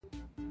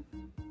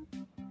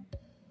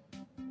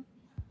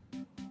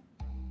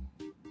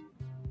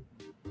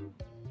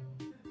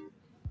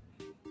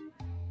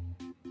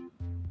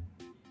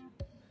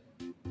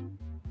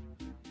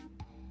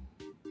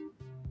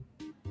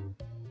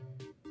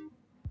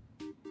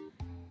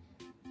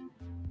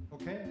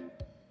Okay?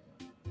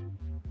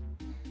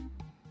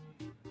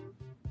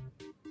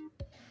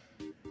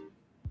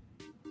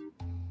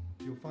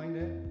 You find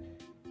it?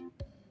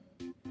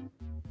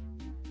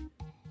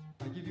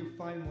 I give you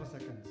 5 more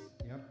seconds,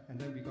 yep, and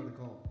then we gotta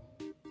go.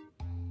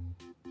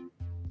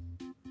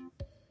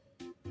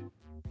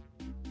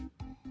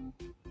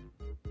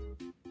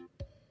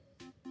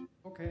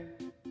 Okay,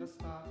 let's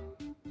start.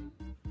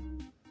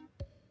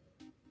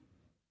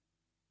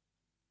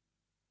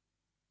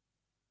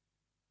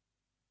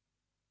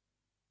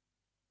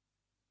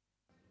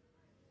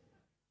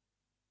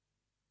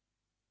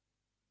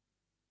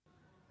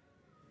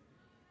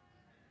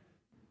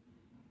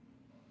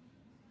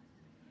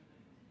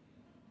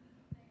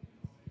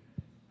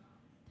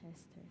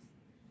 Test, test.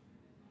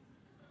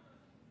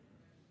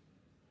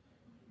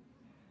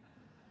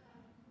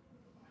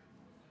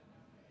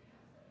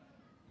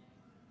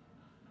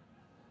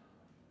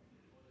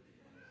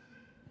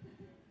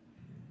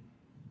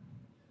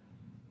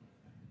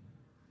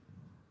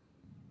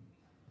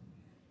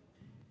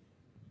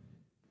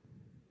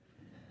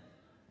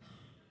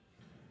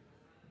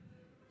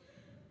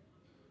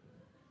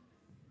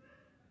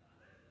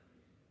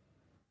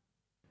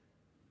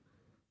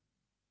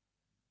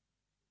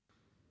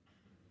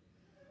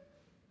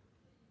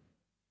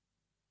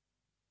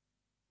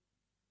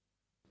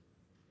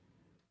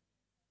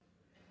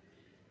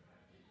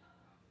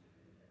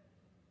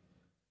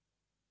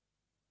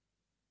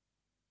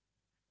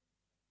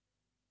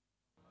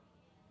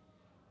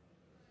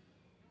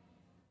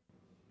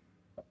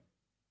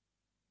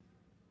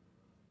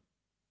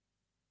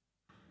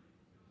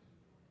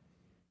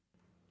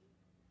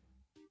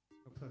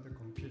 Looks like the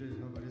computer is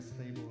not very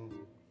stable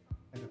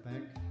at the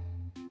back.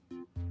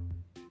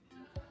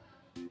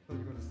 So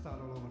you're gonna start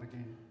all over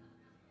again.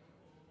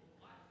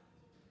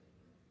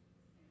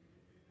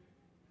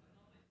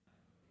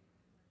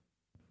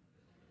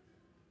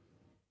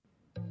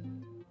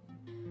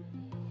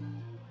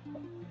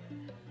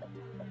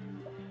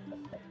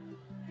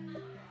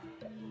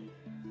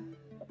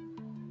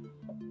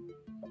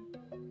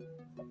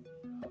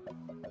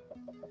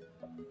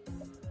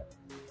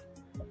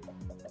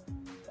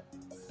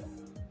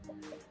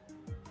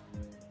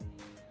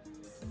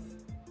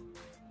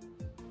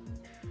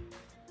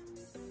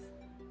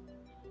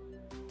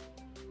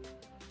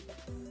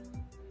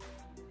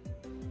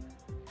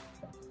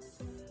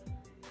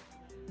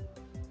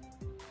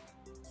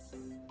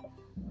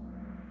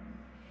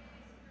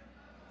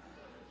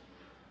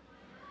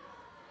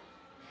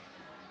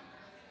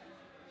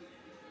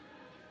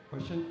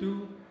 Question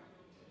 2.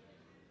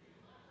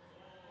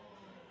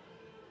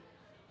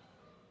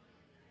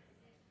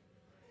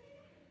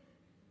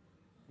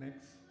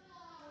 Next.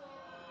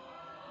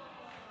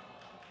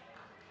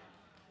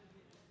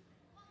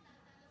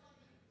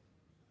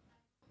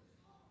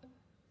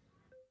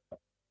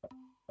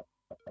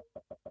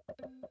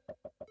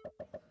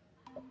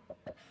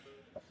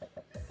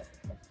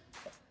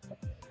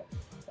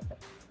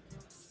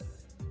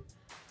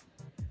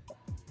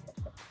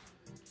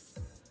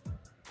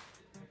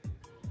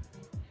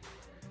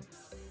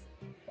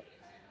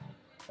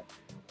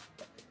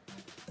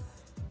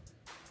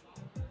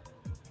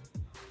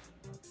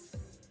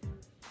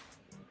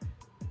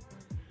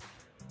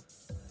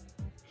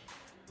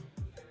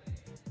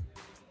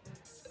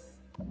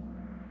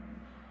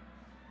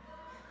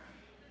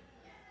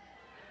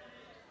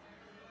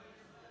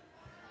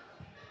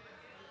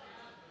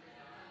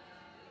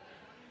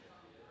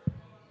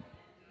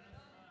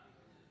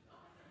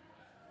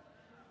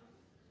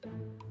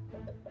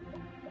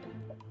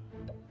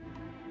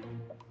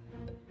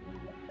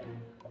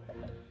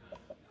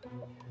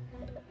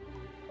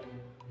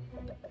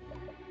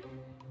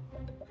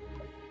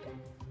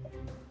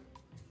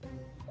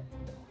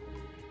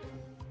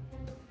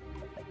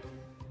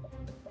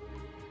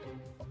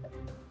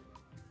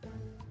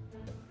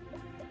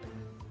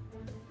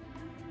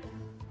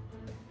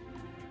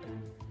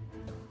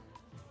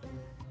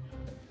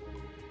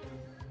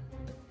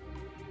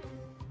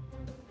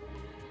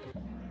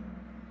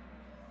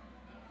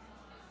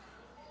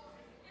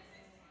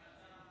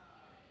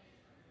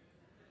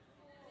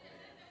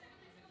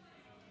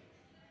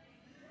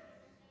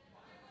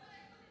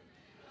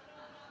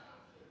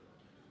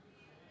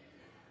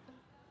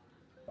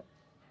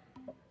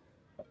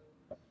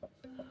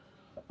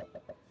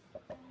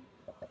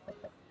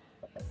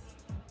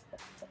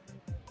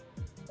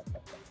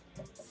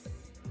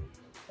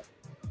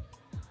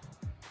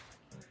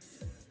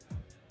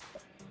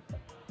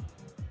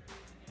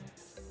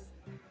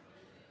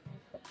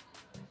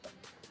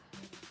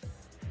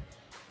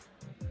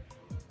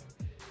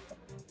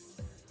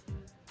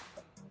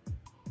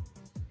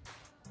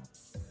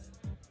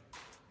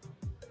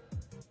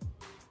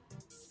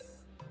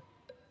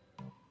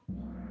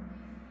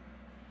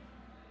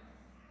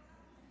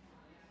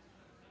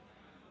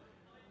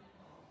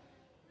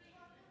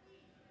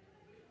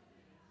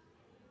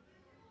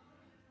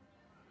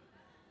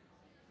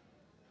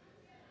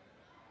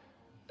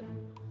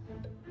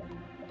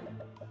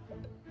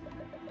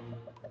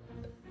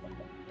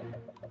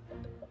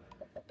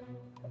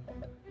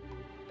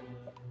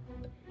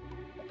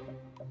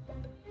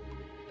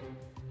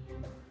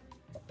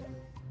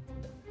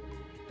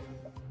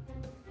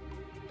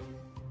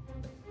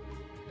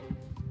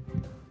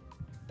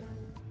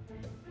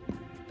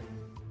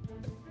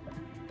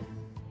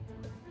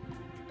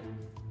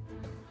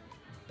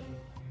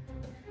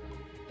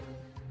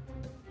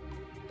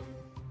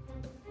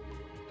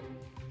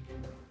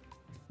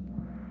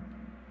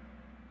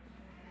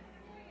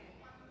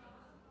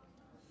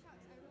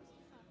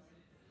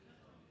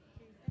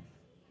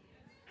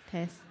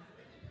 Test.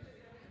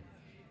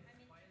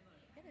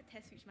 Get a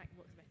test which mic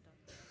works better.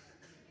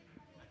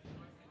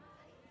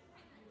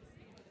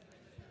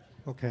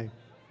 Okay.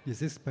 Is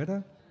this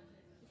better?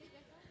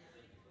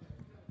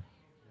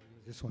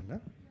 This one, huh?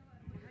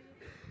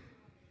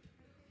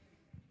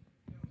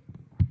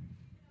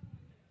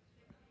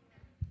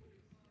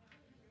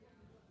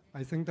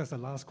 I think that's the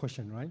last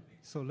question, right?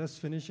 So let's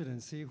finish it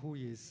and see who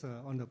is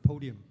on the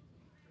podium.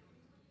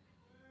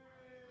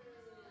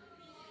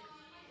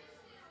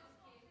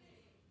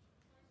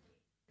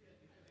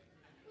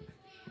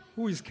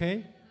 Who is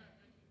Kay?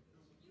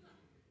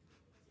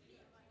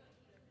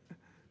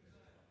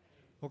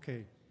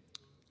 Okay.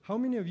 How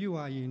many of you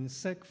are in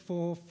Sec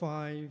 4,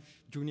 5,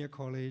 junior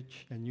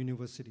college, and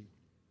university?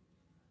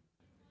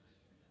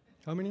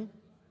 How many?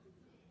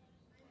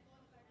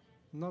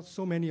 Not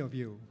so many of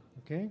you,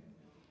 okay?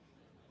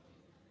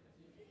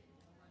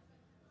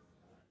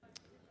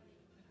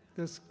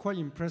 That's quite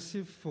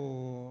impressive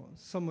for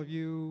some of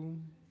you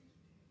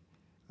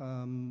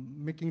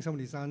making some of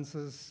these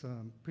answers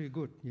pretty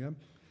good, yeah?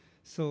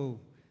 So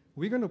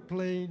we're going to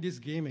play this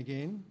game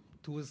again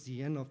towards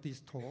the end of this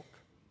talk,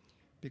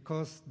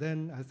 because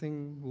then I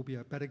think will be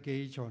a better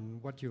gauge on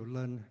what you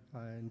learn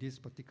in this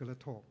particular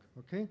talk,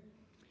 okay?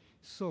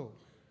 So,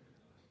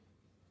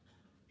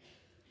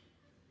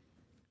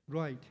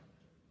 right.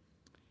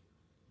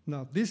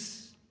 Now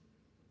this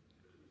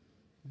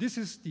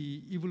is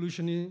the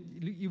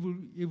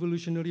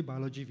evolutionary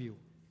biology view.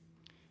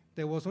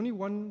 There was only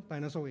one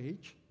dinosaur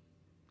age,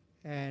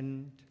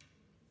 and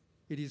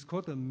it is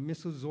called the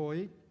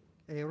Mesozoic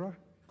era,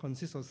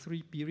 consists of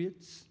 3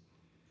 periods: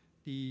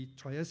 the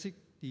Triassic,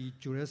 the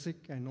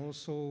Jurassic, and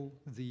also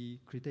the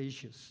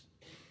Cretaceous.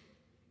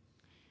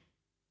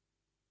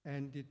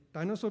 And the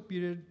dinosaur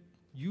period,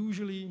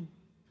 usually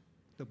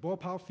the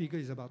ballpark figure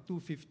is about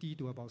 250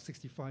 to about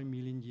 65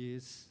 million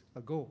years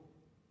ago.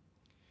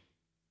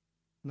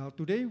 Now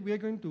today we are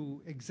going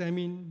to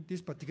examine this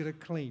particular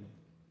claim,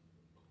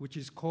 which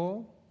is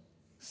called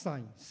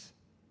science.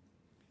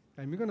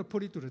 And we're going to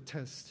put it to the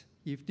test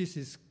if this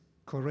is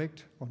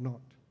correct or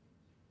not.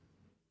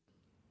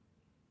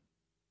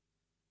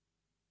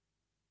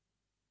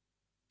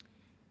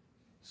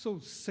 So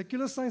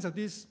secular science have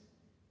this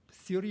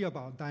theory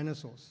about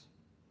dinosaurs.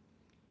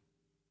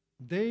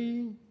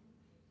 They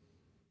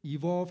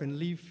evolved and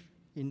lived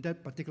in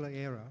that particular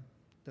era,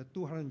 the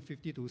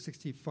 250 to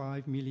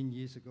 65 million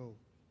years ago.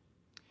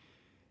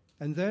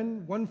 And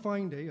then one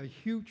fine day, a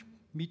huge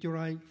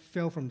meteorite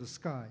fell from the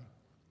sky.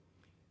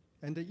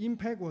 And the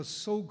impact was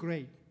so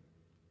great,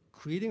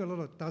 creating a lot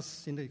of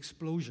dust in the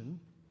explosion.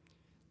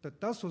 The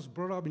dust was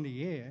brought up in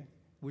the air,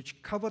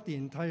 which covered the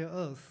entire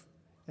Earth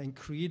and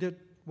created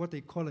what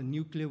they call a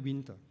nuclear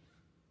winter.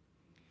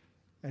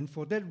 And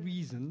for that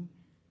reason,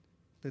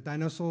 the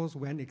dinosaurs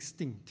went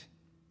extinct.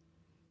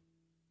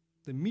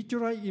 The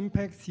meteorite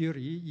impact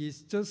theory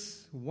is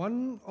just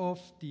one of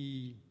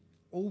the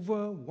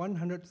over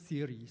 100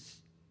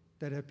 theories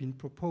that have been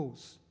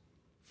proposed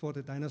for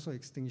the dinosaur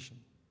extinction.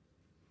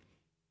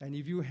 And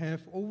if you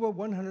have over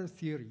 100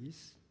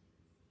 theories,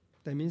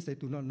 that means they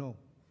do not know,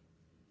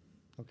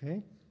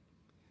 okay?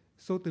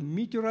 So the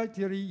meteorite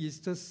theory is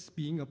just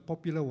being a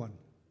popular one,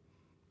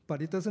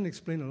 but it doesn't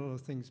explain a lot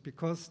of things,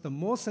 because the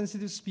more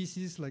sensitive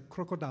species like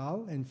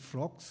crocodile and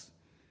frogs,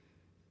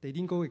 they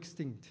didn't go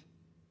extinct.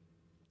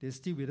 They're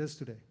still with us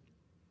today.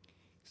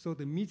 So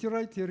the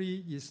meteorite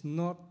theory is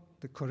not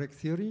the correct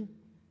theory,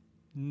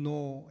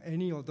 nor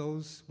any of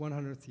those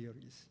 100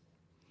 theories.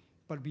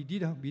 But we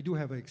do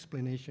have an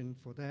explanation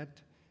for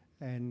that,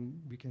 and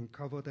we can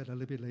cover that a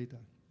little bit later.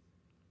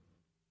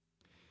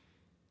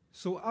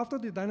 So after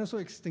the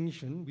dinosaur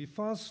extinction, we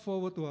fast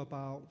forward to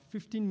about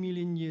 15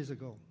 million years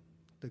ago.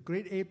 The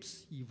great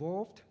apes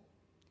evolved,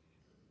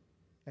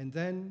 and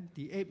then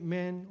the ape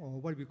man, or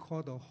what we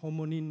call the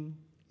hominin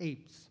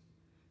apes,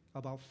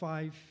 about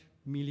 5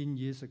 million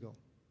years ago.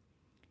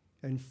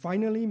 And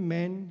finally,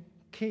 man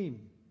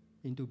came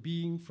into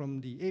being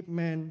from the ape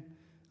man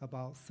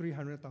about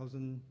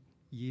 300,000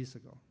 years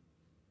ago.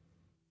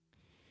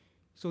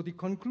 So the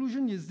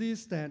conclusion is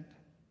this, that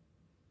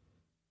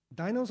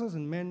dinosaurs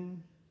and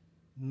men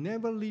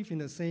never lived in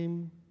the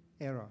same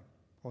era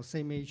or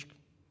same age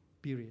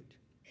period.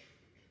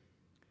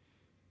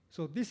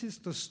 So this is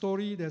the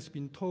story that's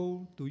been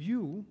told to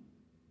you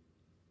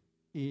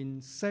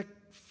in Sec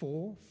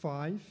 4,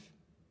 5,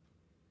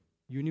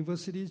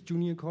 universities,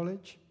 junior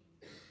college,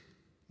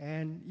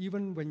 and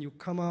even when you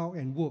come out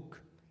and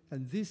work.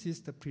 And this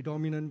is the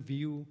predominant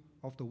view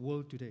of the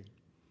world today.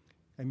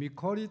 And we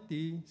call it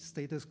the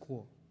status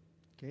quo,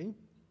 okay?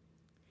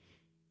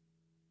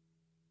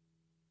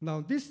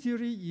 Now, this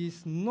theory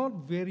is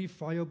not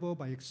verifiable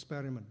by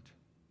experiment.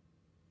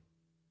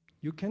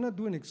 You cannot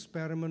do an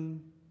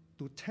experiment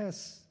to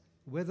test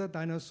whether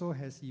dinosaur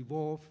has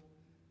evolved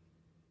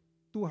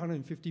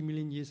 250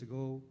 million years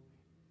ago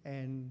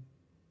and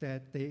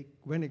that they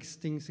went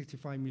extinct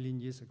 65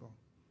 million years ago,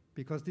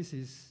 because this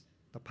is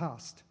the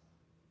past.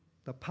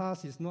 The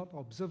past is not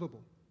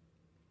observable.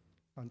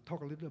 I'll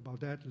talk a little about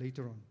that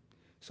later on.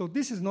 So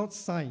this is not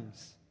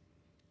science.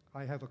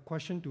 I have a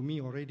question to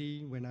me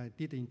already when I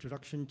did the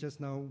introduction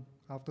just now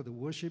after the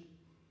worship.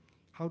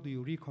 How do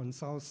you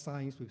reconcile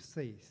science with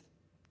faith?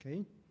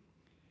 Okay?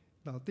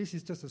 Now, this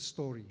is just a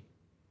story.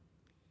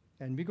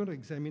 And we're going to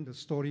examine the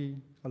story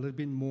a little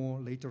bit more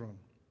later on.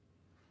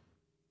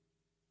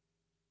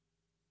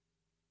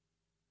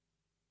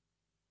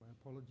 My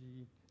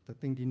apology, the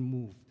thing didn't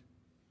move.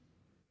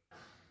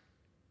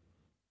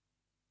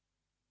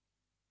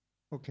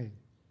 Okay.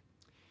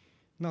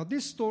 Now,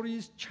 these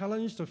stories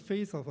challenge the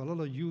faith of a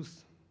lot of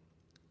youth,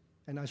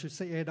 and I should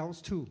say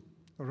adults too,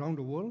 around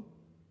the world.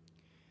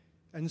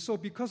 And so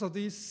because of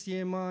this,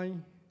 CMI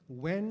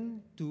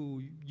went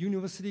to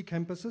university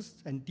campuses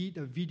and did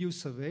a video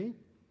survey,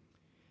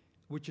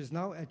 which is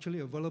now actually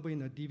available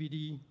in a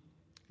DVD,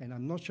 and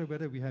I'm not sure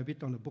whether we have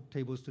it on the book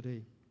tables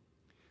today.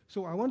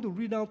 So I want to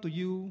read out to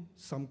you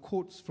some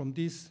quotes from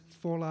this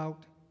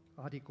Fallout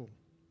article.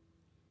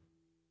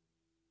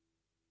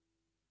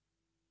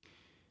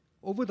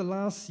 Over the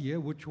last year,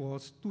 which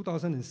was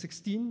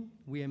 2016,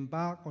 we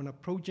embarked on a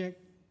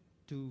project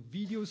to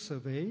video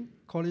survey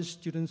college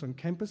students on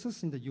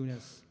campuses in the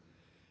U.S.,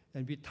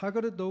 and we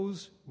targeted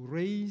those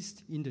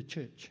raised in the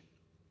church.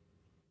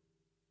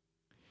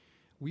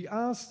 We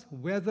asked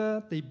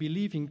whether they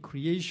believe in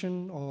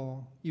creation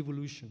or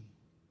evolution.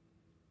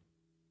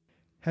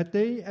 Had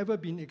they ever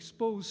been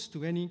exposed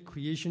to any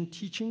creation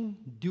teaching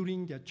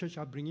during their church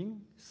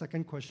upbringing?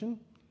 Second question.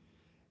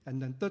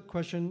 And then third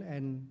question,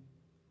 and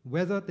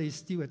whether they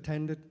still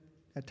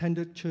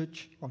attended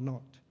church or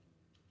not.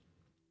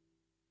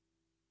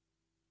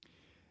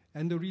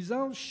 And the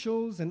result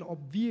shows an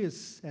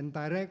obvious and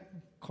direct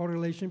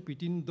correlation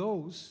between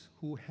those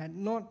who had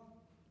not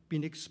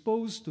been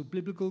exposed to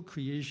biblical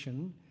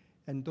creation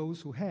and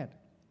those who had.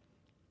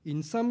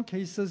 In some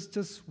cases,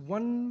 just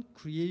one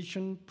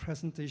creation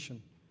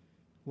presentation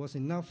was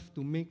enough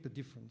to make the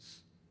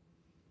difference.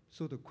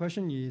 So the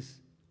question is,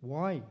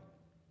 why?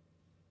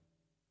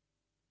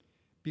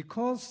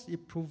 Because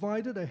it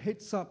provided a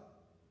heads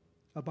up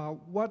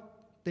about what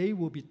they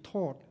will be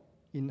taught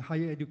in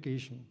higher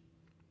education,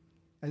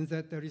 and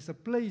that there is a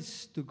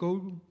place to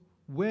go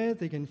where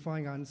they can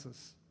find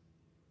answers.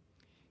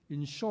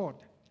 In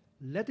short,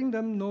 letting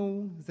them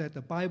know that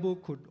the Bible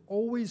could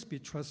always be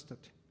trusted,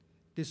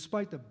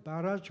 despite the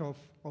barrage of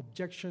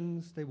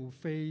objections they will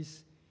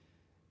face,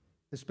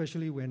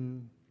 especially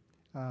when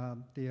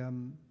they are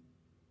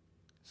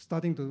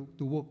starting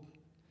to work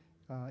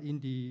in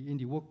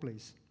the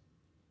workplace.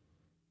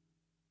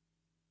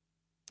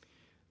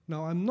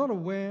 Now, I'm not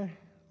aware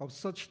of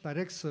such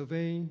direct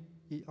survey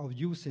of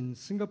youth in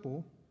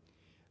Singapore,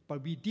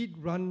 but we did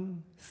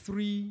run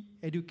 3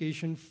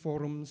 education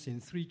forums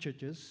in 3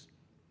 churches,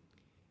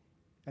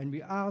 and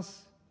we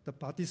asked the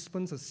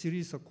participants a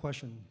series of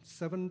questions,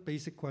 7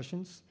 basic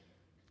questions,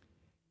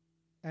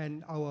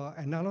 and our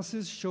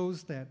analysis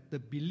shows that the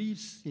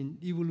beliefs in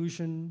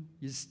evolution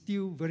is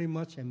still very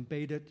much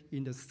embedded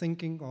in the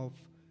thinking of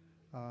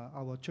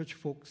our church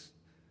folks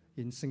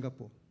in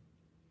Singapore.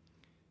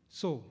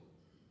 So,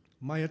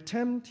 my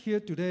attempt here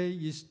today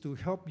is to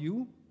help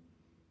you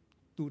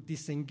to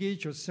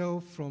disengage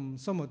yourself from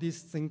some of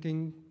this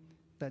thinking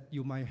that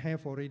you might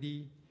have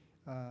already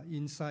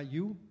inside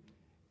you,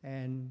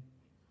 and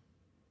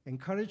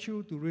encourage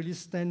you to really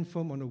stand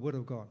firm on the Word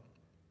of God.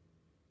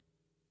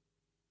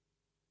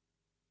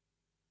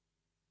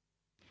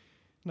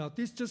 Now,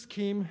 this just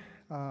came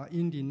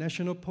in the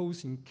National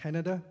Post in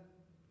Canada,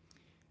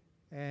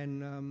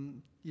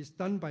 and it's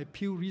done by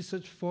Pew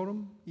Research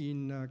Forum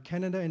in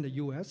Canada and the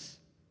US.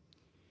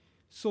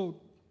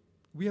 So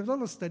we have a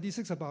lot of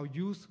statistics about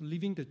youth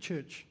leaving the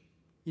church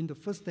in the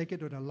first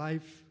decade of their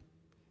life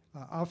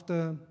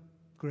after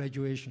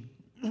graduation.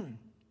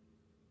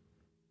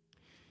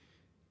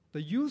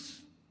 The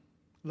youth,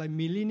 like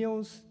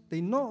millennials,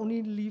 they not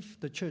only leave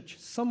the church,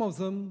 some of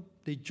them,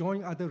 they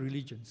join other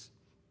religions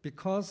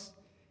because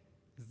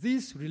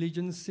this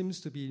religion seems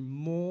to be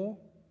more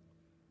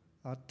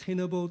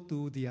attainable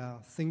to their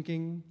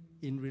thinking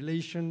in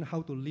relation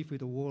how to live with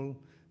the world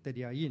that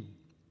they are in.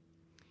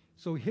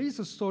 So here's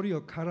the story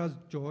of Kara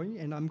Joy,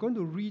 and I'm going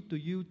to read to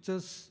you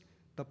just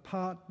the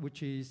part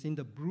which is in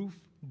the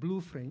blue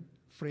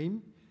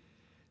frame.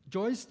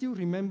 Joy still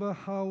remembers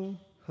how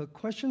her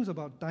questions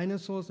about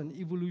dinosaurs and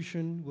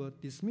evolution were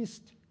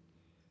dismissed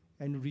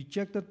and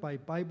rejected by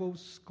Bible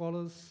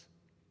scholars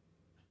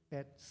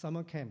at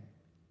summer camp.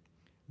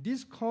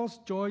 This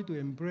caused Joy to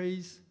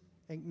embrace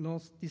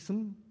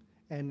agnosticism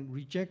and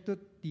rejected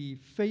the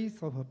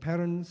faith of her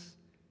parents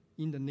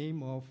in the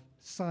name of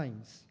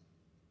science.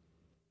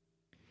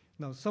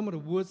 Now, some of the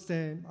words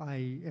there,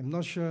 I am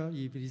not sure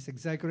if it is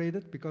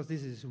exaggerated because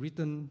this is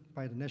written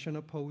by the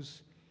National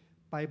Post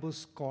Bible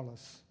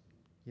scholars.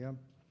 Yeah,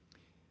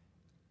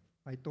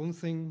 I don't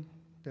think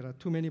there are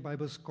too many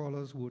Bible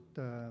scholars would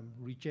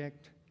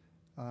reject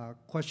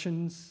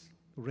questions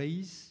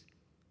raised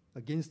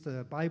against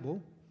the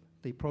Bible.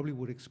 They probably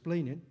would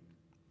explain it.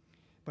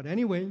 But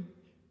anyway,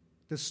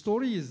 the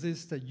story is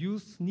this, that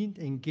youth need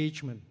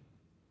engagement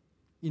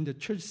in the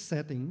church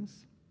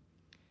settings,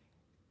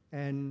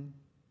 and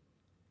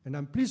And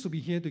I'm pleased to be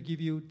here to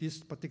give you this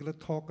particular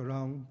talk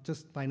around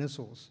just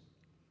dinosaurs.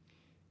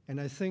 And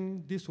I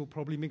think this will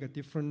probably make a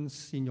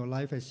difference in your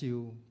life as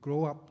you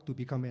grow up to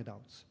become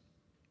adults.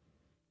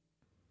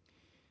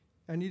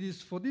 And it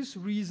is for this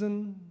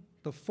reason,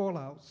 the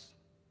fallouts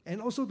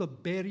and also the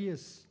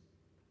barriers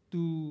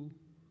to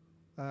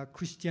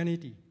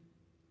Christianity,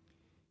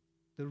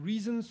 the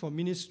reasons for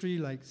ministry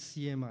like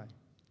CMI.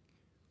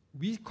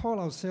 We call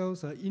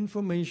ourselves an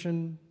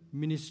information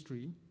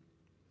ministry,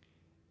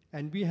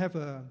 and we have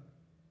a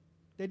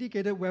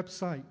dedicated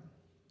website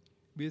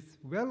with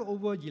well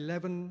over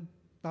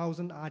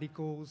 11,000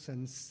 articles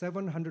and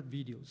 700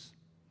 videos.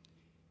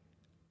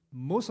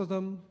 Most of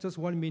them just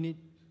 1 minute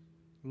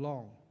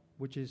long,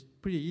 which is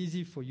pretty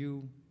easy for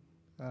you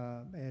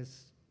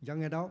as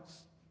young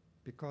adults,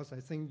 because I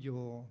think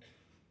you're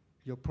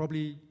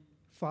probably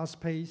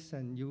fast-paced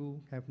and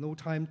you have no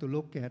time to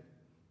look at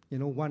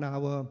 1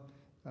 hour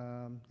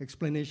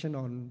explanation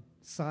on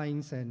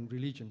science and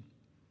religion.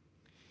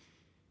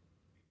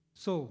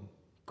 So,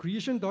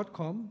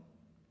 creation.com,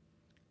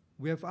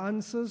 we have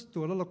answers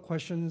to a lot of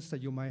questions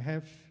that you might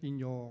have in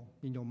your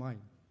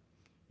mind.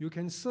 You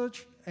can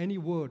search any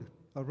word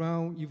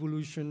around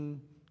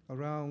evolution,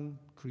 around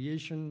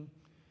creation,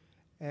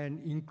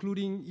 and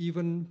including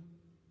even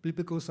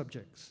biblical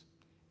subjects.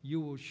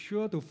 You will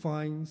sure to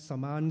find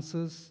some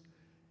answers,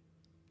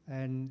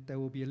 and there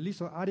will be a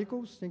list of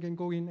articles. You can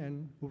go in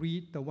and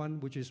read the one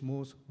which is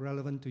most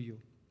relevant to you.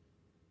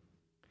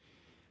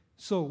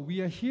 So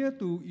we are here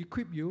to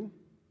equip you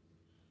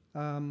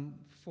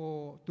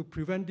to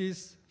prevent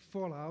this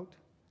fallout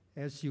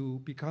as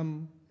you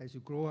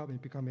grow up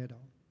and become adult.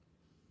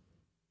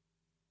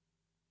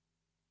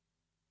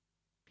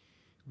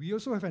 We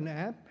also have an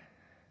app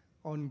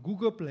on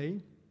Google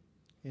Play,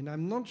 and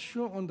I'm not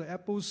sure on the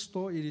Apple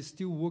Store it is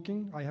still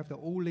working. I have the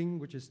old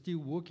link which is still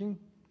working.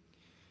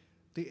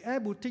 The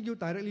app will take you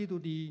directly to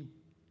the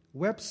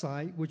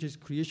website, which is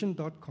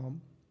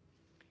creation.com,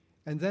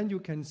 and then you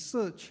can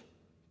search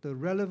the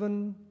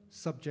relevant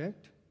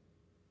subject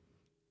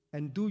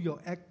and do your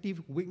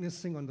active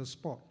witnessing on the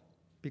spot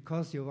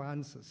because you have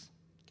answers.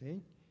 Okay?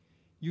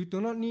 You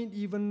do not need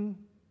even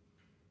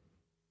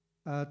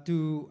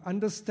to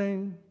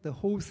understand the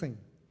whole thing.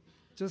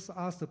 Just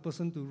ask the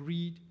person to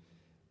read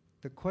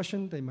the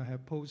question they might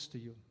have posed to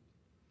you.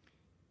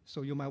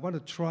 So you might want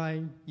to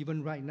try,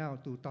 even right now,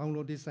 to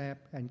download this app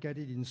and get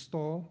it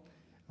installed.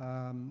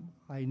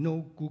 I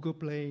know Google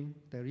Play,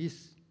 there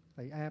is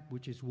an app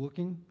which is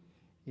working.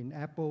 In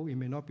Apple, it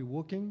may not be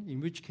working, in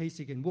which case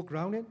you can work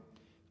around it.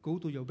 Go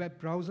to your web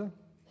browser,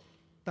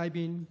 type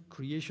in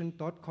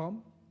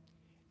creation.com,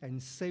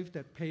 and save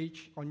that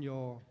page on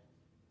your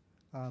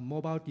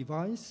mobile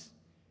device,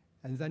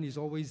 and then it's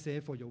always there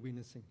for your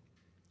witnessing.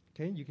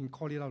 Okay, you can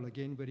call it out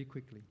again very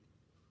quickly.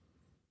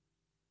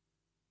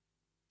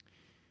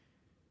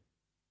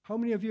 How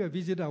many of you have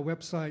visited our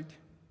website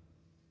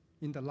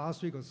in the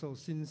last week or so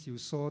since you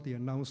saw the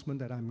announcement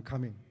that I'm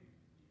coming?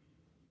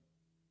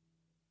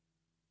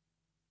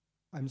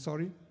 I'm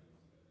sorry?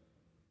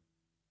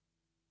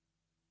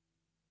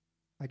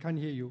 I can't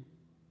hear you.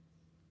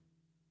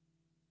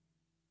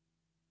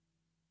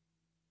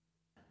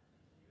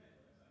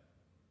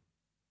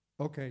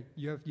 Okay,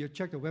 you have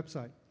checked the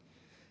website.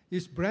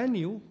 It's brand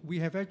new. We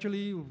have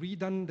actually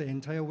redone the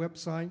entire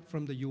website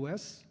from the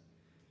US.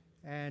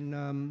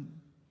 And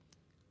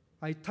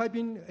I type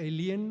in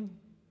alien,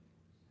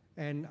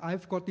 and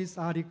I've got this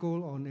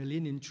article on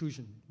alien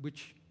intrusion,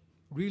 which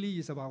really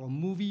is about a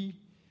movie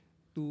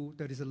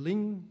that is a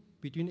link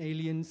between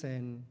aliens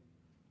and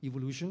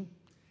evolution.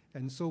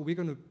 And so we're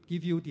going to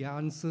give you the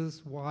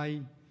answers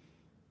why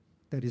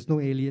there is no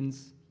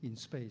aliens in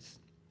space.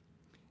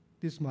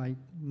 This might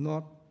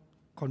not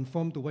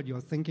conform to what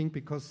you're thinking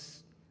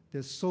because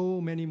there's so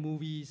many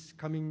movies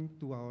coming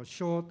to our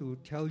shore to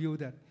tell you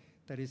that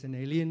there is an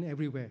alien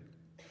everywhere.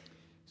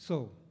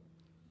 So,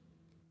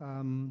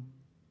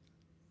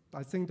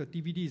 I think the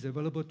DVD is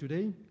available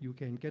today. You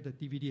can get the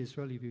DVD as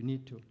well if you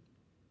need to.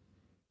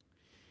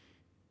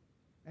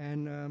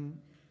 And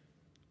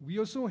we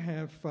also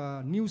have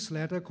a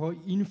newsletter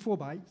called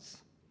InfoBytes.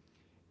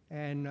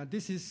 And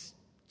this is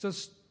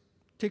just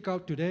take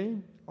out today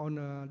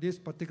on this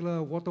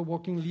particular water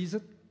walking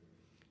lizard.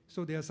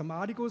 So there are some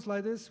articles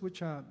like this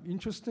which are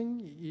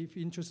interesting. If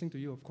interesting to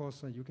you, of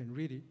course, you can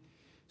read it.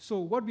 So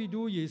what we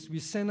do is we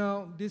send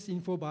out this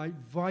InfoByte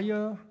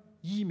via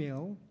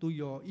email to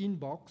your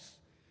inbox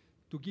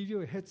to give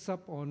you a heads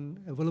up on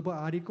available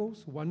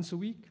articles once a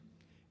week.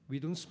 We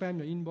don't spam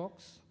your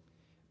inbox,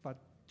 but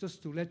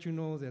just to let you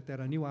know that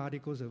there are new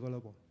articles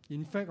available.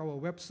 In fact, our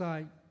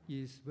website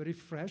is very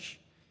fresh.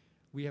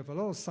 We have a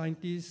lot of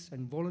scientists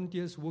and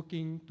volunteers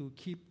working to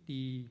keep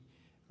the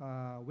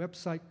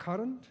website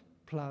current,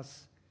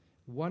 plus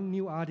one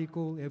new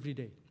article every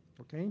day,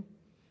 okay?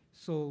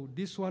 So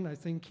this one, I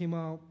think, came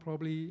out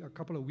probably a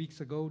couple of weeks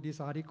ago, this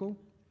article.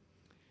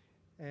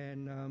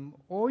 And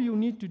all you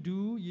need to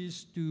do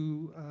is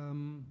to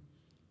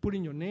put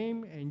in your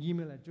name and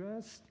email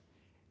address.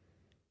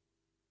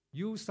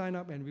 You sign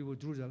up and we will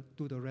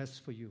do the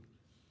rest for you,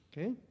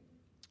 okay?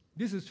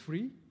 This is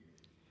free.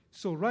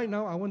 So right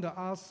now, I want to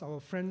ask our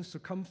friends to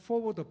come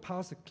forward to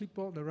pass the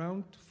clipboard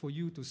around for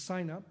you to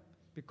sign up,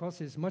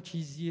 because it's much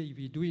easier if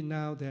you do it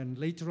now than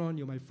later on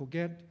you might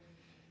forget.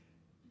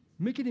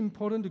 Make it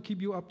important to keep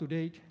you up to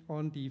date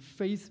on the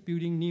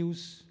faith-building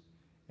news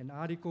and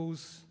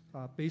articles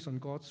based on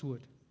God's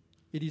Word.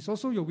 It is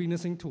also your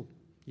witnessing tool.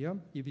 Yeah?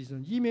 If it's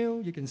an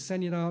email, you can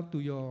send it out to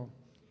your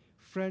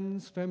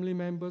friends, family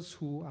members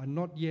who are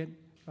not yet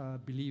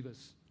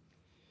believers.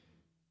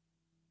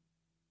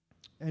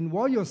 And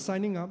while you're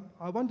signing up,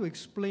 I want to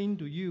explain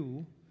to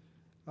you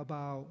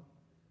about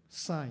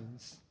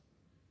science.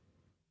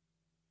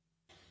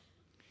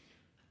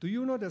 Do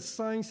you know that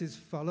science is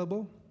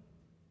fallible?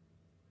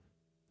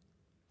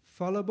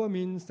 Fallible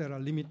means there are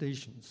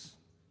limitations.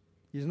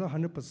 It's not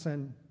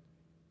 100%.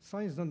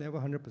 Science is not never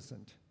 100%,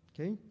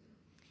 okay?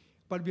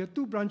 But we have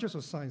two branches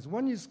of science.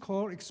 One is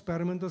called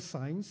experimental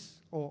science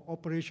or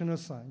operational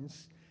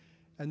science.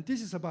 And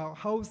this is about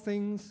how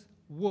things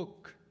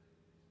work,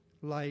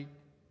 like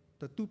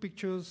the two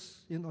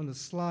pictures on the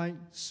slide,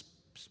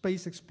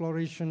 space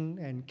exploration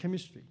and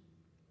chemistry,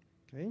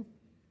 okay?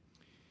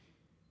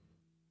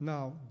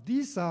 Now,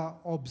 these are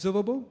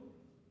observable,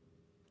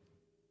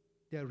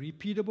 they are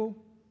repeatable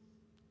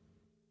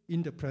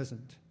in the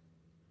present.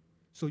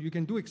 So you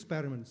can do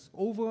experiments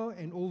over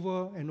and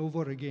over and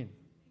over again.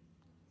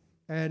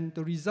 And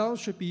the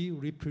results should be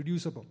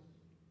reproducible.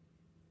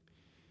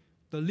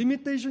 The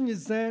limitation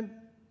is that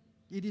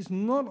it is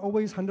not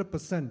always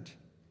 100%.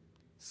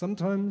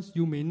 Sometimes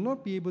you may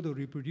not be able to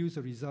reproduce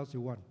the results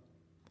you want,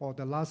 or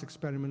the last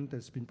experiment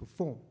that's been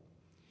performed.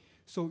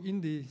 So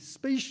in the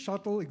space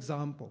shuttle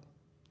example,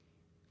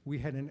 we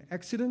had an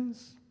accident,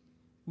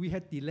 we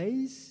had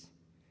delays.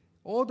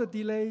 All the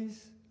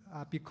delays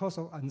are because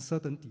of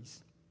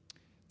uncertainties.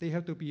 They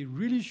have to be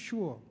really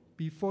sure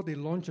before they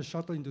launch a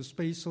shuttle into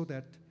space so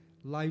that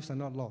lives are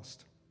not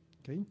lost,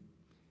 okay?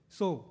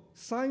 So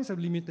science have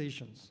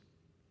limitations.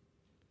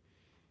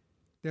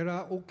 There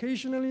are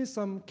occasionally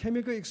some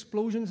chemical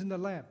explosions in the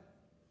lab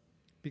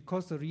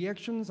because the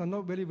reactions are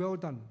not very well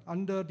done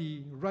under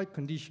the right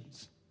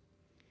conditions.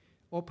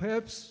 Or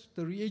perhaps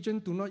the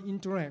reagent do not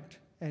interact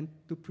and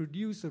to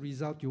produce the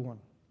result you want,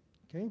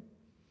 okay?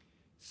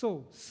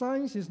 So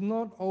science is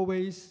not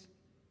always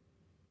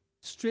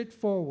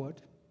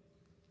straightforward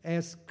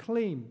as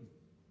claimed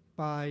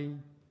by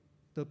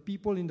the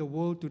people in the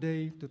world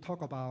today to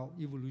talk about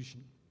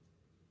evolution.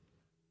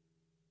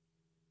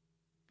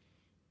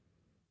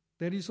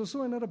 There is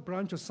also another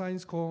branch of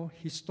science called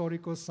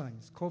historical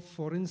science, called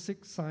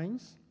forensic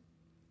science.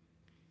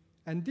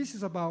 And this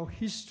is about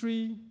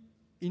history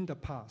in the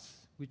past,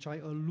 which I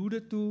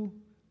alluded to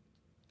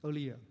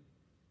earlier.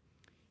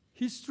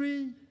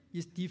 History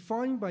is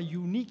defined by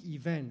unique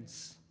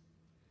events,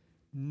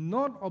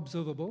 not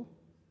observable,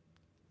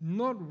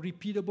 not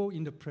repeatable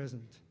in the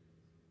present.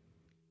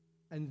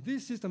 And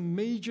this is the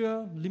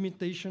major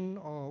limitation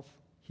of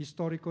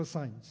historical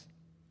science.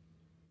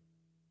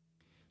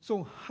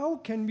 So how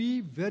can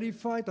we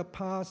verify the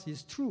past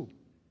is true?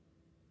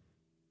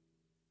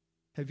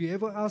 Have you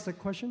ever asked that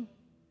question?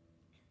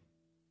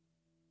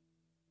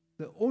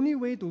 The only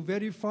way to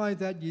verify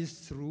that is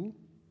through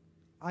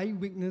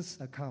eyewitness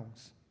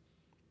accounts.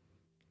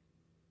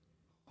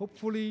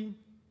 Hopefully,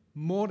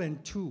 more than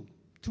two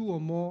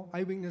or more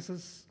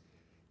eyewitnesses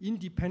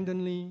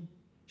independently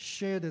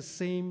share the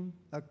same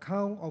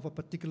account of a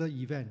particular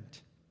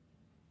event.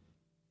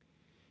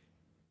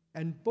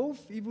 And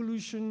both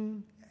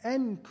evolution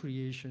and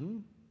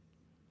creation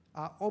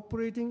are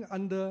operating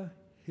under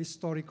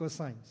historical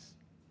science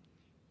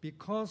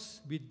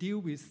because we deal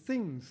with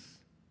things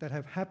that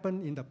have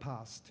happened in the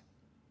past.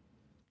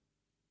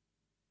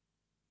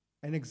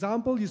 An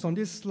example is on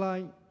this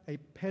slide, a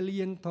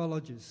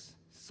paleontologist,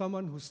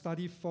 someone who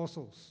studies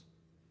fossils,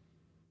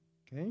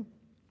 okay?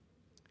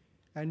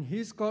 And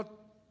he's got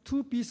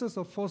 2 pieces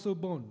of fossil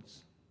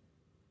bones.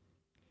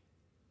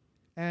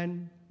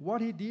 And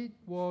what he did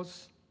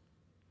was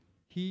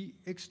he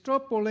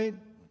extrapolated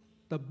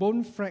the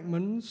bone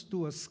fragments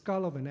to a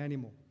skull of an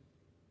animal.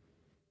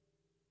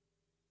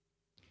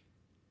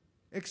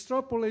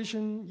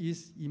 Extrapolation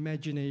is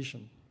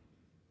imagination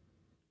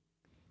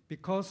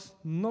because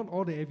not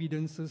all the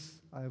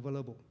evidences are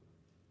available.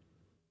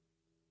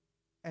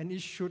 And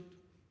it should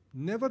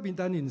never be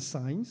done in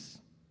science.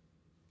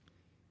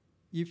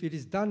 If it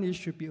is done, it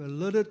should be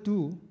alerted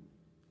to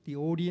the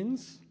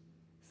audience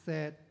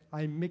that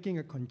I'm making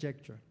a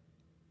conjecture.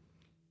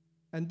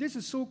 And this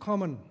is so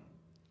common,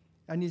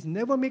 and is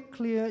never made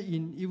clear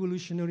in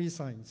evolutionary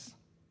science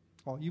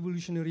or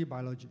evolutionary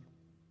biology.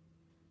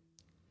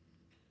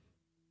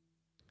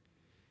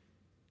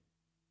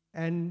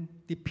 And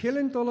the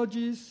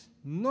paleontologist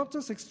not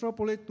just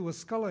extrapolate to a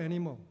skull of an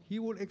animal, he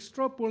would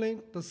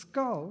extrapolate the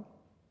skull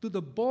to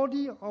the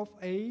body of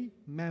a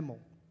mammal.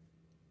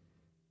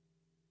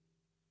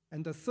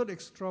 And the third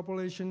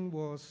extrapolation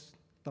was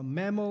the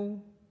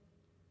mammal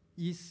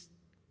is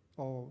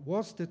or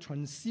was the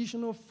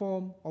transitional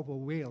form of a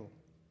whale.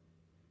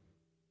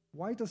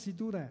 Why does he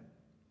do that?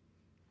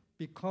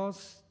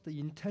 Because the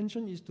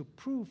intention is to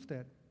prove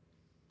that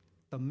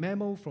the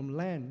mammal from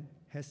land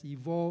has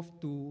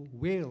evolved to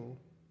whale,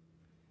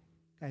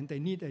 and they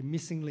need a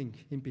missing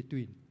link in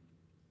between.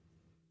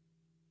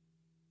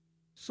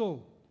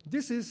 So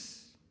this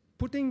is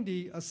putting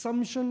the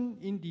assumption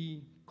in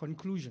the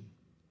conclusion.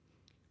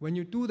 When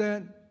you do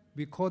that,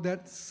 we call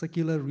that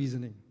circular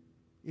reasoning.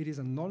 It is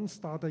a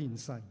non-starter in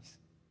science.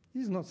 It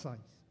is not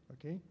science,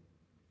 okay?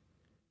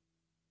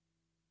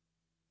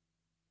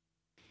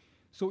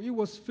 So it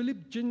was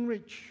Philip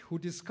Gingrich who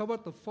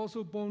discovered the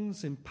fossil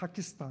bones in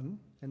Pakistan,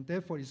 and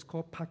therefore it's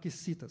called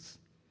Pakiscitus,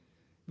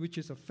 which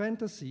is a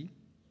fantasy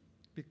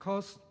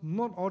because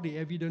not all the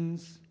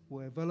evidence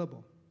were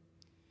available.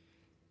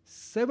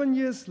 7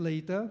 years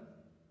later,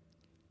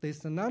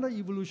 there's another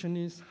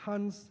evolutionist,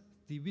 Hans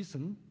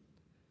Divison,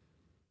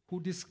 who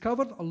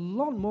discovered a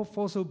lot more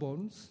fossil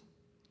bones,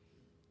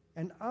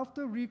 and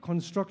after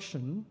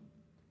reconstruction,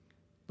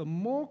 the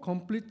more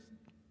complete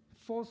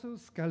fossil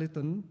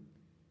skeleton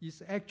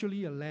is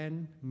actually a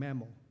land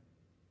mammal.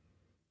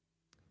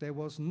 There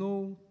was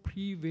no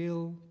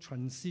pre-whale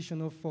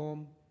transitional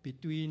form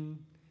between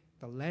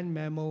the land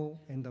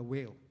mammal and the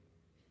whale.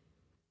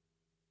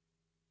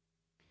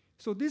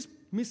 So these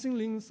missing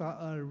links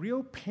are a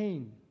real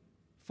pain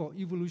for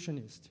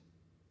evolutionists.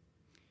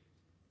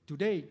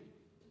 Today,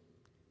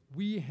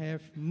 we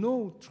have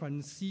no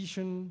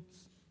transitions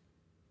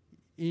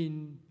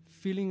in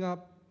filling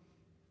up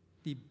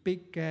the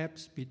big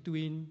gaps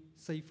between,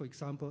 say, for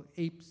example,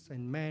 apes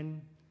and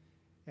man,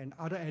 and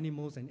other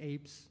animals and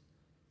apes,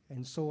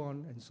 and so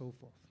on and so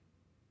forth.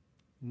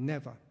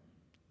 Never.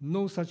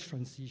 No such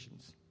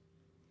transitions.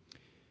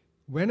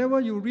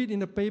 Whenever you read in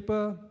the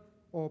paper,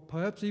 or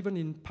perhaps even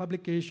in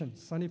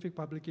publications, scientific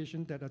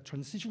publications, that a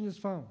transition is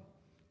found,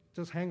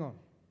 just hang on.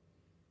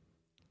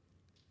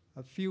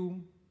 A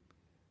few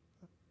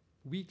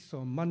weeks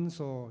or months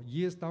or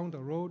years down the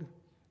road,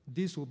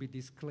 this will be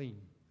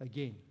disclaimed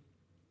again.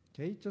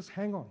 Okay, just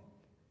hang on.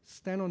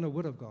 Stand on the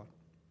Word of God.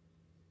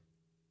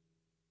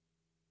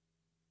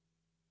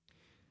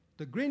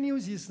 The great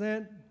news is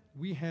that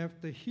we have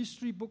the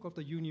history book of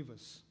the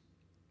universe,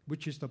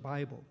 which is the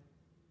Bible.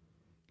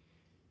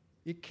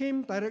 It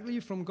came directly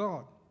from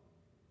God,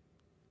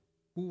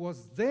 who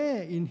was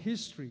there in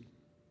history.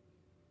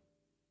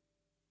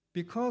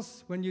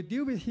 Because when you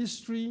deal with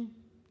history,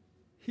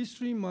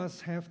 history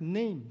must have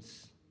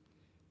names,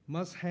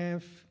 must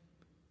have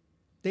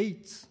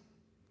dates,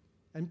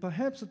 and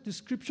perhaps a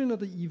description of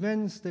the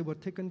events that were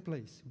taken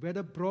place,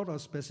 whether broad or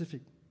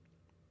specific.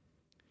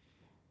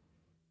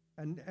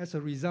 And as a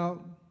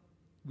result,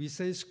 we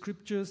say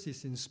Scriptures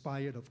is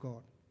inspired of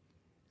God.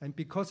 And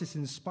because it's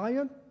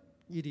inspired,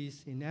 it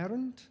is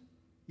inerrant,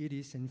 it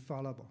is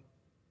infallible.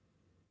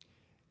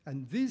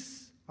 And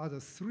these are the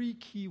three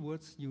key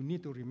words you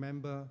need to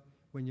remember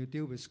when you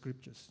deal with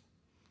Scriptures.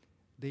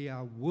 They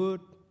are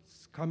words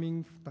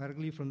coming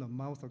directly from the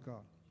mouth of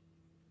God.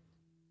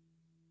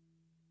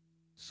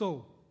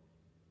 So,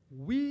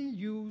 we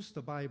use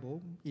the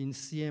Bible in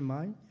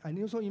CMI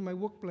and also in my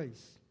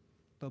workplace.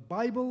 The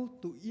Bible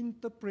to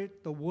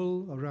interpret the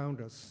world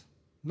around us,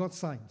 not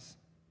science.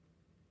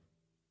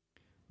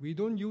 We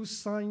don't use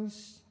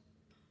science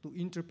to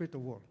interpret the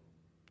world,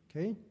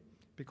 okay?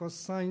 Because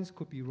science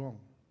could be wrong.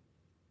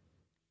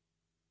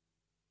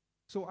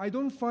 So I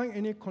don't find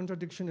any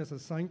contradiction as a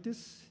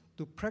scientist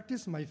to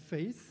practice my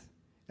faith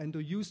and to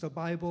use the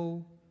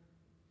Bible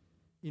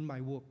in my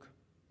work.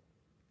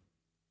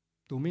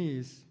 To me,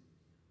 it's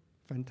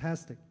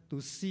fantastic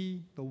to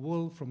see the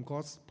world from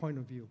God's point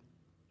of view.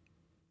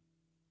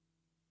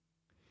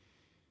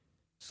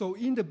 So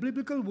in the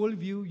biblical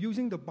worldview,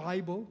 using the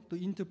Bible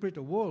to interpret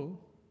the world,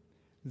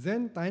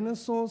 then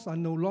dinosaurs are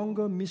no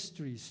longer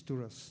mysteries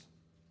to us.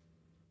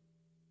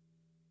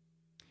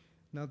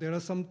 Now, there are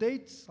some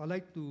dates I'd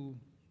like to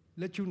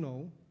let you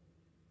know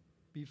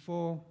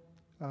before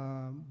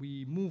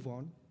we move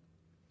on.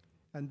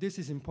 And this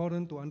is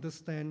important to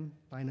understand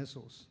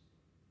dinosaurs.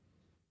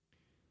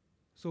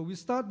 So we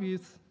start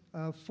with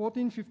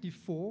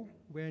 1454,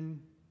 when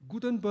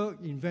Gutenberg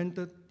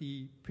invented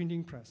the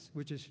printing press,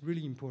 which is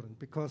really important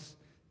because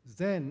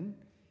then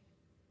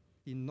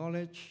the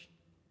knowledge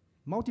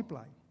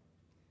multiplied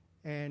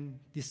and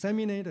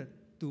disseminated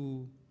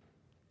to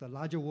the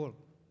larger world.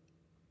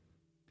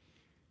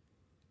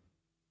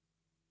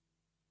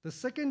 The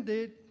second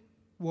date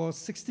was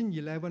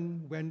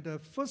 1611, when the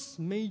first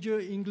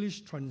major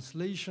English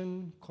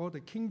translation called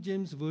the King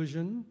James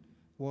Version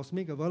was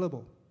made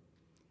available.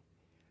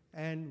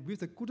 And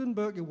with the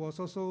Gutenberg, it was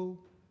also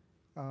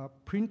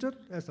printed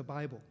as a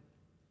Bible.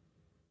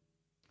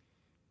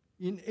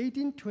 In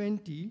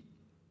 1820,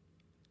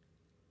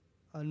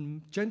 a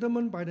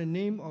gentleman by the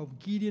name of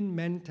Gideon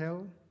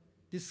Mantell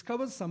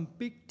discovered some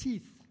big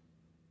teeth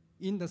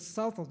in the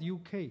south of the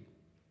UK,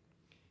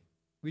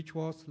 which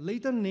was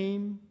later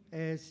named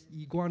as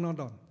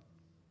Iguanodon,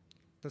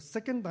 the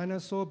second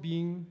dinosaur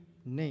being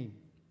named.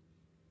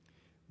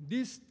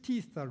 These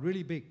teeth are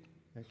really big,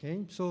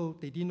 okay? So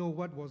they didn't know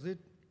what was it.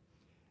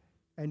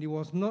 And it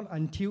was not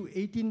until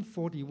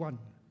 1841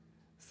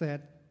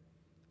 that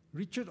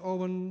Richard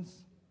Owens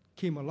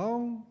came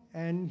along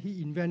and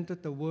he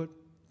invented the word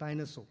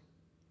dinosaur,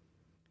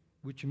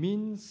 which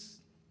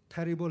means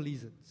terrible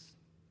lizards.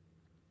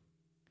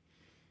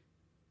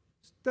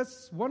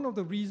 That's one of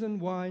the reasons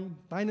why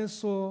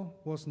dinosaur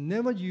was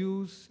never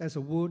used as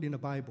a word in the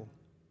Bible.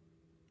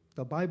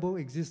 The Bible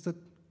existed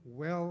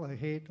well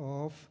ahead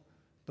of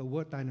the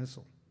word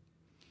dinosaur.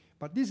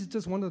 But this is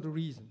just one of the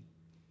reasons.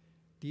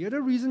 The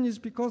other reason is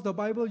because the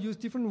Bible used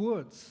different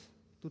words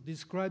to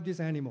describe these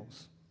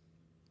animals.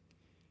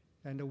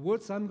 And the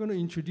words I'm going to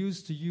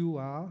introduce to you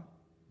are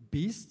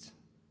beast,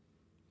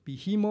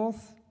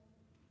 behemoth.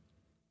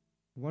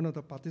 One of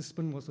the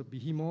participants was a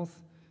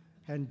behemoth,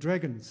 and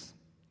dragons.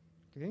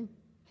 Okay?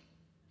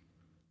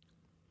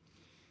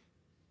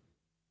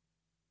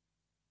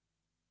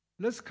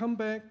 Let's come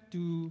back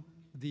to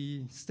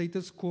the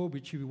status quo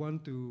which we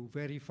want to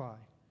verify.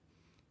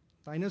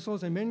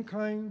 Dinosaurs and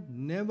mankind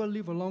never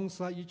live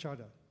alongside each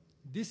other.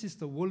 This is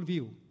the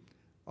worldview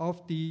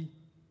of the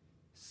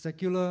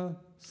secular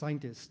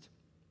scientist.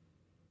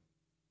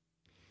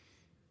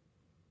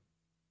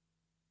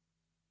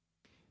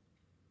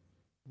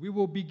 We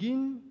will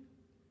begin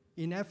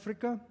in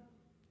Africa.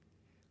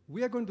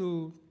 We are going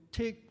to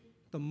take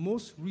the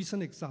most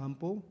recent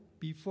example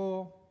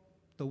before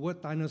the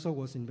word dinosaur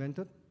was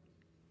invented.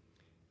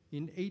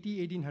 In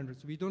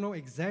 1800s. We don't know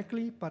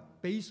exactly,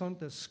 but based on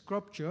the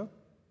sculpture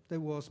that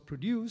was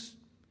produced,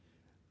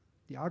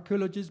 the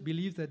archaeologists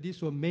believe that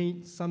these were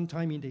made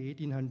sometime in the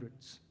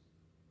 1800s.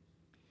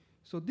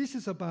 So this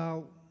is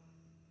about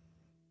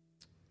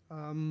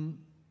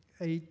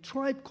a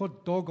tribe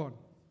called Dogon.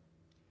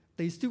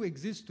 They still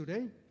exist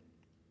today.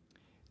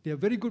 They are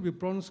very good with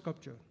bronze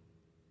sculpture.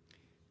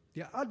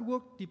 Their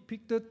artwork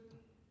depicted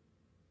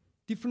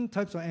different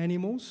types of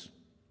animals,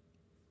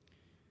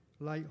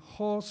 like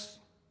horse,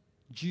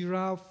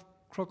 giraffe,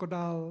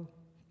 crocodile,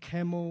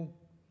 camel,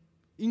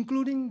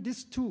 including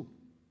these two,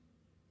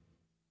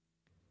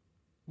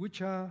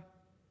 which are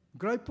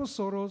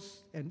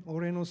Gryposaurus and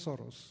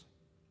Ouranosaurus.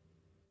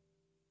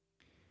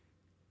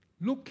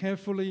 Look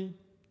carefully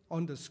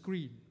on the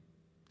screen.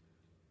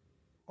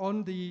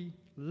 On the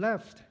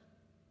left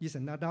is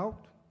an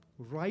adult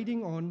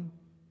riding on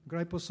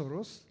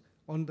Gryposaurus.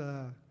 On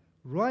the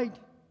right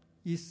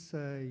is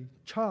a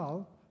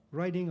child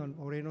riding on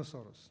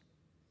Ouranosaurus.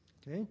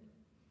 Okay?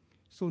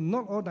 So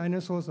not all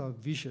dinosaurs are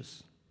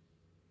vicious.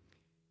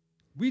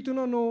 We do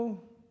not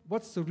know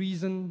what's the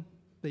reason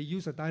they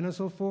use a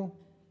dinosaur for,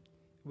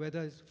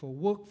 whether it's for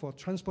work, for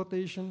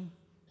transportation,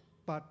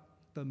 but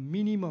the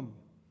minimum,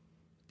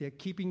 they're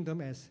keeping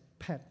them as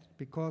pet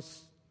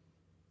because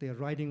they're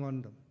riding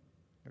on them,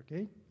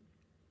 okay?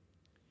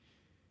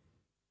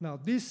 Now,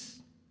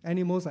 these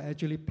animals are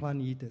actually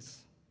plant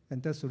eaters,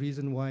 and that's the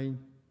reason why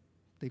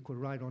they could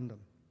ride on them.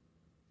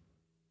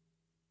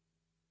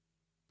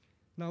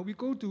 Now, we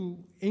go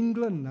to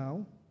England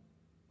now.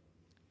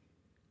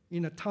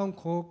 In a town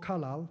called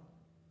Carlisle,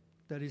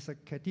 there is a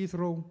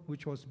cathedral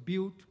which was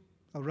built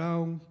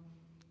around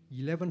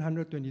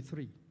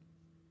 1123.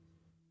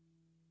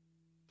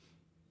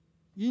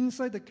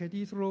 Inside the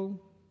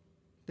cathedral,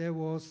 there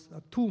was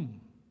a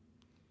tomb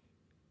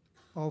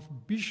of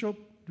Bishop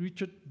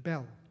Richard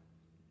Bell,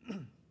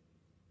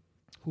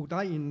 who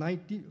died in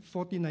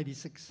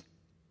 1496.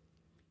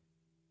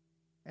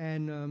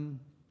 And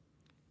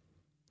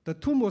the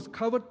tomb was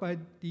covered by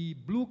the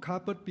blue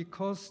carpet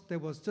because there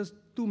was just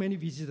too many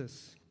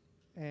visitors.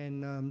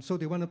 And so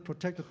they want to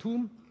protect the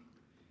tomb.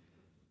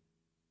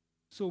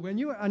 So when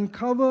you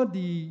uncover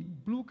the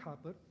blue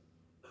carpet,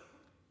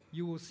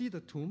 you will see the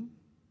tomb.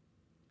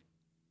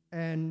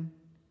 And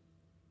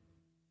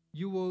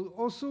you will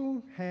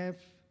also have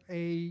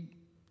a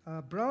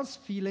brass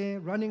fillet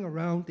running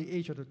around the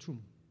edge of the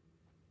tomb.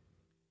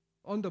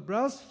 On the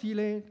brass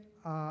fillet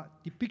are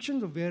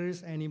depictions of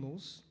various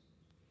animals,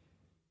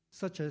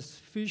 such as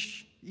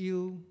fish,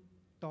 eel,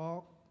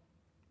 dog,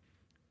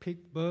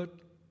 pig, bird,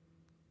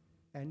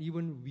 and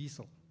even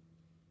weasel.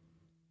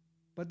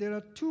 But there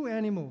are two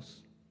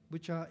animals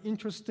which are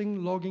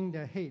interesting, logging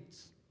their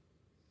heads.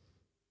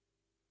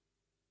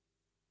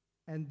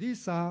 And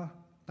these are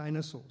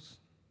dinosaurs.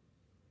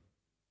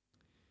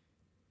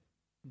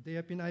 They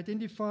have been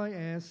identified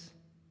as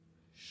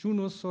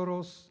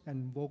Shunosaurus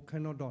and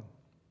Volcanodon.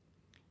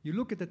 You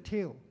look at the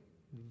tail,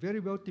 very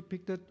well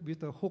depicted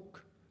with a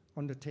hook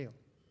on the tail.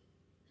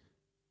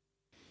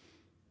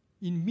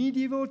 In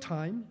medieval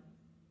time,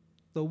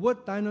 the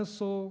word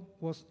dinosaur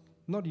was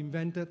not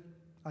invented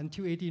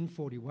until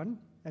 1841,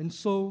 and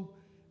so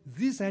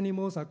these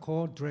animals are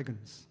called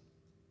dragons.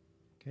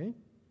 Okay?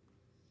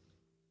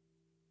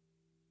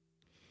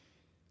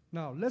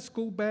 Now, let's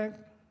go back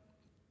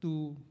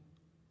to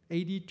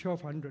AD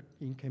 1200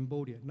 in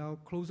Cambodia, now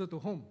closer to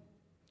home.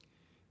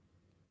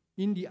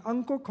 In the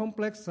Angkor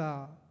complex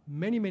are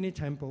many, many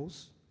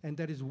temples, and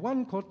there is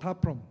one called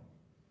Thap Prom,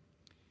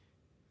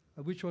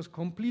 which was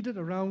completed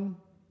around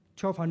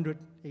 1200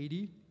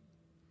 AD.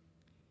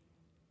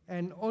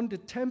 And on the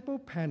temple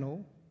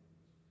panel,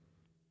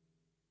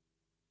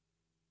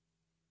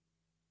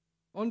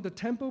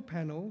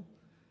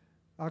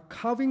 are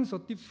carvings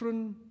of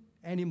different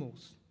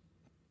animals,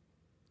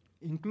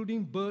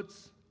 including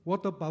birds,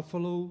 water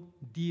buffalo,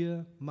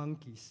 deer,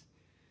 monkeys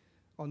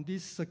on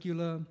this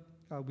circular,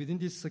 within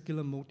these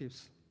circular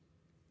motifs.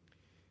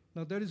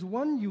 Now, there is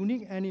one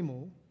unique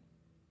animal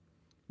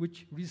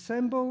which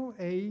resembles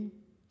a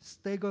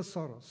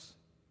Stegosaurus.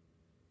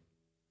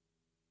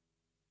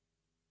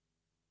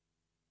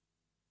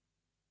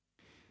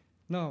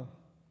 Now,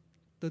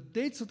 the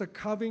dates of the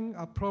carving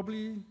are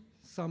probably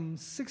some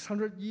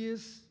 600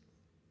 years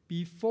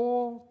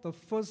before the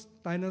first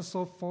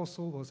dinosaur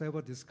fossil was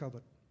ever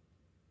discovered.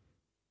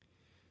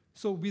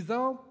 So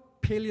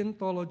without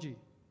paleontology,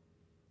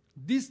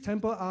 these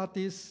temple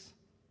artists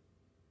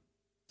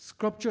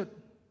sculptured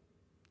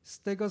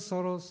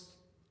Stegosaurus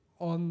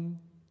on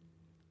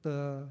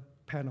the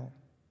panel,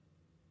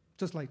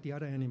 just like the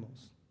other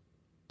animals.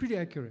 Pretty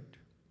accurate.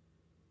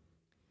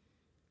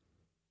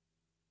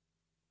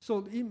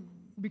 So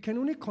we can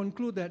only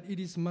conclude that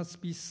it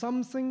must be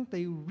something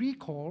they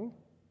recall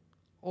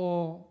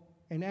or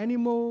an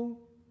animal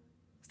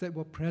that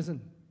were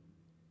present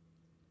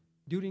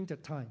during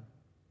that time.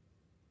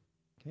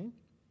 Okay?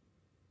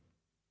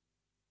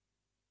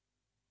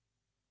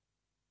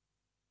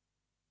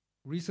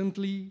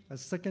 Recently, a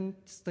second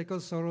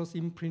Stegosaurus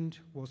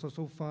imprint was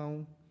also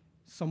found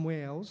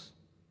somewhere else.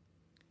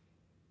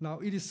 Now,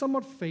 it is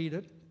somewhat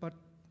faded, but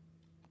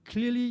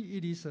clearly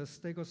it is a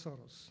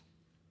Stegosaurus.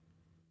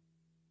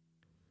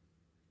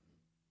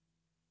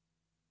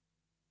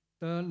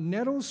 The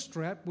narrow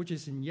strap, which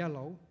is in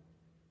yellow,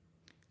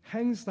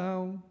 hangs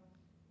down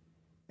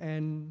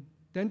and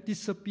then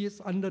disappears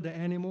under the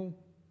animal.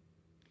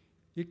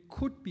 It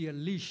could be a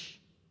leash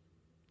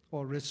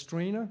or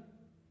restrainer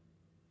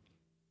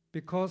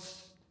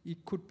because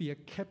it could be a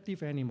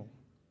captive animal.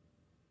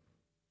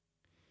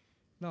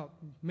 Now,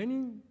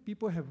 many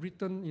people have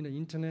written in the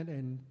internet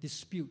and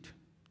dispute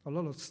a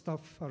lot of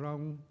stuff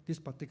around this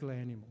particular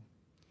animal.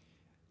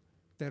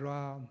 There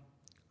are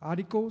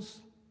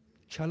articles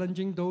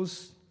challenging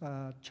those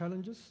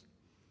challenges,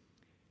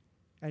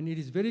 and it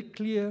is very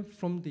clear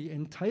from the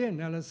entire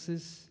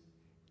analysis,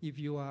 if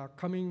you are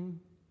coming,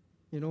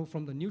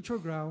 from the neutral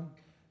ground,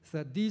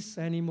 that this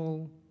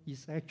animal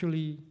is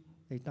actually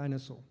a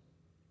dinosaur.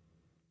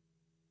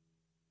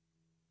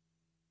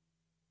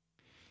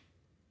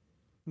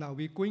 Now,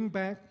 we're going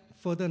back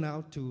further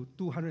now to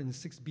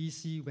 206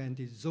 BC when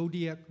the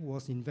zodiac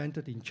was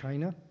invented in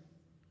China.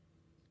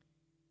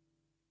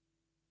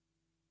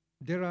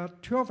 There are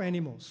 12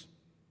 animals.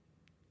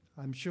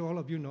 I'm sure all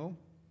of you know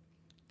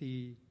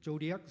the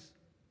zodiacs.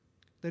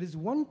 There is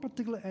one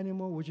particular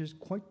animal which is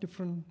quite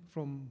different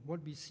from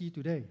what we see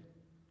today.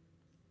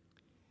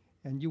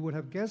 And you would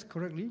have guessed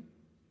correctly,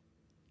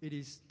 it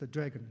is the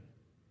dragon.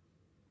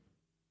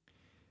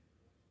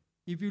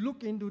 If you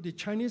look into the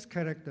Chinese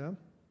character,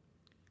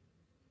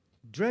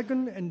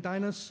 dragon and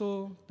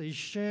dinosaur, they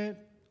share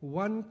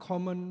one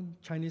common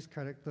Chinese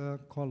character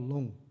called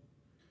long.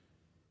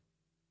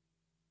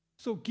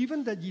 So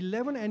given that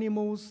 11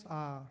 animals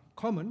are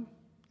common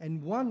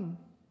and one,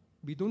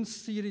 we don't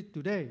see it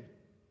today,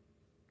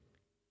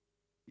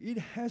 it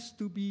has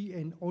to be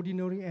an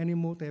ordinary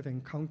animal they have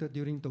encountered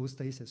during those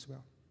days as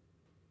well.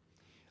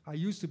 I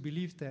used to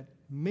believe that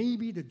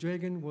maybe the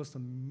dragon was a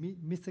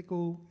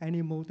mythical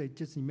animal they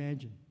just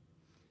imagined,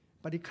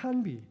 but it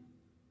can't be.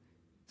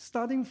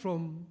 Starting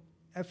from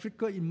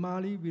Africa in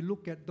Mali, we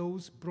look at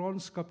those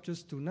bronze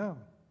sculptures to now.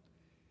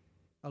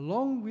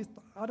 Along with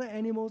other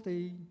animals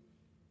they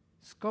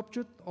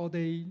sculptured or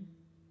they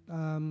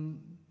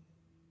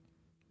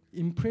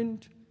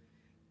imprint,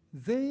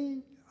 they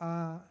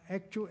are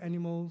actual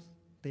animals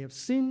they have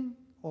seen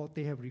or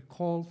they have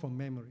recalled from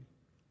memory.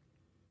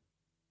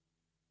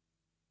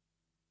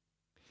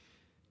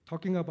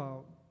 Talking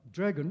about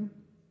dragon,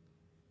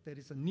 there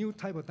is a new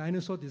type of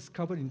dinosaur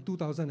discovered in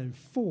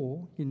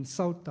 2004 in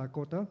South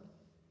Dakota.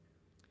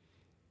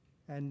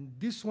 And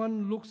this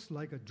one looks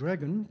like a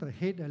dragon, the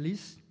head at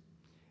least,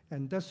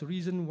 and that's the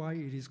reason why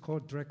it is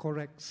called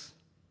Dracorex,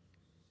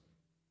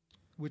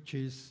 which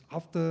is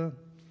after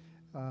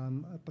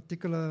a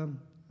particular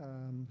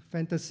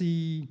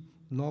fantasy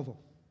novel,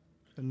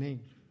 the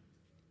name.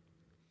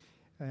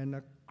 And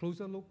a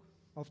closer look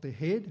of the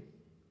head.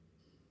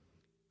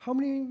 How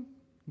many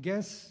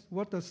guess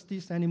what does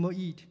this animal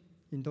eat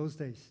in those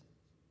days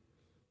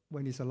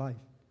when it's alive?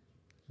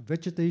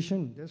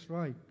 Vegetation, that's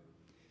right.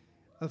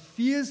 A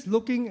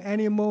fierce-looking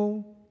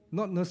animal,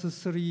 not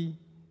necessarily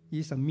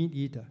is a meat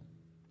eater,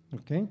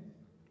 okay?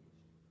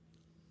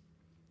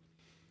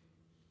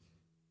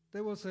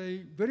 There was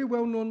a very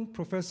well-known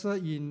professor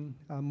in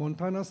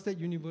Montana State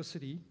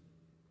University.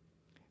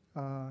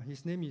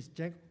 His name is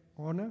Jack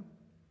Horner.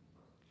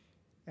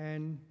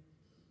 And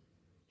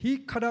he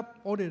cut up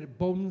all the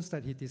bones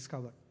that he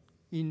discovered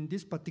in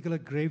this particular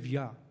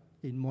graveyard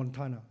in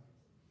Montana.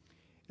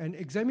 And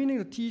examining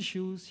the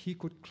tissues, he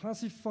could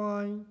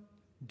classify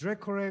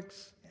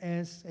Dracorex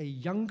as a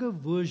younger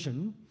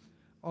version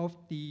of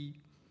the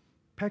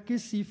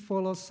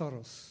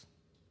Pachycephalosaurus,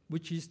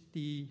 which is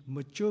the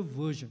mature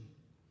version.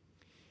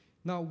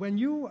 Now, when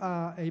you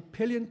are a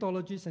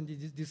paleontologist and you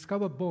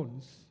discover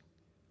bones,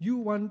 you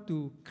want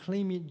to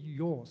claim it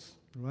yours,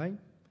 right?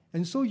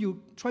 And so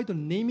you try to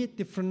name it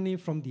differently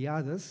from the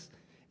others,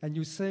 and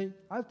you say,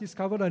 I've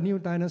discovered a new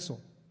dinosaur.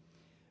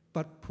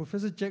 But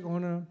Professor Jack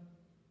Horner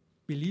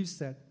believes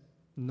that,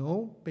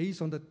 no,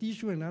 based on the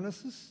tissue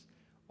analysis,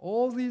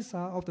 all these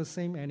are of the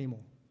same animal.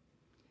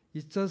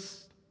 It's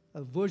just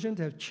a version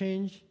that have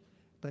changed.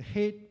 The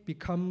head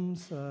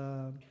becomes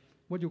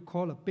what you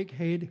call a big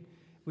head,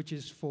 which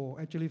is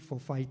actually for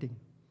fighting,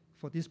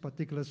 for this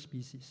particular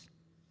species.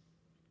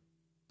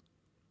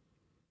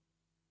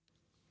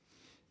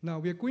 Now,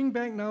 we are going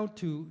back now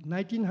to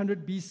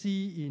 1900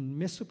 BC in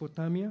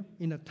Mesopotamia,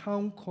 in a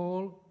town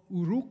called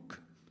Uruk,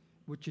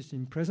 which is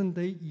in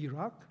present-day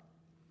Iraq.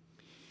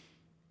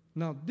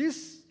 Now,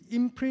 this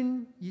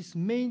imprint is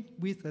made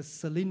with a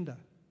cylinder.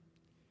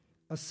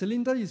 A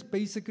cylinder is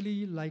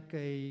basically like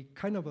a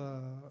kind of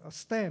a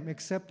stamp,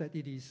 except that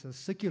it is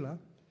circular.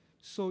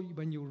 So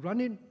when you run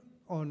it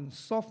on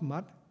soft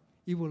mud,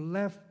 it will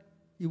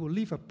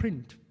leave a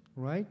print,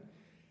 right?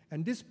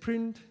 And this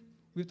print,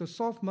 with the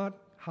soft mud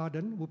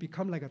hardened, will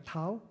become like a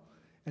tile.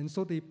 And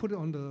so they put it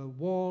on the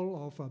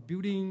wall of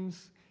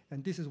buildings,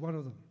 and this is one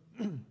of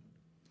them.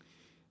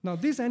 Now,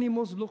 these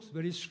animals look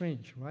very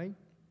strange, right?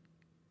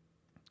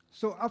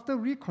 So after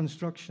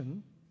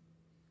reconstruction,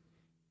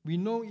 we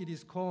know it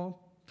is called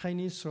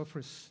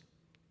Tyrannosaurus,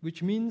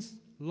 which means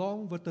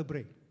long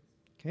vertebrae,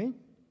 okay?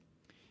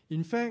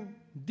 In fact,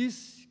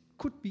 this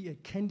could be a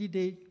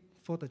candidate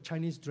for the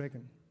Chinese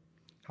dragon.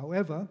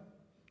 However,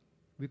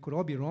 we could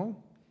all be wrong,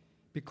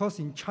 because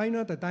in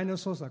China, the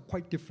dinosaurs are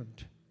quite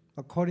different,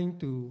 according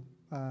to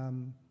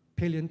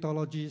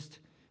paleontologists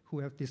who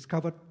have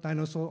discovered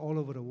dinosaurs all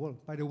over the world.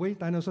 By the way,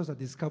 dinosaurs are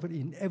discovered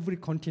in every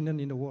continent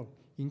in the world,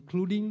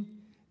 including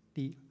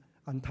the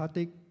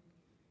Antarctic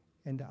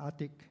and the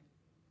Arctic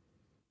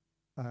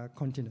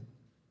continent.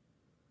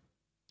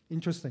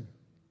 Interesting.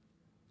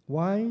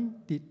 Why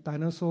did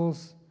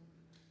dinosaurs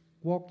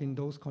walk in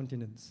those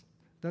continents?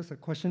 That's a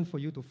question for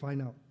you to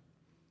find out.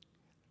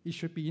 It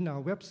should be in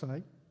our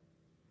website.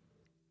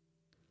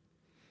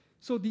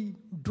 So the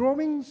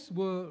drawings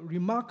were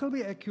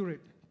remarkably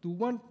accurate to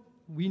what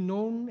we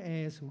know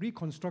as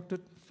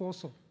reconstructed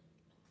fossil,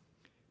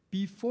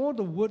 before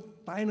the word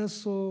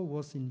dinosaur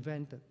was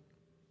invented.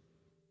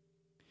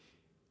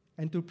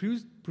 And to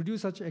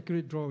produce such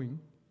accurate drawing,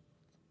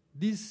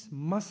 this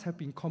must have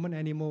been common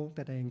animal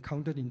that I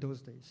encountered in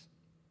those days.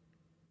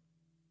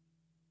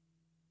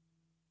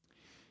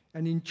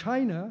 And in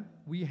China,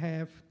 we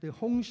have the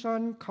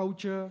Hongshan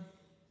culture,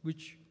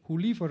 who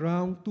live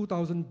around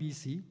 2000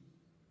 BC.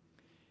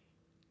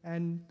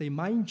 And they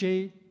mine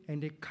jade,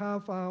 and they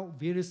carve out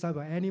various types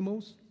of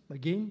animals.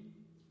 Again,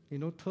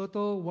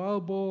 turtle,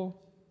 wild boar,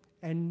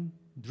 and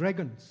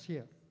dragons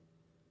here.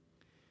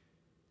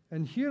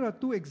 And here are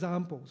two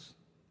examples.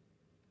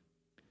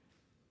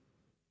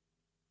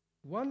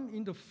 One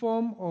in the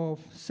form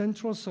of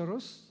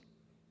Centrosaurus,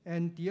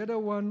 and the other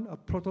one a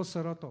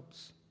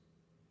Protoceratops.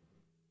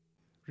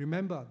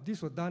 Remember,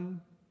 these were done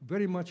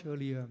very much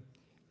earlier,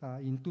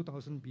 in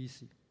 2000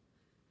 BC.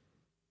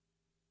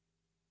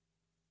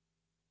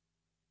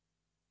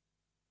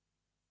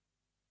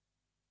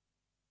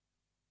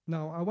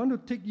 Now, I want to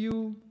take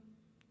you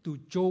to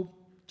Job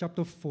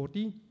chapter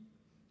 40,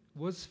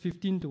 verse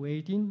 15 to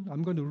 18.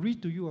 I'm going to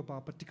read to you about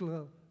a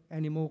particular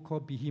animal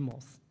called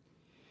Behemoth.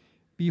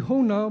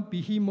 Behold now,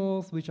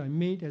 Behemoth, which I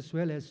made as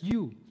well as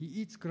you. He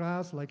eats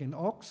grass like an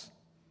ox.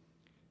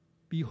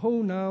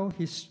 Behold now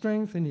his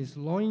strength in his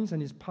loins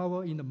and his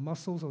power in the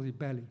muscles of his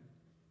belly.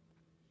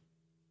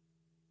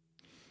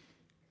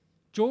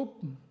 Job,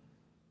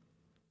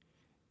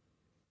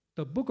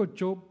 the book of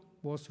Job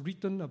was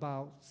written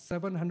about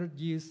 700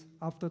 years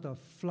after the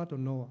flood of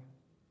Noah.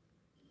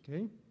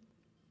 Okay?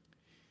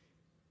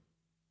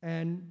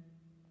 And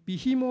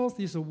Behemoth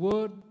is a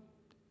word,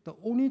 the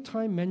only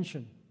time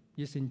mentioned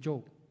is in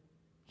Job,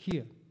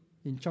 here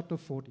in chapter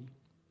 40.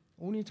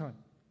 Only time,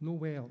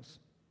 nowhere else.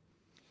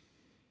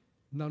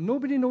 Now,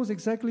 nobody knows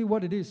exactly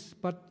what it is,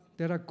 but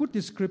there are good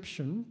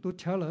descriptions to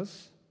tell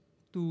us,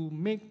 to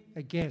make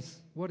a guess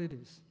what it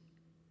is.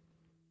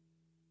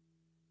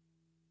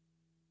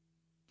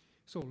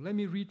 So let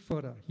me read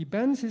further. He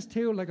bends his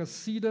tail like a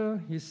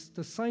cedar.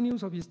 The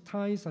sinews of his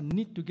thighs are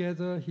knit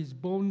together. His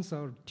bones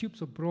are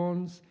tubes of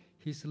bronze.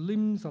 His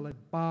limbs are like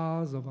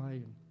bars of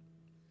iron.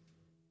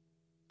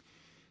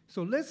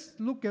 So let's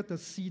look at the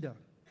cedar.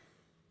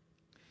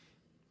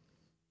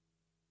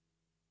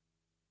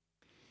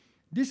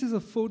 This is a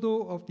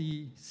photo of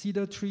the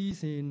cedar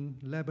trees in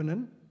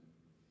Lebanon.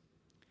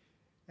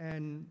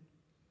 And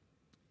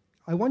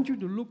I want you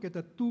to look at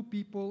the two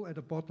people at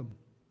the bottom,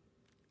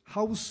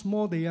 how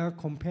small they are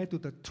compared to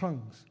the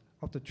trunks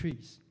of the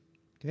trees.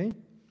 Okay?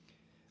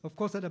 Of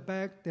course, at the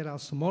back, there are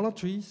smaller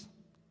trees.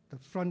 The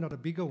front are the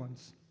bigger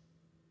ones.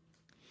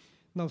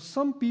 Now,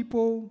 some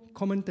people,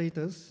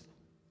 commentators,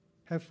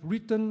 have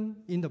written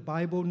in the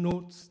Bible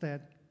notes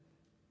that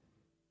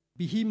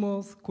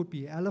Behemoth could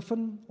be an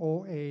elephant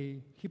or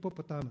a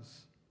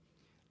hippopotamus.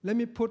 Let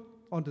me put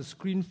on the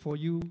screen for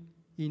you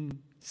in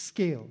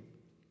scale.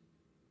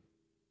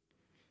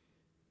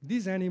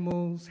 These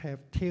animals have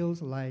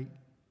tails like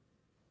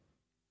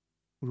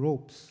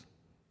ropes,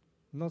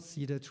 not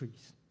cedar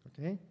trees,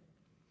 okay?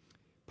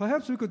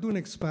 Perhaps we could do an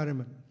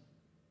experiment,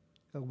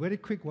 a very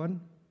quick one.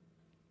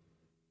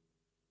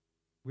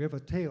 We have a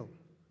tail.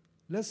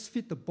 Let's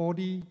fit the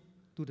body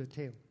to the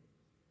tail.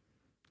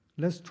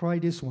 Let's try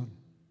this one.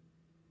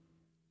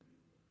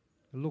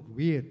 It looks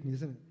weird,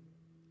 isn't it?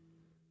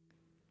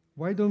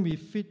 Why don't we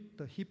fit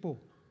the hippo?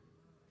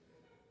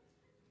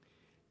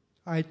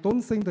 I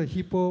don't think the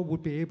hippo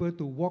would be able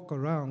to walk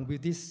around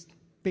with this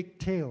big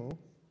tail,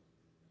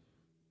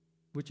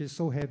 which is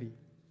so heavy.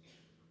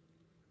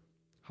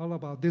 How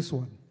about this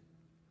one?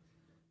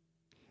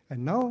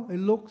 And now it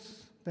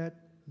looks that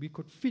we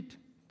could fit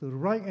the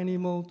right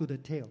animal to the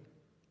tail.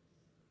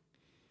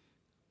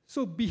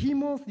 So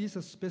behemoth is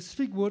a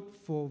specific word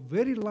for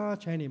very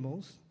large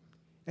animals,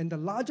 and the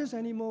largest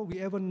animal we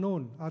ever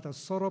known are the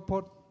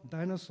sauropod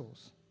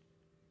dinosaurs.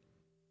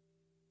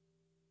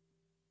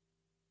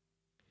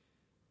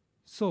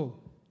 So,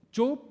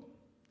 Job,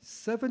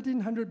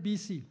 1700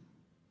 BC,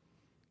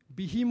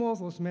 behemoth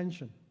was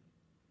mentioned.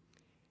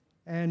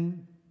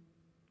 And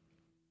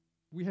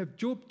we have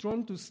Job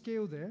drawn to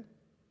scale there.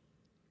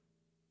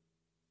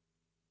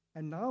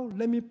 And now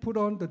let me put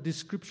on the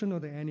description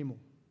of the animal.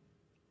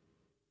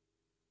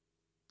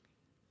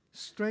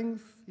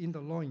 Strength in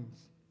the loins,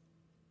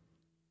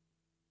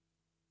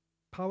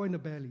 power in the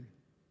belly,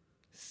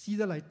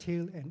 cedar-like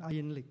tail and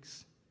iron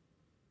legs.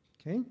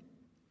 Okay?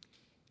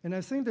 And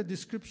I think the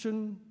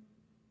description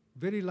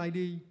very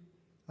likely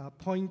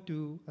point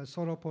to a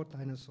sauropod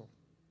dinosaur.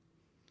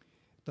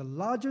 The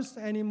largest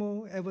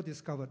animal ever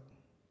discovered,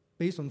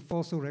 based on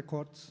fossil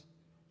records,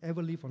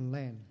 ever lived on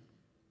land.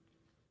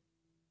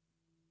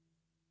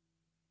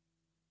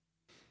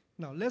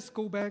 Now let's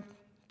go back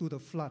to the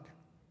flood.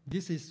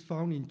 This is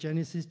found in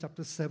Genesis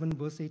chapter 7,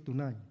 verse 8 to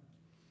 9.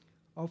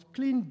 Of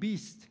clean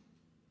beasts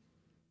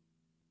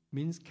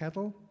means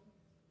cattle,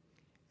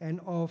 and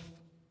of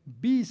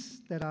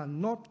beasts that are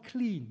not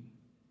clean,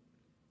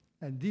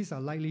 and these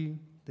are likely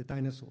the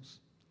dinosaurs,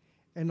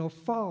 and of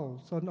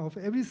fowls, and of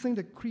everything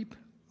that creep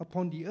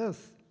upon the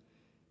earth,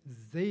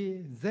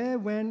 there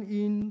went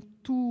in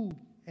 2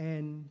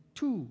 and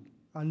 2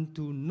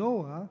 unto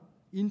Noah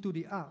into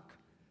the ark,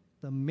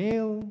 the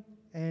male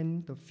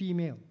and the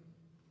female,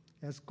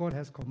 as God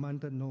has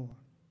commanded Noah.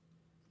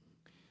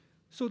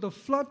 So the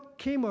flood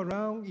came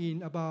around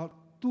in about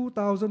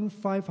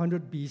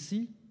 2500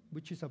 BC,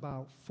 which is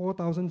about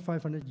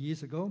 4,500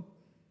 years ago.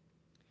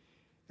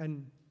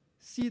 And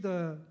see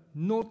the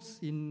notes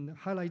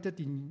highlighted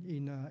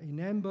in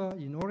amber,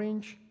 in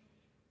orange.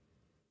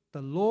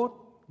 The Lord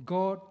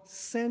God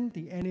sent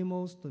the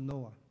animals to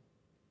Noah.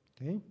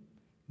 Okay?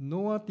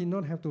 Noah did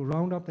not have to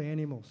round up the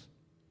animals.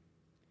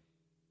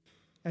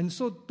 And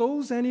so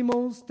those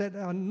animals that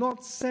are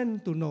not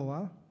sent to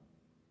Noah,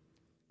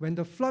 when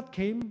the flood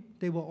came,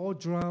 they were all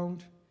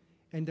drowned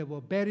and they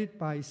were buried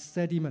by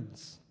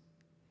sediments.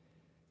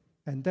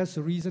 And that's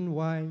the reason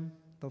why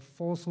the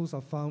fossils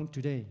are found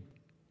today,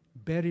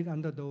 buried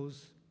under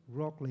those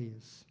rock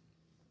layers.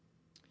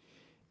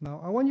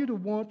 Now, I want you to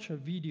watch a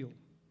video.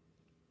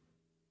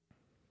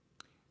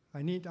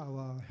 I need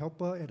our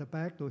helper at the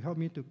back to help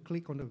me to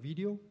click on the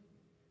video,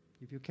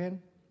 if you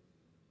can.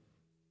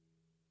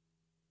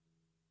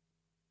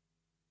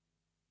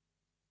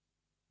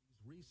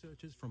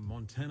 Researchers from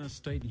Montana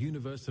State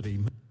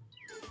University.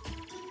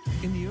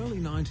 In the early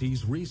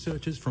 90s,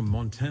 researchers from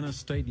Montana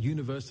State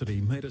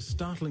University made a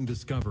startling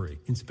discovery.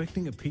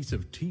 Inspecting a piece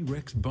of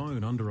T-Rex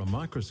bone under a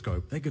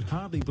microscope, they could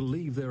hardly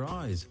believe their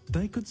eyes.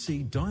 They could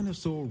see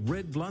dinosaur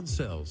red blood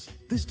cells.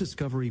 This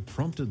discovery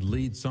prompted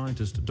lead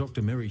scientist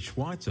Dr. Mary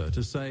Schweitzer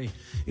to say,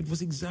 "It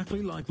was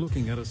exactly like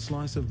looking at a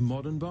slice of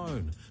modern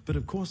bone." But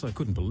of course I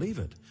couldn't believe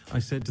it. I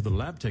said to the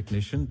lab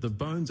technician, "The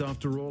bones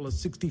after all are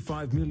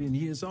 65 million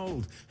years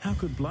old. How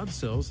could blood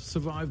cells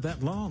survive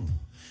that long?"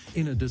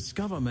 In a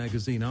Discover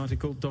magazine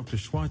article, Dr.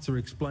 Schweitzer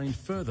explained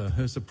further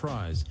her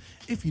surprise.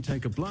 If you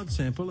take a blood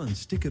sample and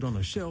stick it on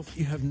a shelf,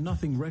 you have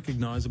nothing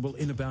recognizable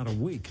in about a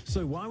week.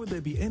 So why would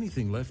there be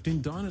anything left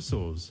in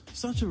dinosaurs?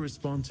 Such a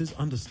response is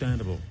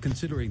understandable,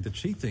 considering that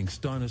she thinks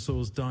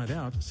dinosaurs died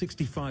out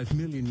 65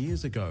 million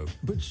years ago.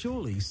 But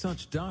surely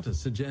such data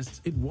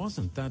suggests it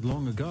wasn't that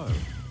long ago.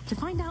 To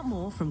find out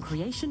more from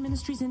Creation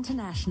Ministries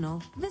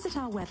International, visit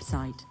our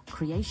website,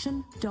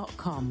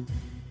 creation.com.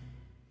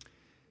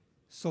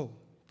 So,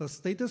 the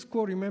status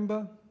quo,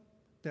 remember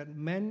that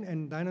men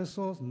and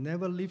dinosaurs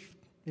never lived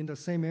in the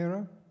same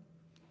era?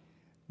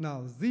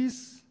 Now,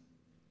 these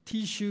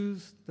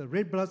tissues, the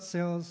red blood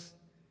cells,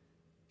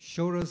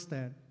 show us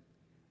that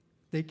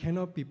they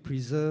cannot be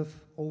preserved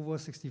over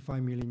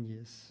 65 million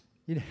years.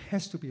 It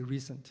has to be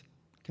recent,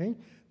 okay?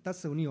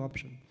 That's the only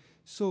option.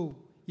 So,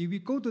 if we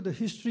go to the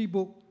history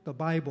book, the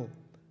Bible,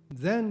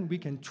 then we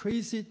can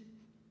trace it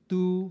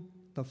to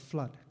the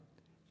flood,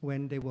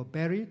 when they were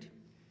buried.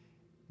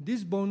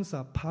 These bones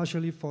are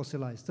partially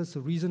fossilized. That's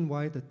the reason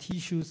why the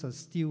tissues are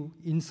still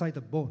inside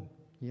the bone.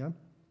 Yeah?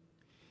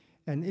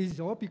 And it's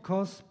all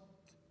because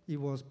it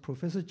was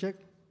Professor Jack,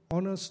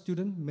 honor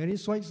student, Mary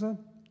Schweitzer.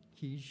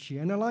 She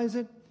analyzed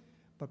it,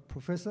 but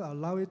Professor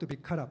allowed it to be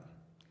cut up.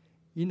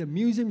 In the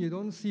museum, you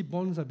don't see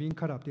bones are being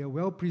cut up. They are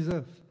well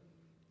preserved.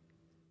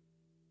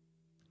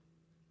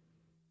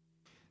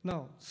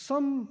 Now,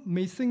 some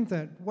may think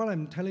that what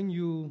I'm telling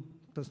you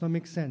does not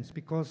make sense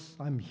because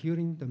I'm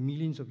hearing the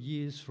millions of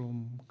years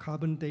from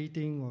carbon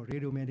dating or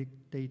radiometric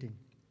dating.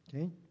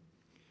 Okay?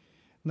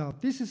 Now,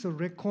 this is a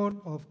record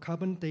of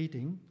carbon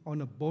dating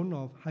on a bone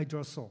of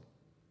Hadrosaur,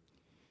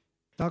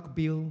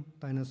 duck-billed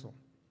dinosaur.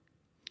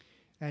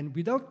 And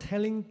without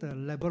telling the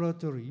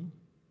laboratory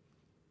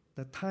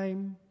the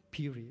time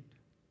period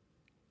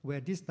where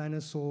these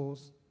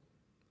dinosaurs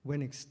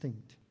went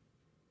extinct.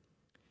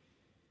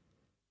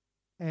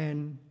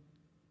 And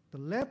the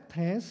lab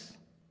test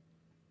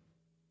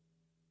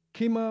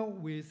came out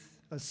with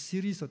a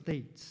series of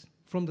dates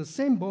from the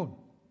same bone,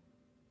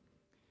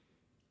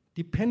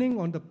 depending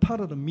on the part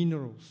of the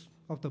minerals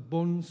of the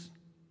bone's,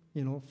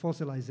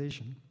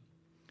 fossilization,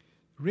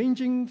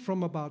 ranging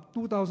from about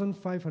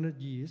 2,500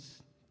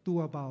 years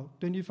to about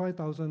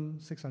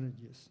 25,600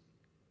 years.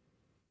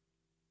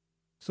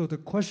 So the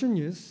question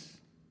is,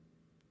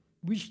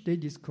 which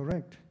date is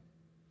correct?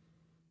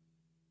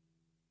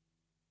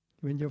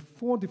 When you have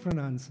 4 different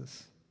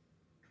answers.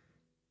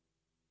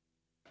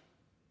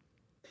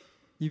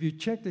 If you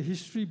check the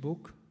history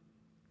book,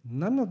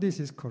 none of this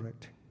is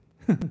correct.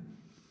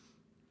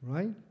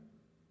 Right?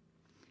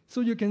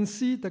 So you can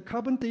see the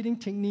carbon dating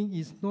technique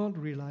is not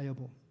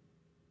reliable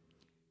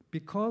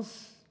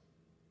because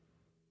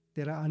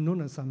there are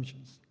unknown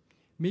assumptions.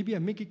 Maybe I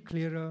make it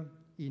clearer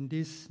in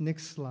this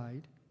next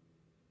slide,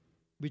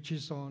 which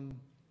is on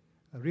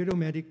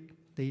radiometric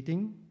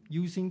dating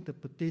using the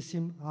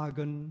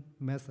potassium-argon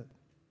method.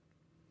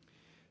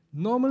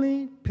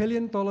 Normally,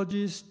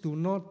 paleontologists do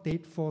not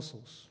date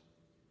fossils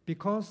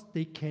because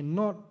they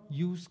cannot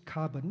use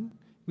carbon,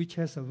 which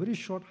has a very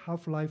short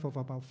half-life of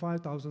about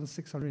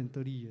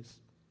 5,630 years.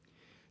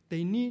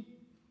 They need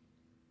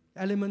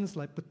elements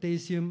like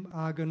potassium,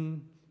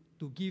 argon,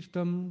 to give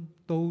them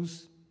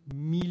those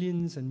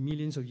millions and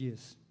millions of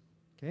years.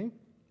 Okay?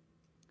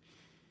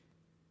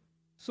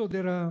 So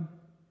there are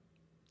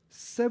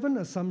 7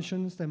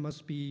 assumptions that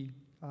must be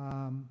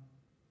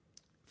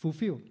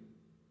fulfilled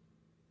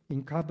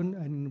in carbon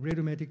and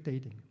radiometric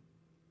dating.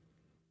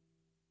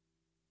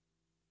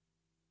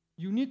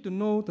 You need to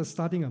know the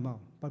starting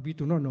amount, but we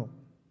do not know.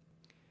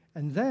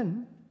 And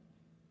then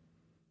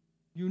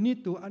you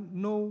need to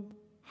know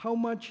how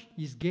much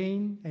is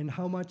gained and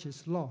how much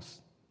is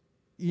lost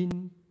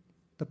in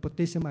the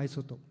potassium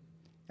isotope,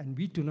 and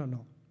we do not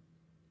know.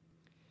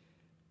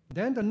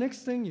 Then the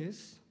next thing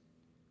is,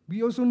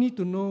 we also need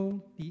to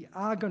know the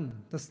argon,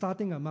 the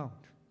starting amount,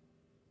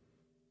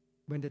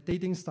 when the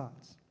dating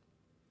starts.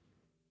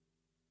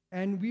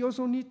 And we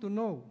also need to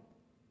know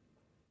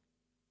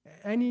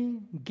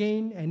any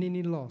gain and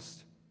any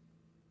loss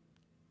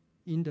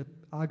in the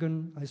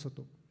argon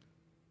isotope,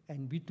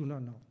 and we do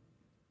not know.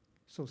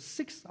 So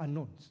 6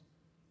 unknowns,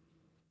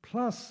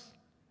 plus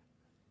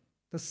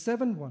the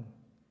 7th one,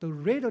 the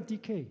rate of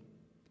decay,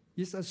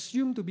 is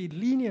assumed to be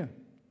linear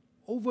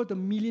over the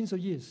millions of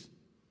years.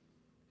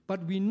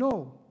 But we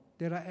know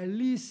there are at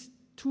least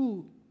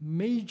 2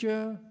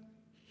 major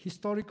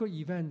historical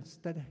events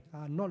that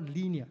are not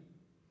linear.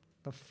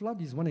 The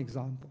flood is one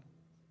example.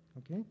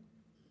 Okay?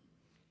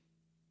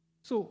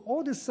 So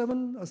all the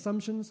 7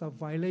 assumptions are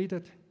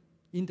violated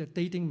in the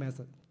dating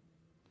method.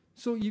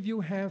 So if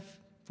you have,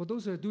 for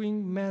those who are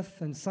doing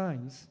math and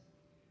science,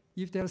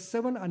 if there are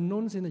 7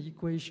 unknowns in the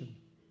equation,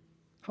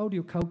 how do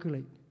you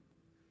calculate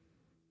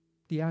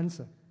the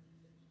answer?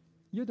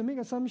 You have to make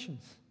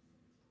assumptions.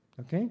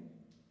 Okay?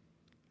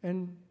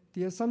 And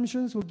the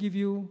assumptions will give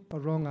you a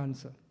wrong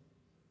answer.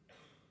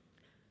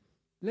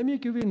 Let me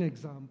give you an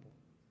example.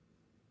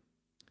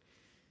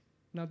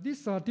 Now,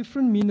 these are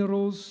different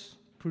minerals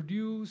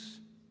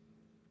produced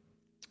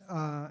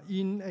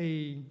in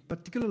a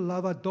particular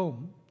lava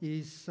dome.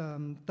 Is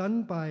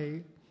done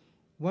by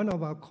one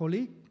of our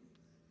colleagues,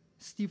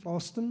 Steve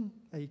Austin,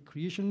 a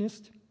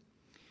creationist.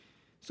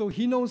 So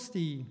he knows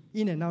the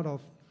in and out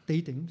of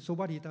dating. So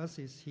what he does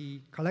is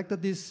he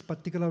collected this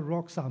particular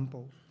rock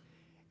sample,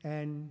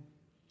 and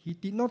he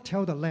did not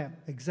tell the lab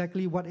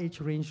exactly what age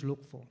range to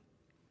look for.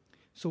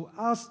 So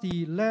asked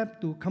the lab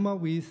to come up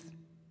with,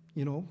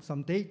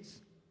 some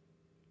dates.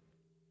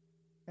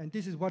 And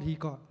this is what he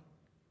got.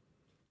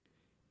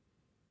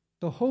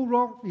 The whole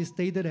rock is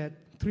dated at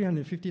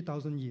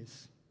 350,000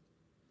 years.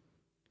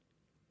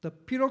 The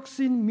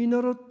pyroxene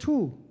mineral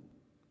 2,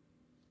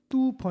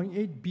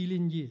 2.8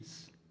 billion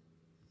years.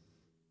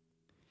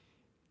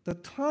 The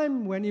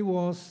time when it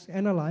was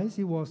analyzed,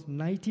 it was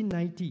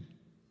 1990.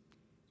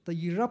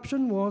 The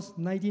eruption was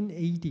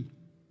 1980.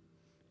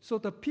 So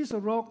the piece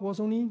of rock was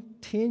only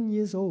 10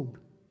 years old.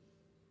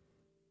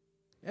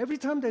 Every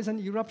time there's an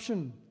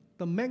eruption,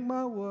 the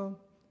magma will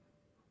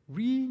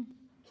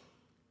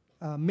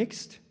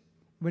mixed.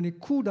 When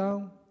it cooled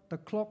down, the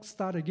clock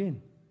starts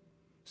again.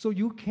 So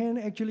you can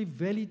actually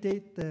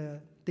validate the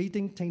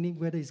dating technique,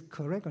 whether it's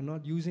correct or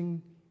not,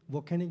 using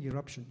volcanic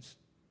eruptions.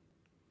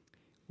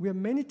 We have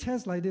many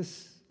tests like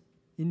this.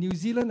 In New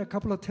Zealand, a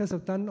couple of tests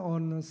have done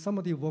on some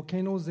of the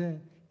volcanoes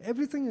there,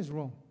 Everything is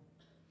wrong.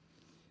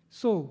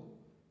 So,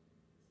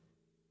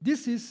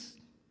 this is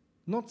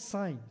not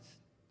science,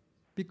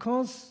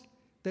 because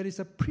there is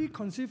a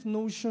preconceived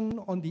notion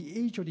on the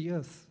age of the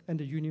earth and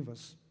the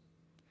universe.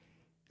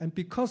 And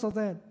because of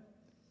that,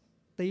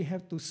 they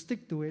have to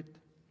stick to it,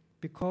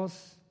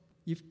 because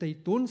if they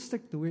don't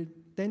stick to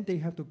it, then they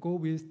have to go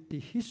with the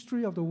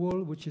history of the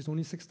world, which is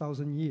only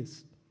 6,000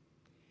 years.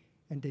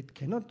 And they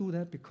cannot do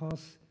that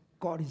because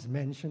God is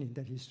mentioned in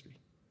that history.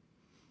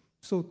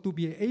 So to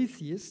be an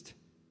atheist,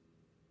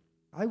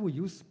 I will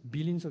use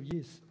billions of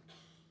years.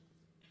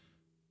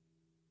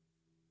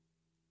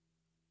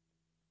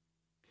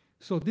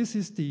 So this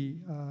is the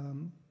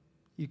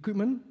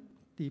equipment,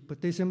 the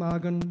potassium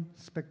argon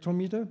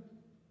spectrometer,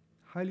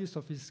 highly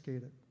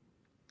sophisticated.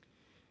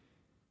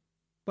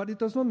 But it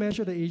does not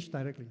measure the age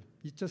directly.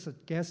 It's just a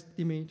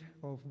guesstimate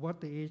of what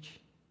the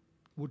age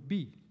would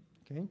be,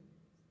 okay?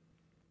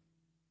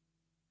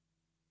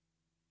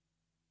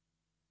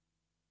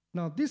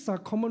 Now, these are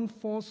common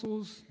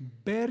fossils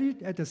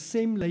buried at the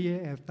same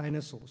layer as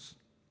dinosaurs.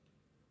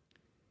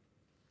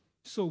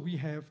 So we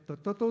have the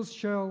turtle's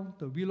shell,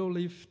 the willow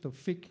leaf, the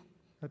fig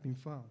have been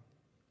found.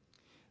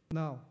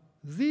 Now,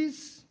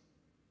 these,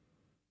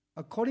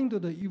 according to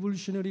the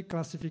evolutionary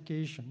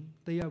classification,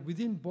 they are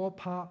within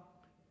ballpark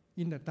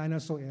in the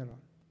dinosaur era.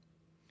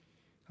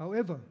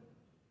 However,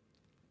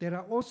 there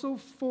are also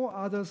 4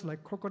 others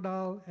like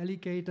crocodile,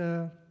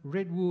 alligator,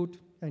 redwood,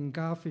 and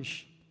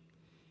garfish,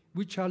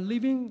 which are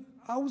living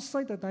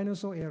outside the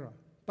dinosaur era,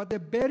 but they're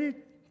buried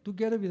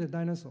together with the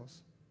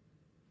dinosaurs.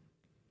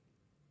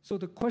 So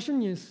the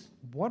question is,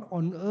 what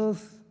on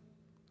earth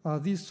are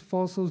these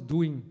fossils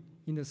doing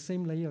in the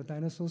same layer of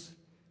dinosaurs?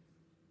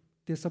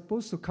 They're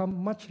supposed to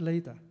come much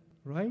later,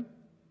 right?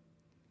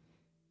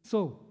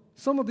 So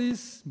some of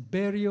these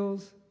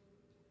burials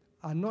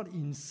are not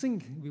in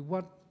sync with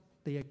what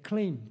they are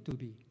claimed to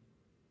be.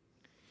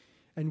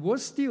 And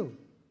worse still,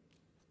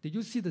 did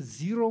you see the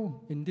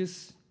 0 in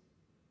this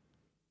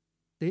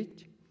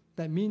date?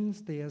 That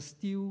means they are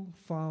still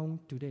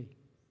found today.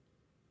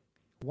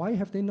 Why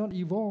have they not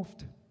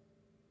evolved?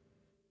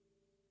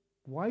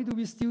 Why do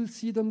we still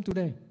see them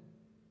today?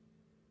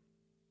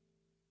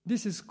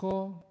 This is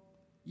called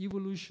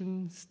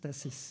evolution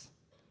stasis,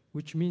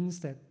 which means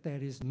that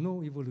there is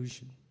no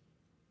evolution.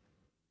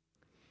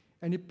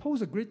 And it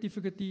poses a great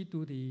difficulty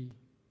to the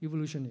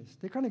evolutionists.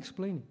 They can't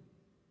explain it.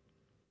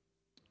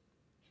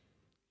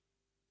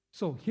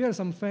 So here are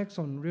some facts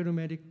on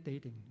radiometric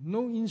dating.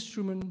 No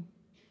instrument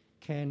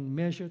can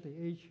measure the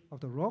age of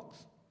the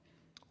rocks.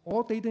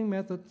 All dating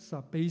methods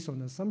are based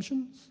on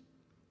assumptions,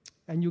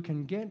 and you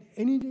can get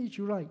any age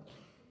you like,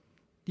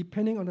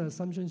 depending on the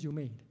assumptions you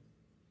made.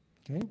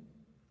 Okay?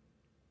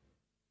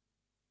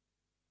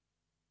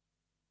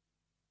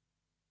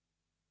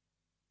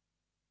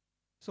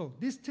 So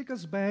this takes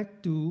us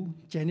back to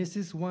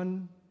Genesis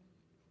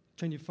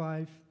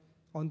 1:25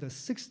 on the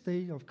 6th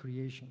day of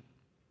creation.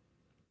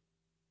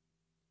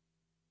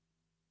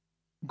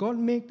 God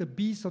made the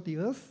beasts of the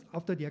earth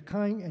after their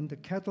kind, and the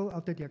cattle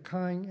after their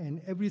kind,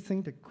 and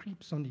everything that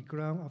creeps on the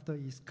ground after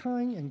its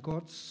kind, and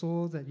God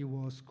saw that it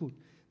was good.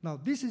 Now,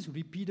 this is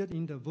repeated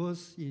in the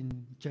verse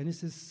in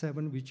Genesis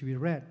 7, which we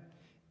read,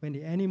 when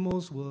the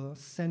animals were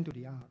sent to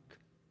the ark.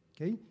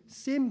 Okay?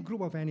 Same group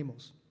of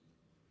animals.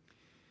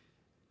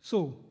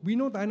 So, we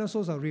know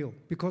dinosaurs are real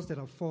because there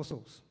are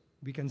fossils.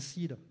 We can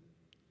see them.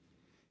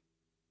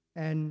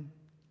 And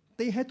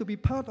they had to be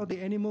part of the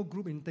animal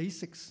group in day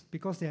 6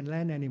 because they are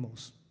land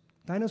animals.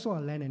 Dinosaurs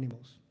are land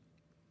animals.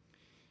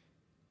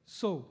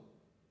 So,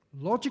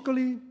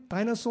 logically,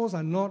 dinosaurs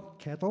are not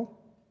cattle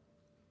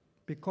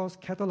because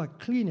cattle are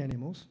clean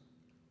animals.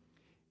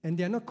 And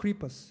they are not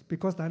creepers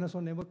because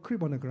dinosaurs never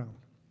creep on the ground.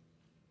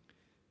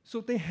 So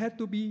they had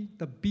to be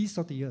the beasts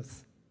of the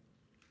earth,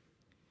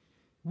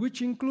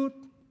 which include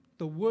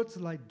the words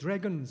like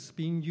dragons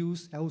being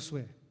used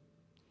elsewhere,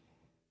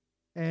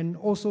 and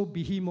also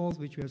behemoth,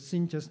 which we have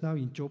seen just now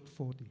in Job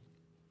 40.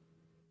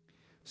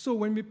 So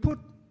when we put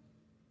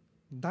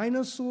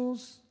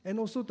dinosaurs and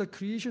also the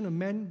creation of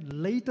man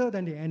later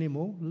than the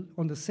animal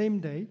on the same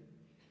day,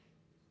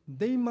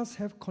 they must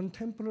have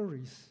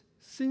contemporaries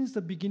since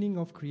the beginning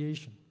of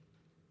creation.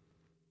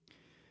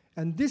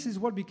 And this is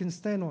what we can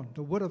stand on,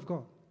 the Word of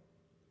God.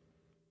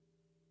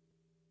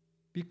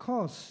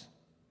 Because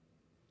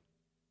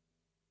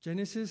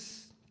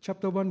Genesis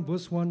chapter 1,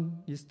 verse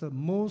 1 is the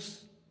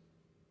most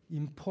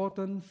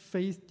important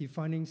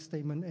faith-defining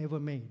statement ever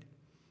made.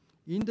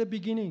 In the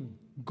beginning,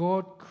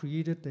 God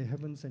created the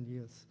heavens and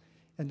the earth.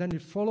 And then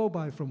it followed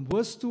by, from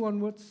verse 2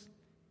 onwards,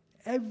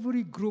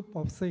 every group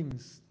of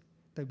things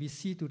that we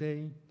see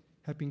today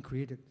have been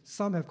created.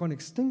 Some have gone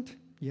extinct,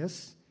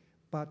 yes,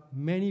 but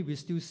many we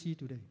still see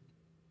today.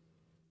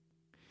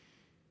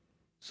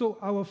 So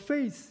our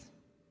faith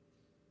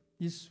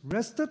is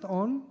rested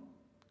on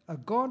a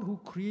God who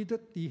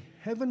created the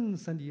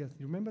heavens and the earth.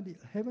 You remember, the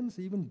heavens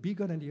are even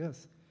bigger than the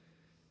earth.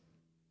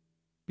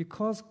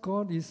 Because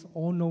God is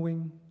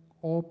all-knowing,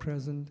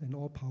 all-present, and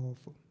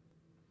all-powerful.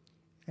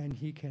 And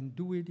He can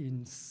do it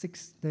in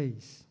 6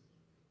 days.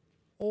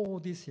 all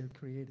this He has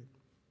created.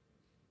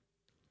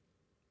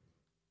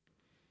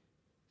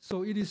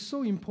 So it is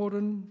so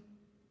important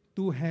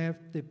to have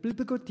the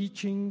biblical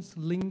teachings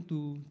linked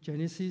to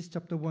Genesis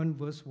chapter 1,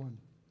 verse 1.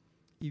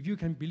 If you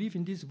can believe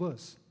in this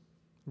verse,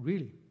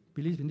 really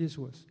believe in this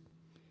verse,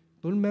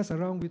 don't mess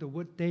around with the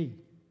word day.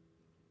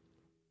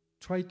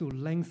 Try to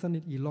lengthen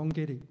it,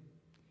 elongate it.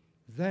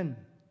 Then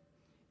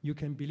you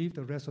can believe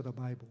the rest of the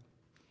Bible.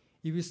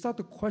 If you start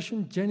to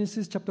question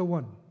Genesis chapter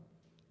 1,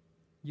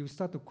 you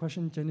start to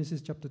question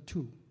Genesis chapter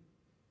 2,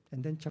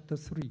 and then chapter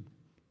 3,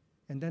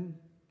 and then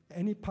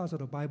any parts of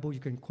the Bible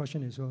you can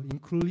question as well,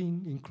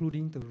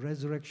 including the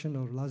resurrection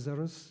of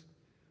Lazarus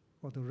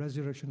or the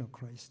resurrection of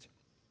Christ.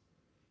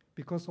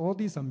 Because all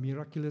these are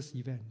miraculous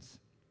events.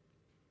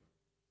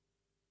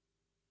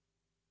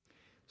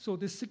 So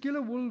the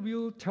secular world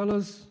will tell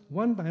us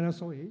one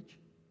dinosaur age,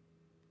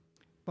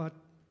 but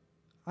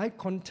I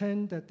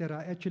contend that there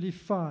are actually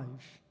 5.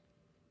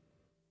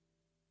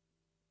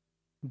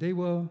 They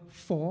were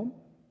formed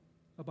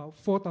about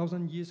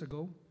 4,000 years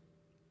ago,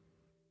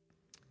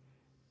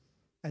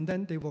 and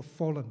then they were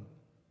fallen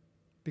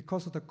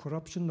because of the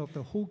corruption of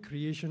the whole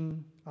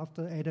creation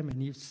after Adam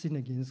and Eve sinned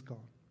against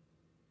God.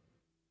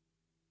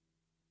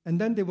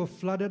 And then they were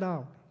flooded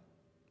out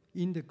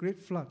in the great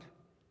flood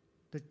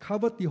that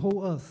covered the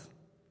whole earth.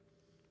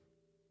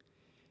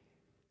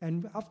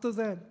 And after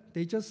that,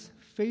 they just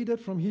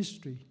faded from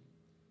history.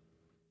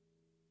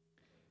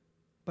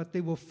 But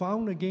they were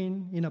found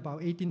again in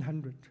about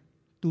 1800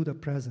 to the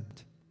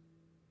present.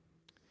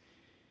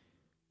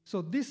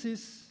 So this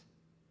is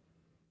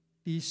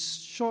the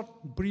short,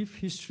 brief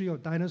history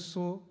of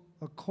dinosaur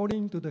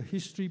according to the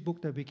history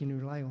book that we can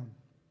rely on.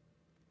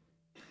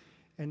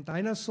 And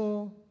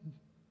dinosaur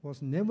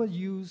was never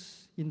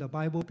used in the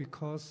Bible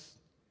because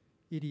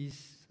it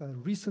is a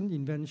recent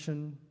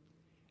invention,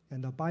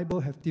 and the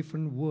Bible have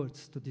different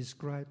words to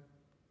describe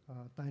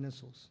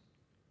dinosaurs.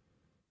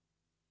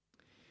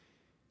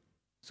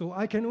 So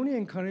I can only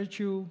encourage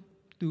you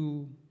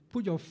to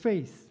put your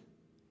faith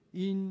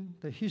in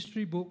the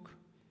history book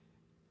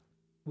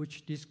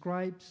which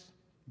describes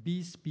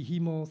beasts,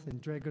 behemoths,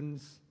 and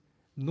dragons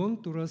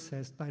known to us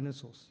as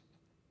dinosaurs.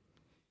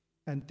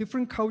 And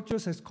different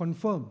cultures has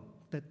confirmed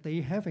that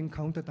they have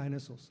encountered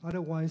dinosaurs.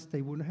 Otherwise,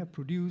 they wouldn't have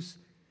produced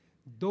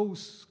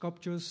those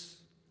sculptures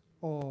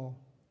or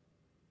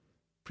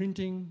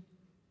printing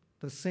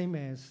the same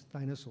as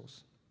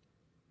dinosaurs.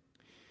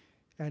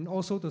 And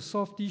also the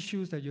soft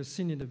tissues that you've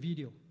seen in the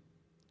video,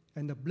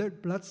 and the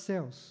blood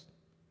cells,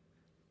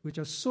 which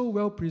are so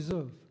well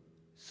preserved,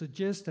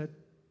 suggest that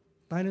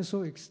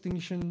dinosaur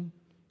extinction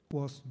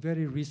was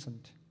very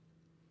recent.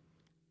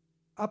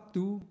 Up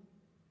to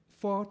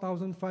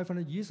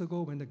 4,500 years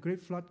ago, when the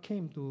Great Flood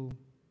came to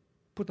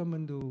put them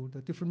into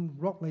the different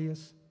rock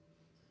layers.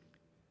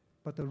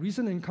 But the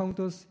recent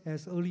encounters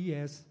as early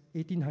as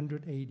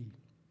 1800 AD.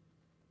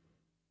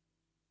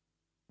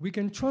 We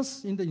can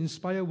trust in the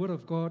inspired Word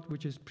of God,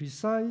 which is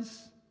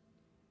precise,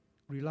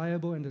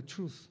 reliable, and the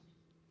truth.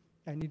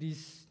 And it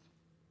is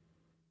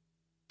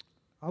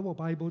our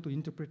Bible to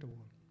interpret the Word.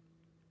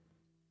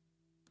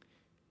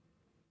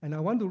 And I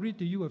want to read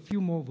to you a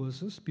few more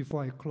verses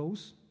before I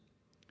close.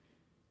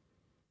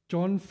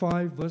 John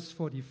 5, verse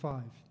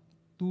 45.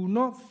 Do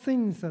not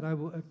think that I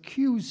will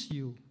accuse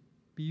you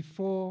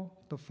before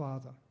the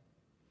Father.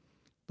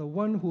 The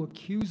one who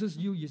accuses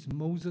you is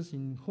Moses,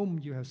 in whom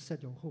you have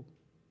set your hope.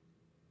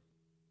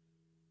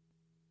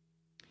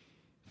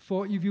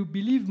 For if you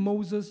believe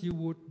Moses, you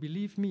would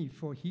believe me,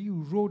 for he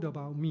wrote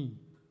about me.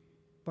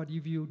 But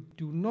if you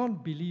do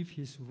not believe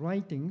his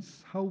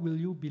writings, how will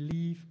you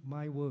believe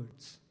my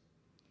words?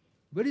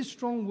 Very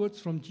strong words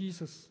from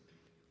Jesus,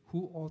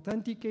 who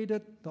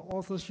authenticated the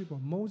authorship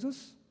of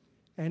Moses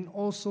and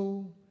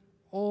also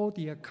all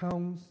the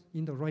accounts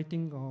in the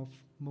writing of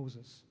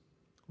Moses.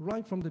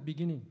 Right from the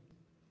beginning,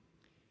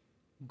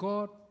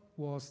 God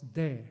was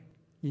there.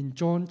 In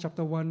John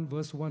chapter 1,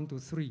 verse 1 to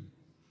 3,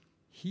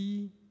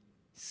 he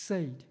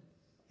said,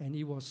 and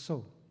it was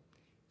so.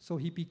 So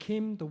he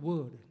became the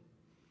Word.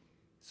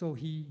 So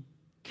he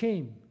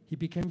came, he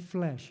became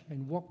flesh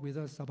and walked with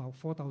us about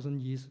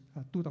 2,000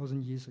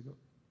 years ago.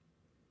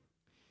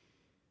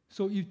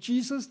 So if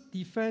Jesus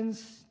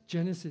defends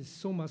Genesis,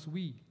 so must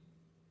we.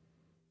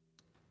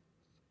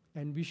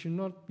 And we should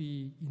not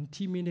be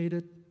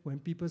intimidated when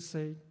people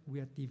say we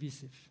are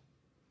divisive.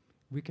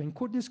 We can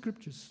quote the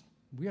scriptures.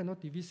 We are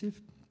not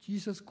divisive.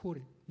 Jesus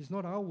quoted. It's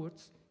not our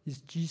words, it's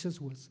Jesus'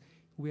 words.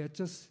 We are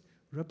just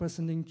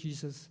representing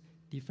Jesus,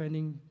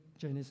 defending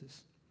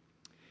Genesis.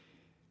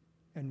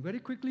 And very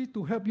quickly,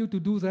 to help you to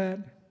do that,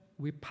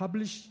 we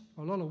publish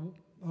a lot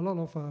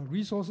of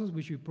resources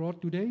which we brought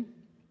today.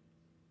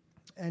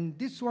 And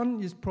this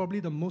one is probably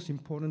the most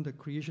important, the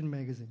Creation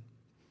Magazine.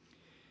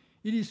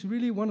 It is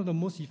really one of the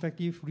most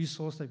effective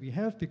resources that we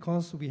have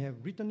because we have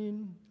written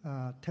in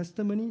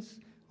testimonies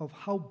of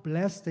how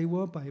blessed they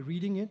were by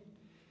reading it.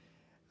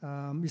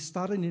 It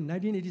started in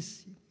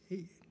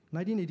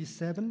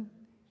 1987,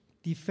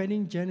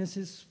 defending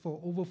Genesis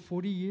for over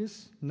 40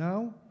 years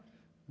now.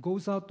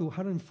 goes out to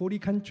 140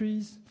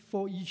 countries,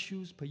 4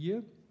 issues per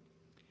year.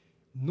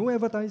 No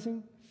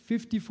advertising,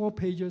 54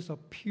 pages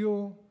of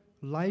pure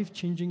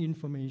life-changing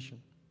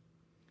information.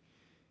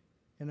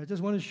 And I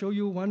just want to show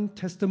you one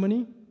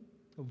testimony,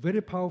 a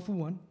very powerful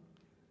one.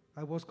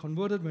 I was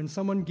converted when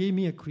someone gave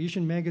me a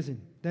Creation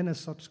magazine. Then I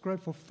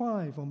subscribed for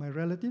 5 of my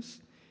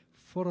relatives.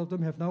 4 of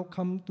them have now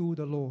come to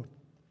the Lord.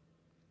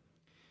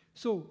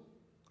 So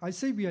I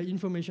say we are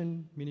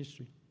information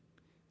ministry.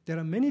 There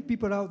are many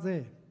people out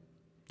there,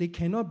 they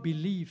cannot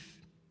believe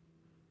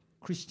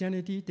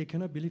Christianity, they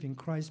cannot believe in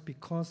Christ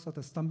because of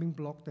the stumbling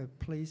block that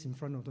placed in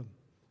front of them.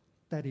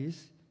 That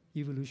is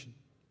evolution.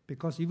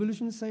 Because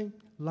evolution says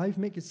life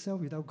makes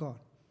itself without God.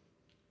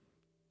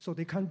 So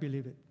they can't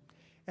believe it.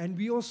 And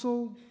we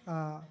also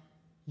are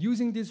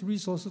using these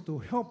resources to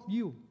help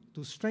you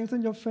to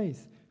strengthen your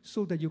faith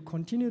so that you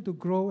continue to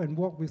grow and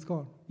walk with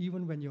God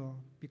even when you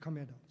become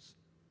adults.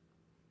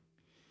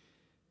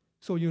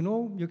 So you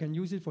know you can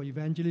use it for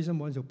evangelism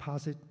once you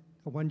pass it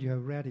or once you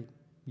have read it.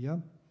 Yeah?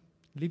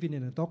 Living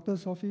in a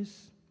doctor's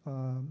office,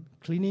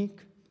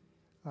 clinic,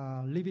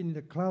 living in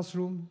the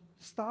classroom,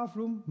 staff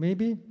room,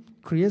 maybe,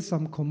 create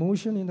some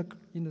commotion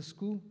in the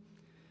school.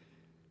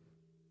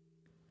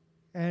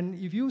 And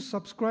if you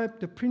subscribe,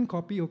 the print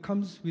copy, it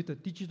comes with a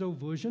digital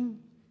version,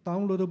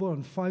 downloadable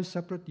on 5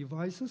 separate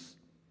devices,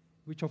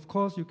 which of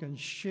course you can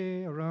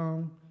share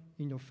around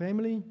in your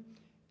family,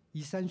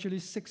 essentially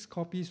 6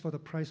 copies for the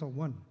price of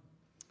 1.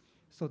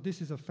 So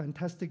this is a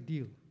fantastic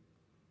deal.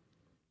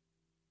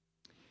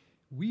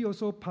 We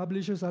also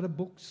publish other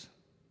books,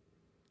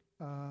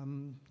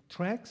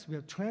 tracts. We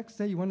have tracts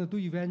that you want to do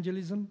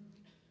evangelism,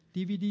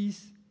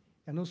 DVDs,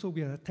 and also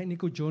we have a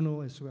technical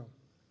journal as well.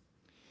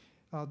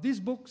 These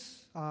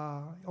books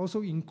are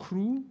also in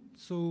Cru,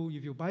 so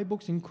if you buy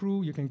books in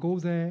Cru, you can go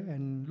there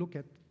and look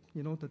at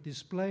the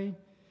display.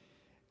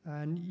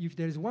 And if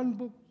there is one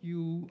book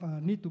you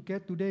need to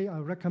get today, I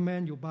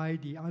recommend you buy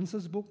the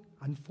Answers book.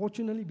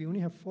 Unfortunately, we only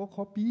have 4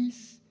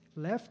 copies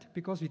left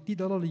because we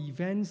did a lot of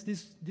events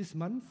this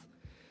month.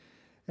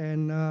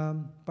 And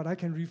but I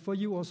can refer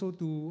you also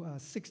to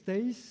 6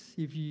 Days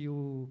if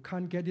you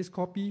can't get this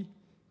copy.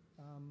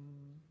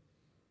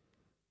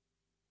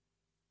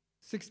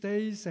 6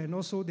 Days, and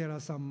also there are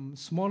some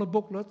smaller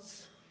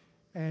booklets.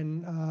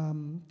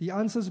 And the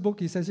Answers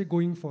book is actually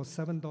going for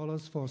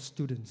 $7 for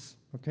students,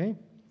 okay?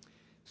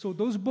 So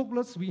those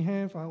booklets we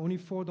have are only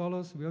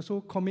 $4. We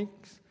also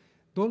comics.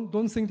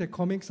 Don't think that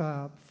comics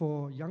are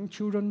for young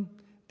children.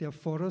 They're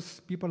for us,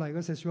 people like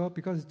us as well,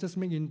 because it just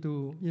makes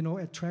into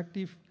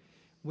attractive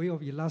way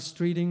of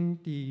illustrating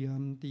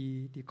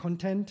the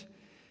content.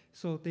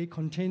 So they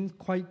contain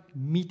quite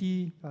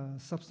meaty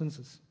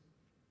substances.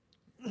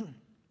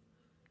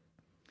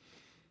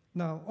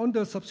 Now, on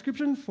the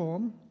subscription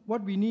form,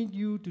 what we need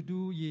you to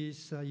do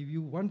is, if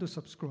you want to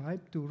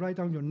subscribe, to write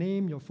down your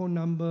name, your phone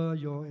number,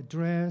 your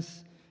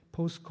address,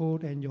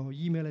 postcode, and your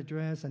email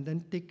address, and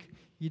then tick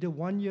either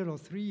 1 year or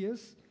 3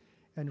 years.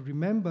 And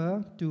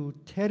remember to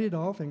tear it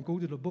off and go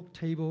to the book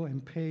table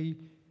and pay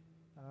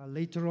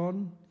later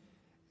on.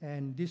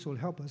 And this will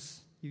help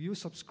us. If you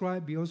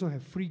subscribe, we also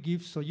have free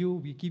gifts. So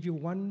we give you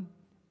 1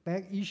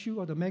 back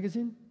issue of the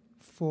magazine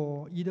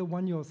for either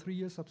 1 year or 3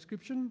 year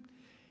subscription.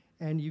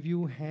 And if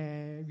you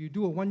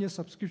do a 1 year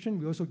subscription,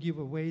 we also give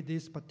away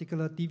this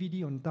particular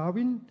DVD on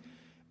Darwin,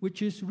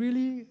 which is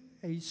really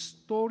a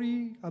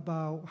story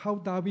about how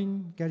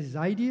Darwin got his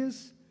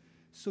ideas,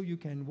 so you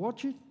can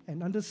watch it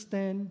and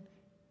understand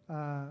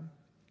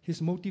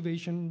his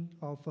motivation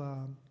of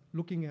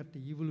looking at the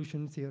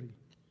evolution theory.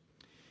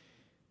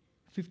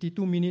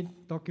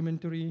 52-minute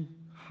documentary,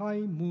 high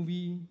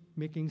movie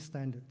making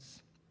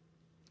standards.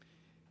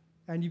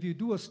 And if you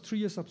do a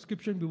 3-year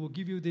subscription, we will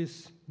give you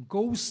this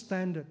gold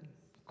standard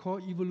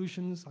called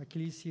Evolution's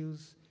Achilles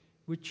Heels,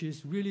 which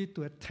is really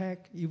to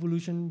attack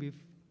evolution with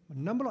a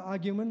number of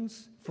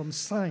arguments from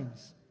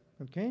science,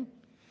 okay?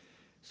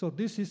 So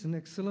this is an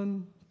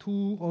excellent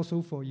tool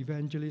also for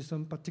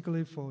evangelism,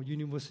 particularly for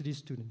university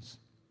students.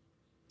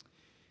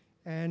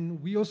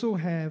 And we also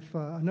have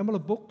a number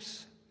of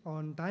books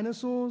on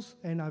dinosaurs,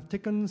 and I've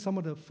taken some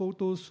of the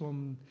photos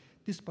from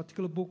this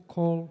particular book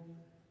called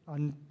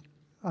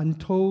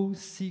Untold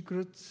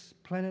Secrets,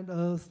 Planet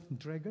Earth,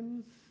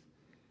 Dragons.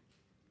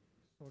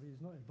 Sorry,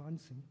 it's not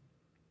advancing.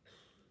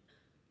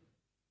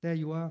 There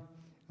you are.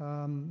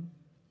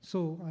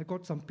 So I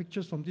got some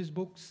pictures from these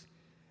books,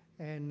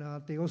 and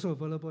they're also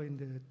available in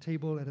the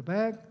table at the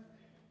back.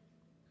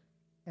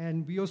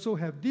 And we also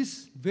have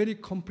this very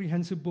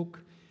comprehensive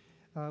book,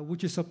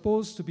 which is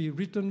supposed to be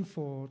written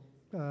for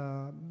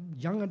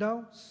young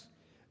adults,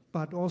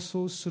 but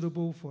also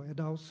suitable for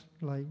adults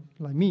like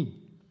me.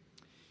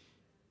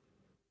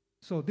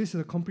 So this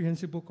is a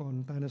comprehensive book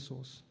on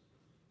dinosaurs.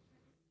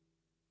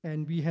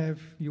 And we have,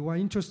 you are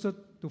interested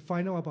to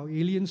find out about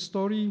alien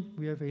story,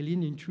 we have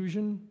Alien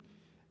Intrusion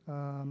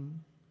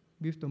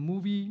with the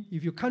movie.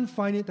 If you can't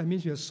find it, that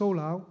means you're sold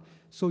out.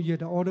 So you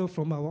have to order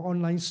from our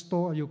online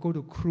store, or you go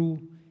to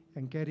Cru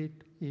and get it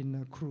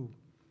in Cru.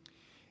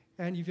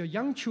 And if you're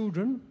young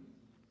children,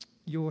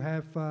 You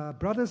have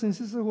brothers and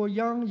sisters who are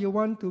young, you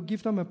want to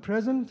give them a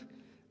present,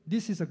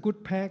 this is a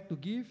good pack to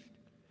give.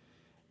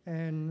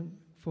 And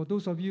for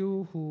those of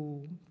you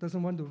who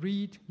doesn't want to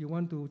read, you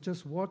want to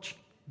just watch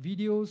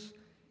videos,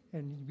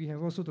 and we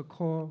have also the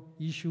core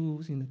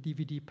issues in the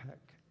DVD pack.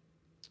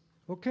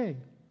 Okay.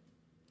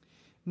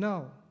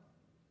 Now,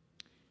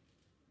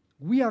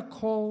 we are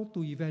called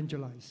to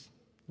evangelize.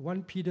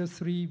 1 Peter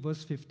 3,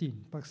 verse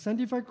 15. But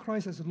sanctify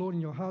Christ as Lord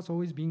in your hearts,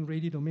 always being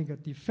ready to make a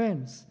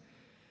defense.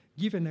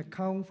 Give an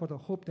account for the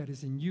hope that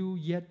is in you,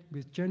 yet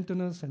with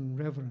gentleness and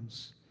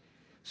reverence.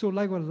 So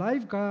like a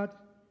lifeguard,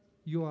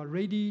 you are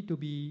ready to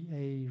be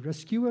a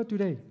rescuer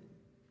today.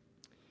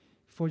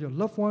 For your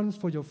loved ones,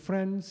 for your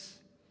friends,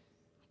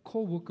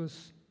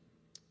 co-workers,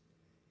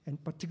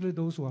 and particularly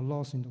those who are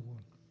lost in the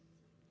world.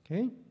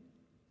 Okay?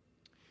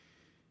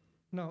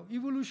 Now,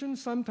 evolution,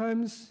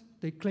 sometimes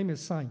they claim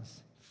as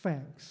science,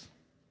 facts,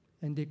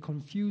 and they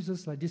confuse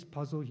us like this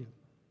puzzle here.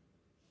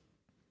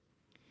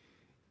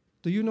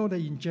 Do you know that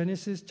in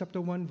Genesis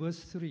chapter 1, verse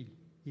 3,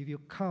 if you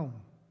count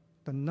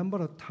the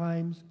number of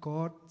times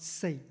God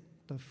said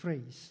the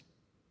phrase,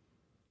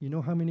 you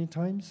know how many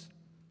times?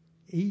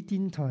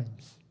 18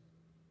 times.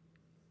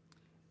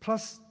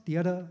 Plus the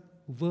other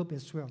verb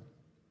as well.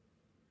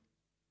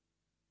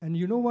 And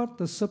you know what?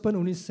 The serpent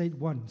only said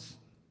once.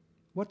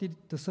 What did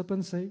the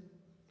serpent say?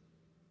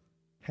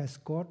 Has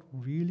God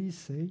really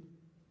said?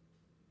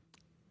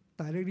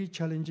 Directly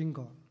challenging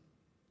God.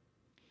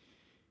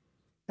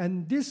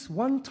 And this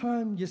one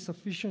time is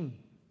sufficient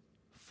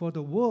for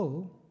the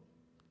world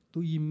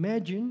to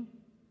imagine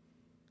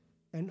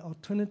an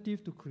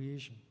alternative to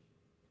creation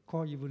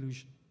called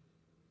evolution.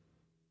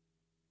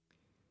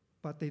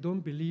 But they don't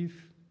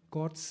believe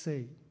God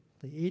said.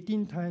 The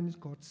 18 times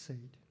God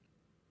said.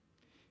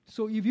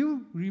 So if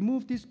you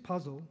remove this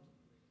puzzle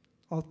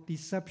of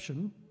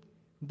deception,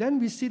 then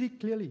we see it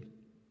clearly.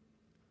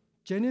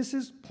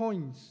 Genesis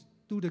points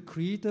to the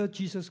Creator,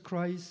 Jesus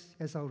Christ,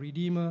 as our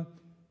Redeemer,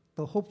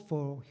 the hope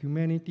for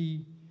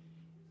humanity,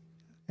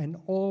 and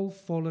all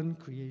fallen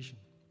creation.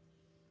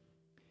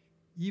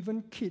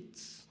 Even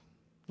kids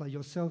like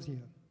yourselves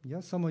here,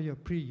 yeah, some of you are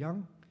pretty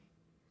young.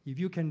 If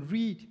you can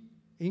read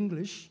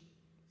English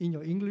in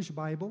your English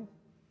Bible,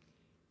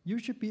 you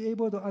should be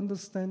able to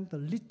understand the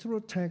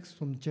literal text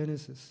from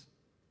Genesis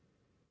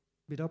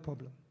without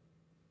problem.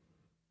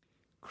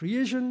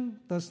 Creation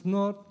does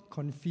not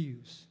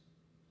confuse.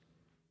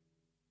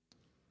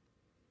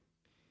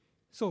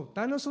 So,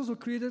 dinosaurs were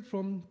created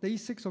from day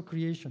 6 of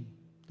creation.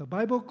 The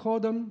Bible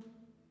called them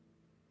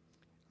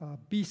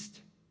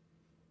beasts,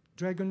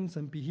 dragons,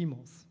 and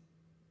behemoths.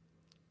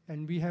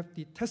 And we have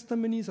the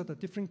testimonies of the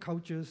different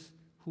cultures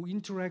who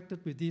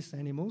interacted with these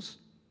animals.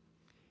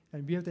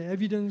 And we have the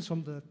evidence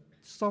from the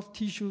soft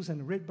tissues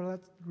and red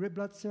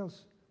blood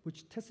cells,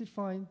 which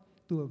testify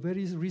to a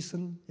very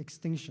recent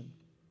extinction.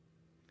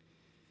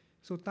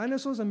 So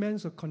dinosaurs and men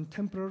are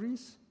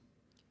contemporaries,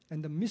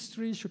 and the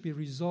mystery should be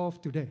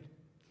resolved today.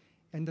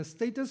 And the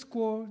status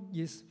quo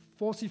is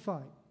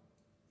falsified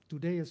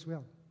today as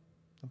well.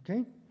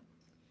 Okay?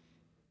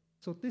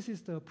 So this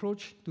is the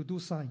approach to do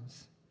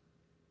science.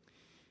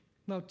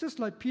 Now, just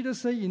like Peter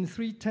said in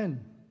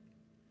 3:10,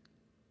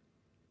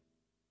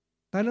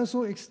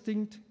 dinosaurs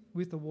extinct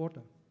with the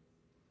water,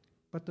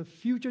 but the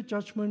future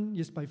judgment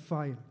is by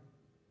fire.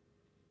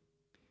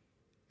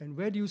 And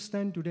where do you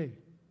stand today?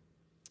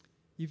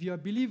 If you're a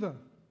believer,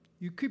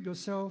 equip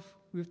yourself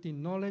with the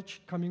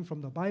knowledge coming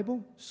from the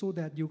Bible so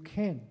that you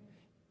can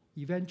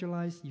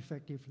evangelize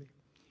effectively.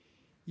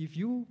 If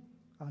you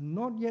are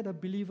not yet a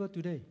believer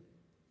today,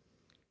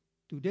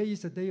 today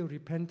is a day of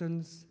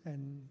repentance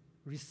and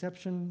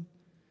reception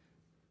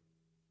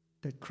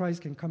that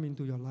Christ can come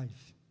into your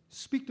life.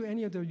 Speak to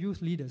any of the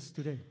youth leaders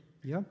today,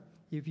 yeah,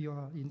 if you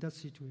are in that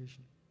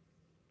situation.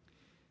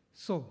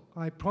 So,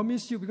 I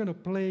promise you we're going to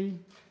play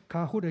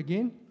Kahoot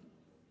again.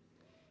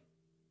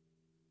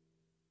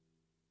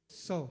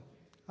 So,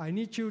 I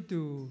need you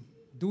to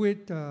do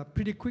it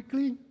pretty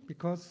quickly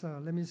because,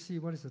 let me see,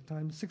 what is the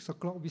time? 6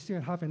 o'clock, we still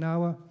have half an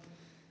hour.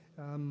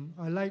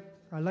 I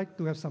like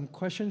to have some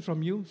questions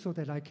from you so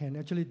that I can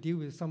actually deal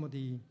with some of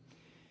the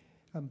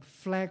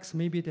flags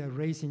maybe they're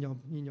raised in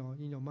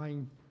your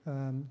mind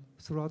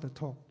throughout the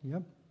talk. Yeah.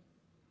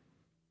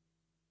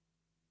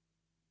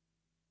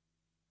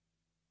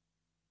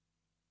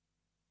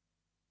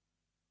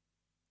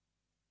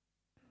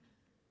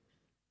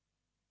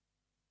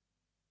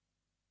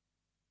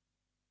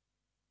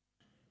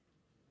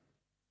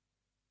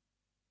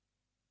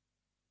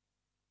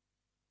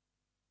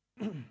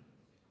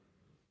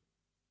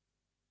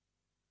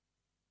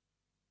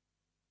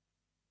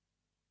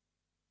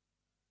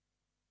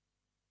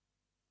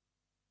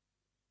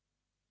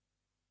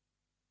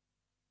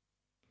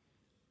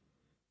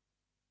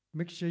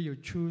 Make sure you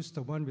choose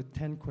the one with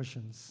 10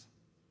 questions.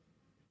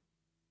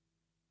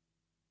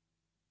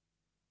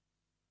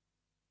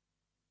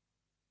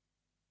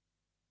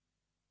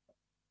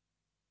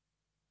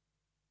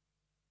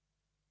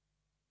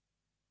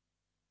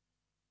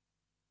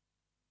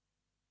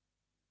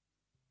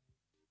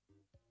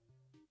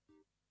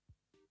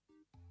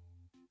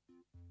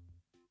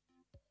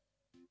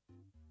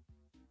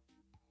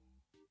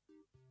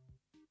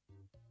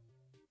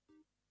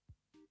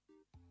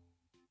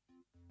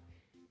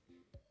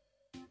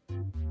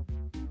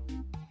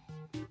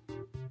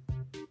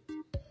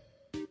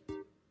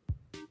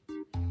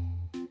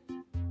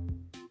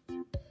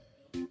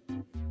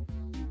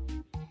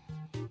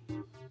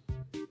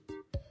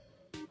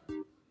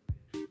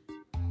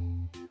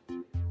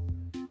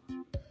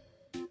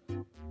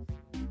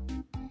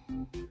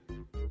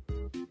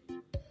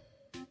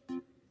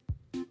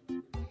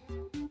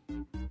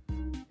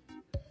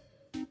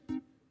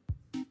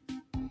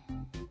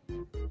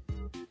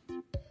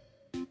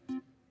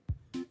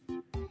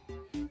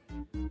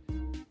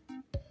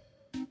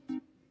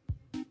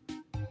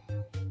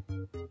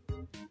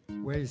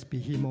 Where is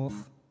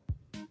Behemoth?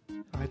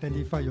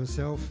 Identify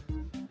yourself.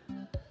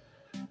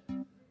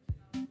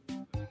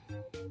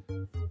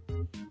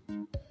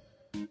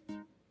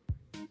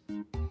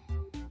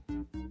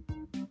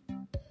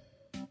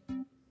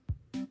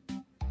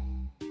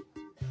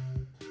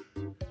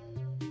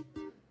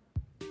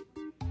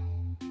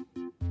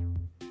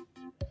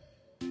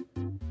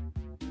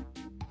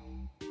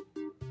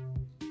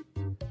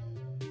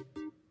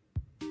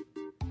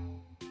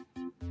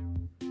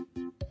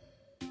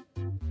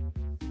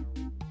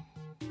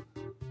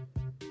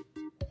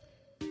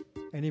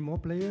 Any more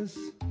players?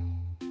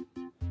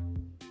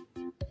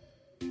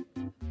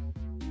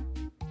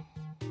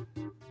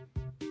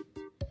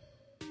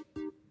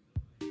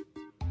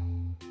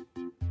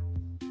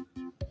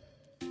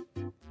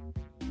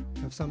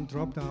 Have some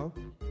dropped out.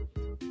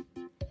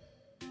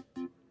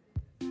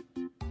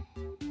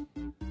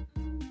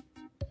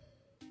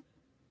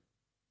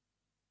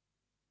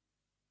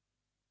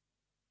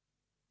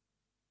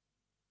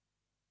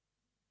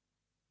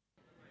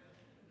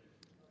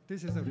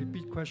 This is a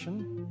repeat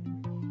question.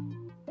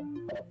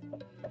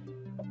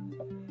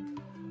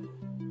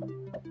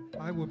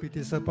 I will be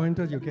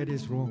disappointed you get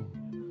this wrong.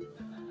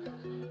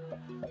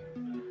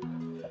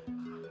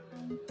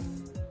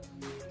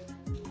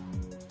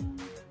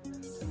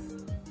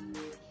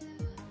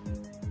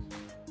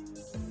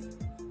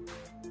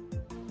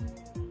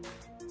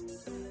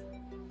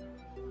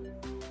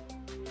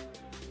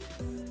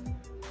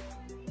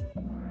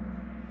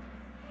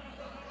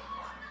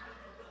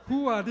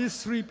 Who are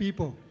these three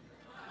people?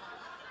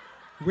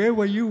 Where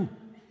were you?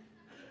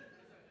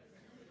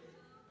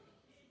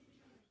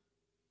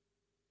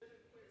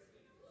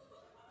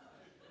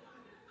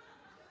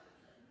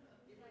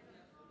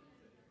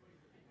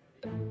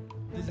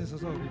 This is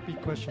also a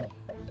repeat question.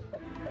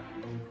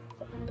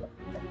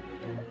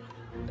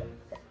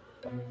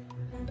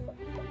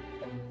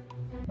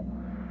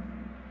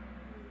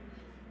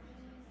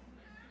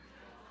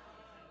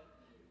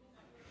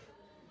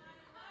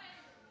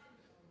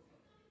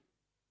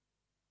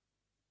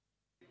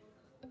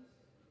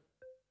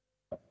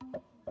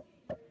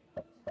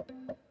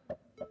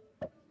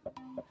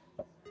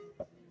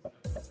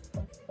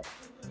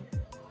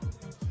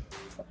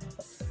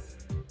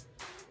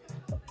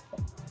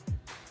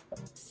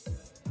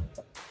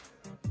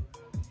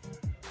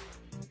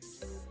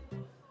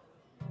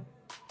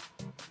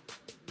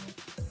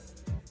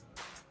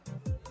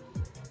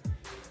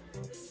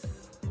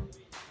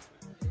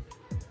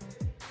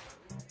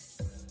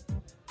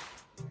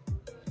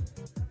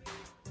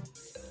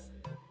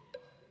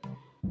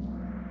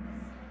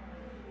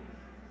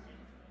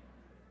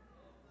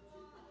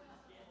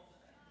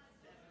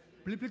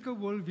 Biblical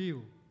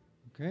worldview.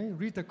 Okay,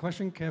 read the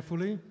question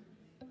carefully.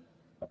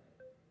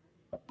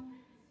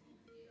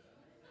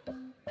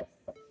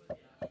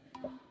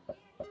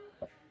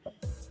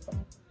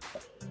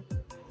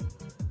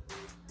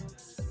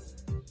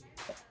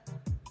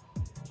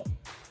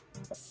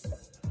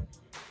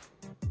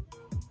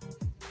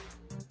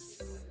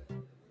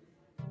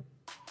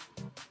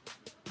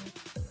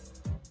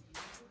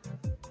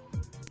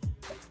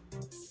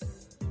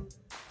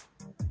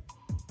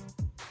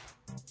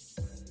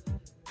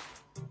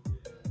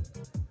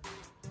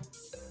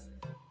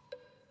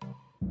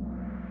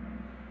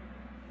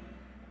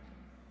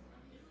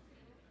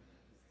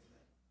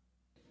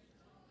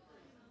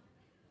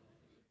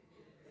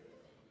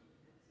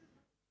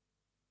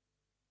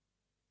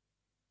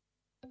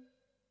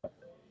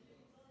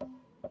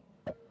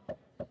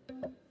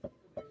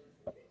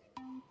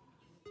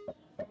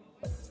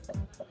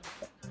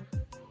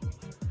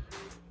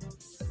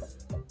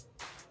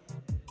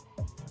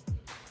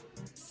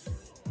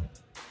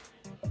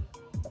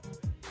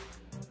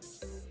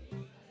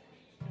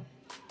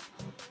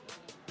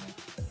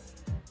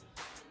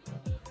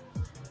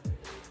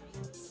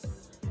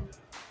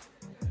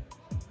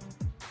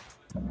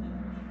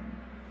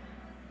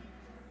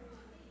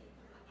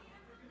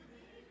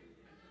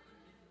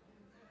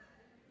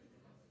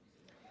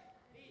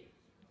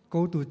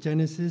 Go to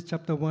Genesis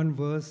chapter 1,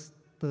 verse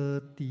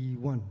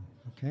 31.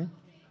 Okay?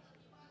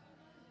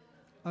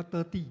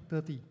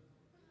 30.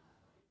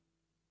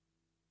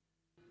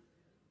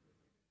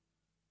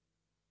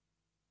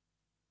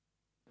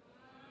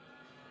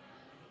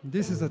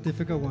 This is a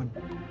difficult one.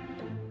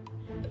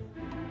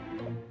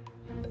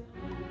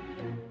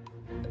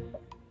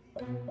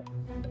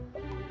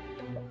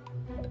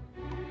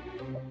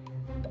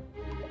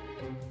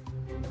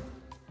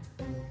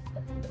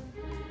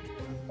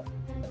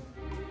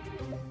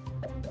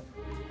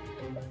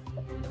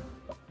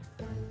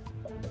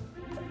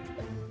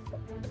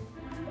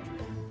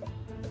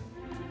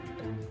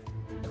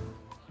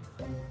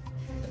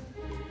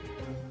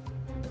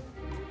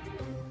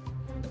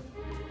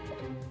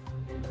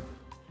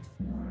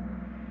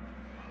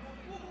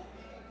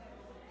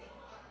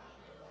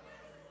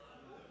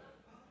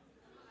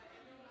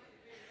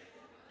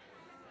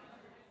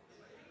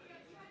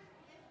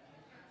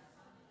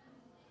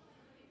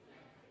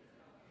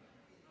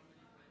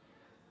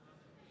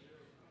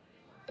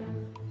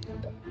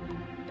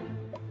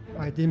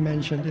 I didn't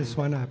mention this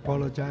one, I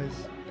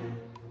apologize.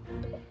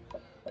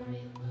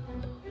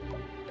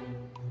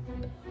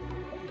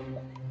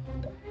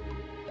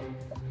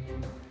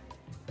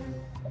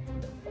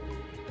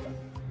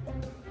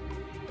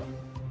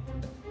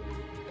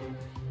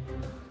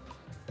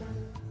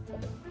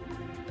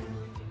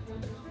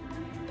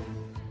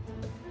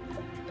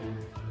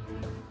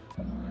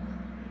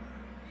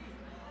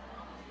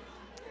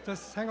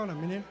 Just hang on a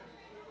minute.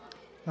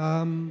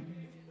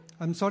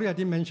 I'm sorry I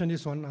didn't mention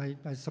this one.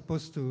 I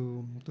supposed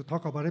to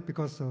talk about it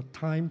because of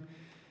time.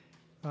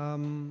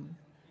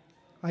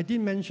 I did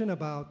mention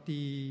about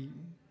the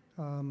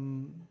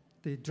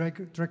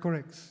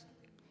Dracorex,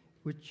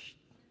 which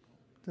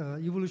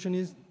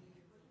evolutionists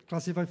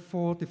classify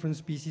 4 different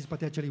species,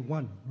 but actually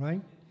 1,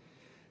 right?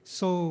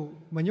 So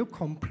when you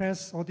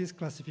compress all this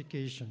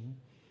classification,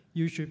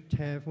 you should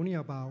have only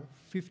about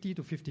 50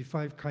 to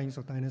 55 kinds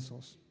of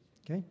dinosaurs,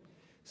 okay?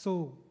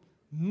 So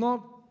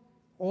not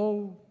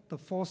all the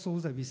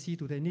fossils that we see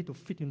today need to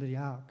fit into the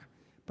ark,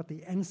 but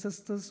the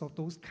ancestors of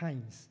those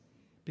kinds,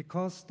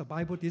 because the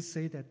Bible did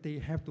say that they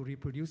have to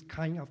reproduce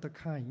kind after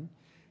kind,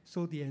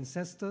 so the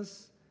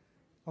ancestors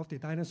of the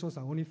dinosaurs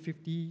are only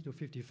 50 to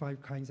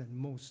 55 kinds at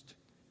most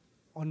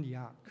on the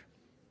ark.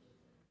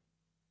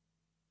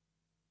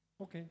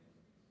 Okay.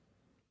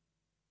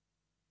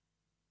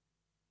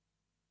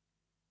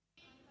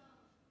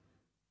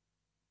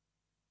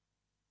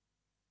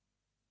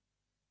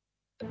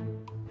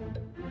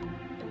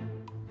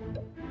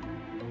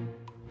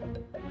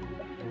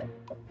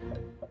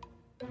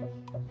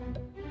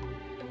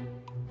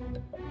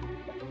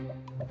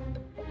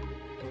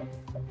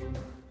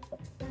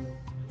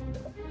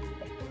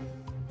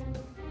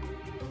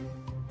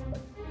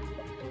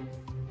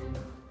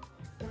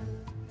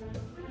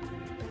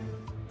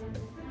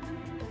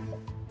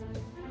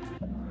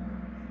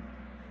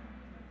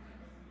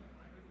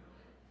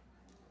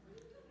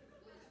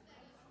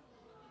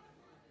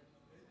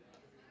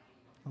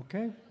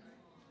 Okay.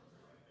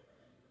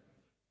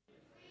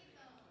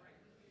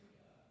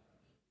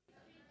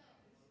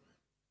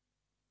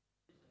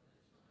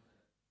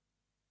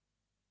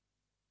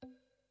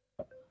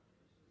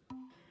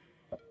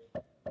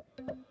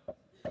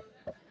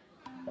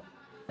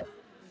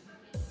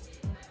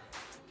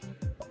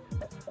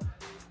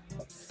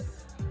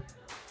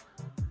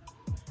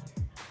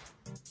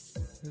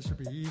 This should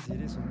be easy,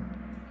 this one.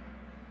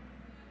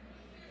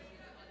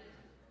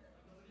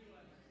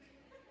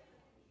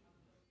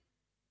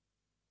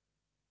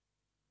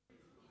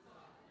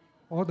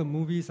 All the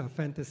movies are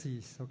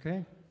fantasies,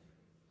 okay?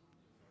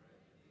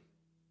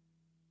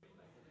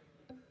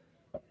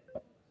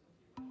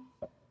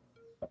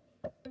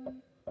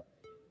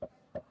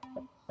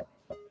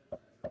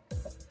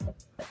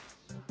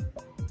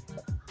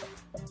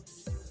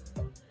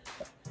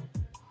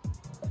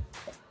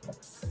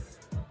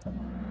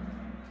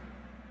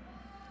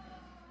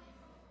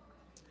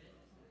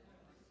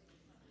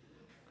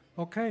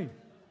 Okay.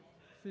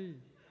 See,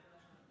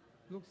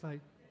 looks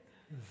like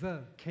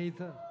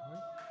Kaiser, right?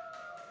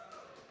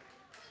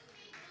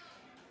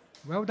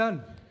 Well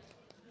done.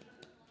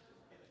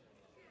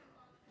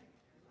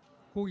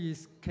 Who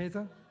is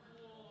Kaiser?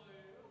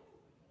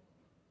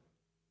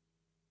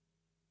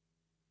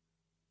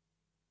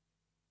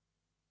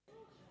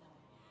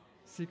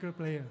 Secret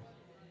player.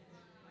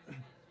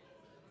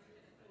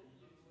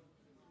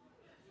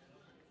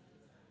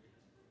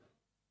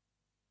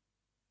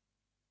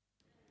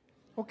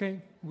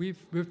 Okay,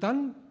 we've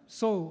done.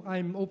 So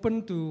I'm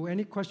open to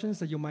any questions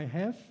that you might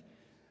have.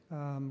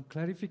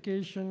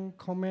 Clarification,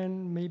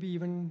 comment, maybe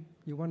even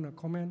you want a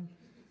comment,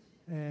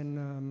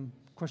 and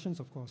questions,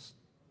 of course.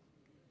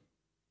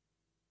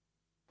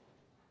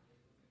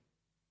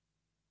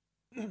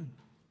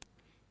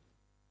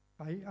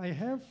 I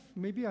have,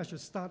 maybe I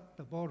should start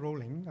the ball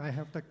rolling. I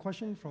have the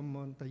question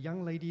from the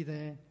young lady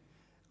there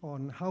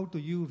on how do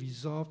you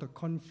resolve the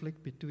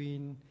conflict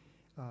between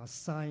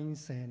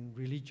science and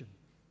religion.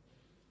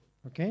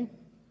 Okay?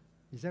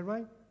 Is that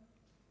right?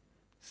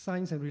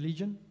 Science and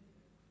religion?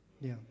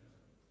 Yeah.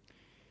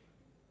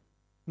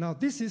 Now,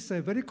 this is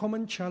a very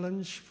common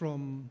challenge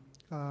from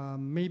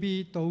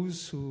maybe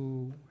those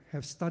who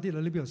have studied a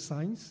little bit of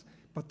science,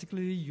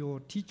 particularly your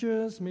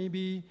teachers,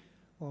 maybe,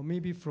 or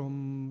maybe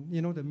from,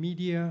 the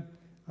media,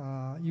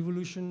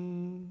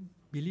 evolutionist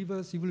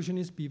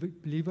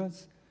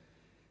believers.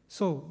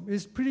 So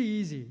it's pretty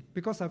easy,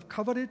 because I've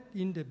covered it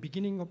in the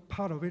beginning of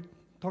part of it,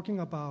 talking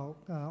about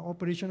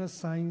operational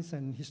science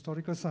and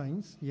historical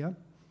science, yeah?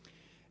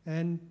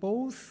 And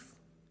both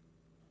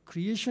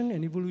creation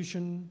and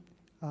evolution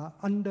are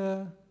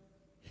under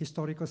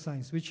historical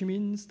science, which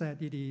means that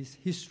it is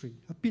history,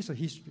 a piece of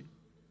history.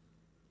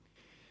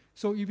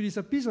 So if it is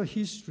a piece of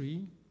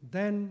history,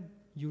 then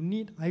you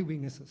need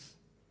eyewitnesses,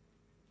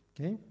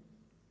 okay?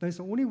 That's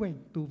the only way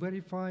to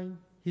verify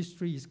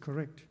history is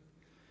correct.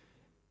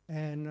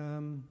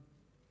 And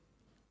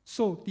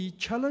so the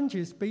challenge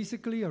is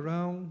basically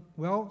around,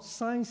 well,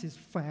 science is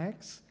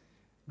facts,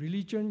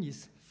 religion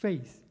is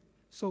faith.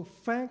 So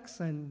facts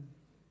and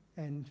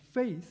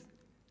faith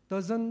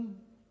doesn't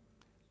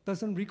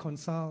doesn't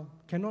reconcile,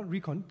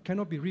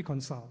 cannot be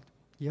reconciled.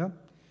 Yeah?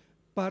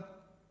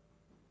 But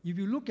if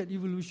you look at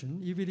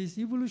evolution, if it is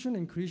evolution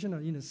and creation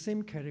are in the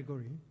same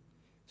category,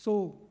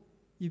 so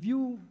if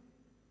you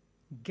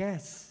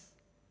guess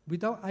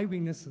without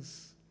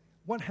eyewitnesses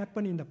what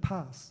happened in the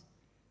past,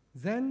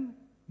 then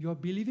you're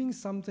believing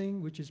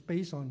something which is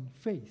based on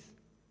faith.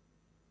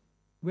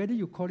 Whether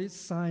you call it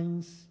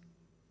science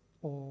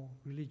or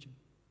religion,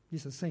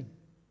 it's the same,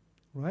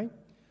 right?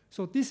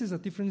 So this is a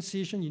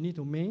differentiation you need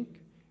to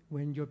make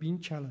when you're being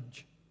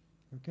challenged,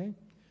 okay?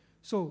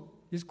 So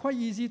it's quite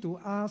easy to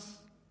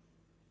ask,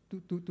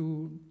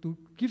 to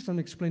give some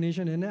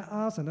explanation and then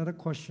ask another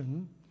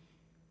question.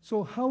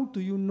 So how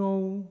do you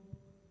know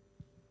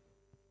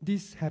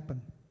this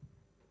happened?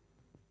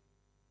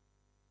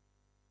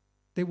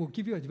 They will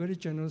give you a very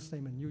general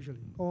statement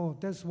usually. Oh,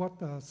 that's what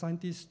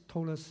scientists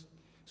told us.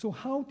 So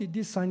how did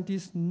these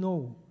scientists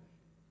know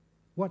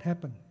what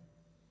happened?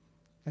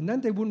 And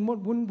then they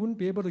wouldn't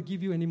be able to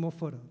give you any more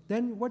further.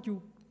 Then what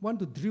you want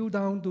to drill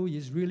down to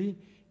is really,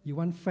 you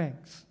want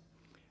facts.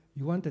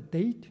 You want the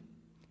date,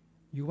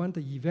 you want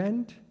the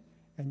event,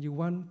 and you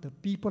want the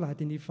people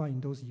identified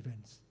in those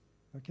events,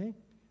 okay?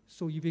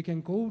 So if you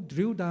can go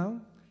drill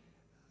down,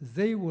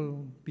 they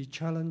will be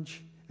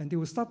challenged, and they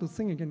will start to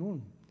think again, oh,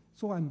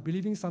 so I'm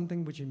believing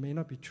something which it may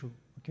not be true,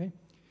 okay?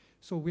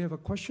 So we have a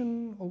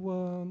question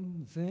over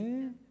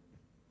there.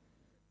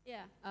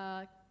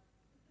 Yeah.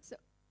 So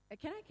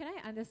can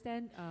I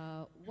understand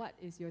what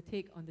is your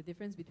take on the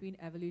difference between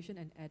evolution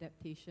and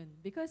adaptation?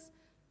 Because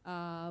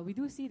we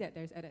do see that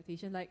there's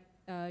adaptation. Like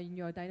in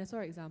your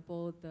dinosaur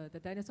example, the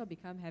dinosaur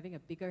become having a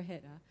bigger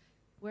head.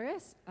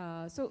 Whereas,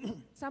 so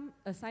some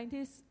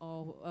scientist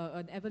or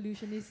an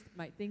evolutionist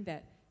might think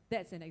that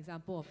that's an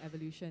example of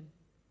evolution.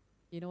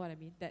 You know what I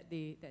mean? That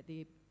they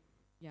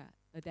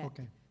adapt.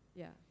 Okay.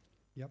 Yeah.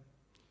 Yep.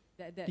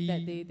 That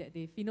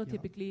they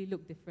phenotypically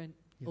look different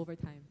over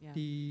time.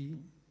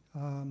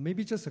 Yeah.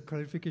 Maybe just a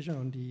clarification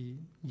on the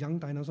young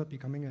dinosaur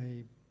becoming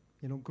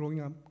a,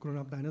 grown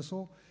up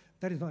dinosaur.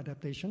 That is not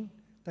adaptation.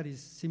 That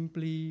is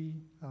simply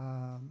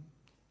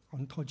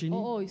ontogeny.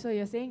 Oh, so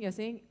you're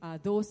saying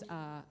those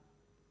are.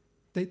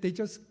 They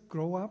just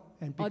grow up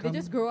and become. Oh, they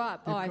just grow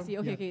up. Oh, I see.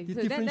 Okay, yeah.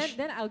 okay. So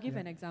then I'll give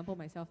an example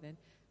myself then.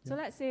 So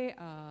let's say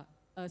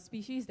a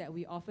species that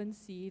we often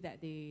see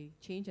that they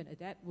change and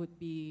adapt would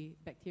be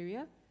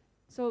bacteria.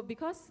 So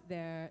because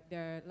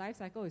their life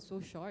cycle is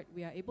so short,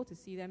 we are able to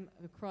see them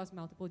across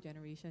multiple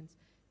generations,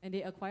 and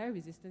they acquire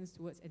resistance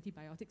towards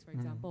antibiotics, for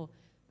example.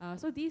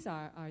 So these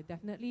are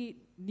definitely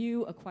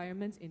new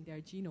acquirements in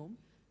their genome.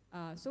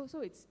 So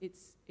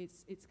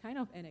it's kind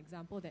of an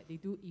example that they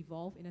do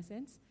evolve in a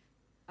sense.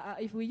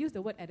 If we use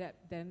the word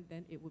adapt,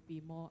 then it would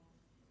be more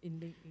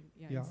in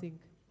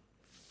sync.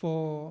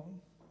 For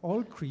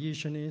all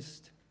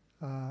creationists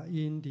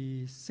in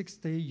the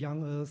six-day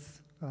young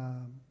Earth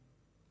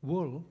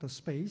world, the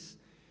space,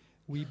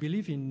 we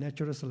believe in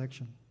natural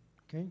selection.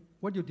 Okay,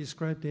 what you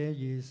described there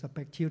is a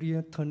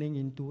bacteria turning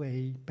into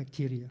a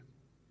bacteria.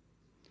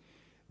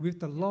 With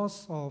the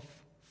loss of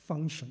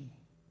function,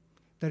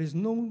 there is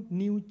no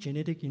new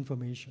genetic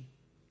information.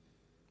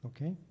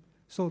 Okay,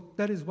 so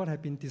that is what has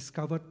been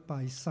discovered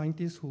by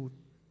scientists who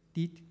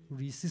did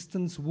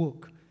resistance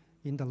work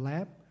in the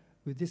lab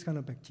with this kind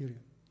of bacteria.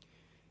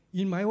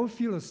 In my own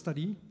field of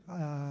study,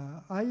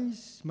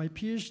 my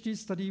PhD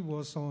study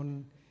was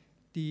on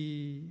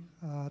the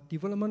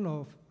development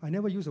of, I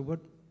never use the word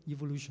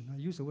evolution, I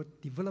use the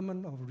word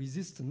development of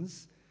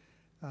resistance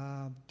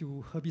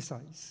to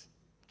herbicides,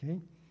 okay?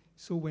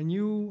 So when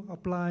you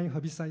apply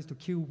herbicides to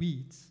kill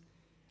weeds,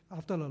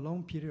 after a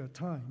long period of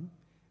time,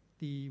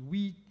 the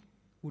weed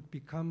would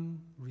become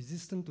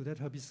resistant to that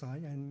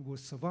herbicide and will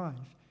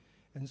survive.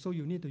 And so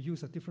you need to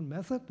use a different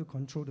method to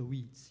control the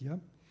weeds, yeah?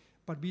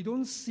 But we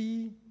don't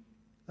see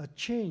a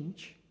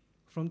change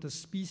from the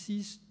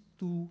species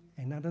to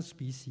another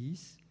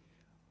species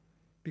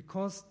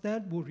because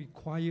that will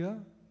require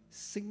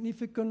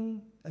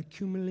significant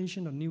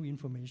accumulation of new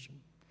information.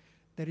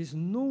 There is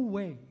no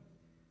way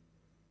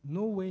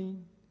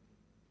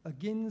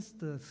against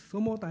the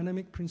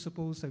thermodynamic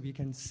principles that we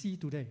can see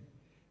today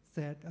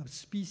that a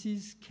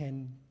species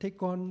can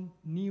take on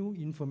new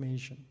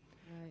information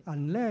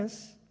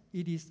unless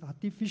it is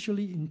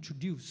artificially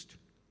introduced.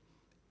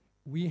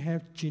 We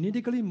have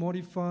genetically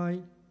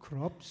modified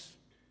crops,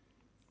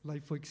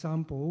 like for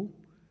example,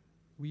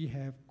 we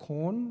have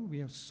corn, we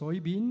have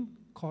soybean,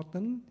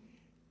 cotton,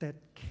 that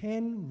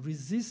can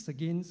resist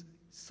against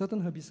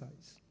certain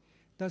herbicides.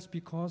 That's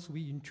because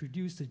we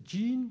introduced a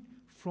gene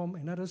from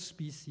another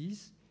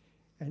species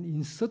and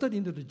inserted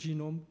into the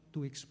genome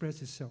to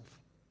express itself.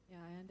 Yeah,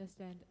 I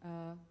understand.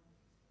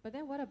 But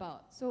then what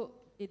about, so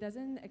it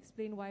doesn't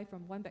explain why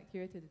from one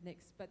bacteria to the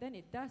next, but then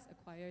it does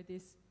acquire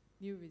this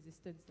new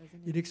resistance,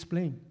 doesn't it? It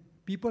explains.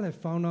 People have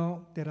found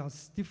out there are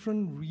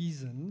different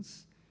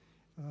reasons.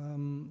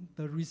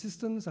 The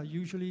resistance are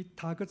usually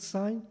target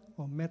site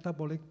or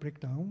metabolic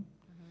breakdown,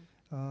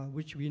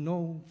 which we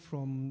know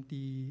from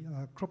the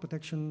crop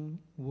protection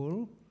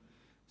world.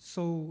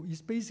 So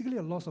it's basically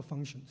a loss of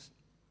functions,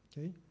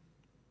 okay?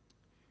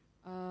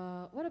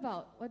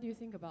 What do you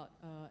think about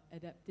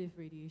adaptive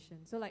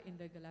radiation? So, like in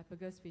the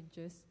Galapagos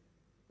finches,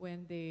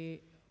 when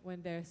they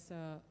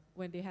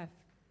have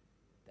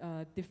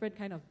different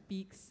kind of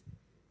beaks,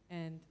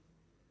 and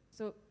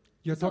so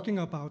You're talking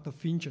about the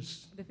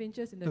finches. the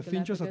finches in the The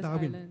finches Galapagos of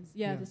Darwin. Islands.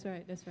 Yeah, Yeah. that's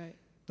right. That's right.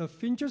 The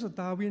finches of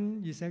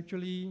Darwin is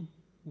actually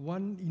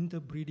one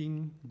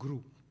interbreeding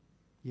group.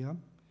 Yeah.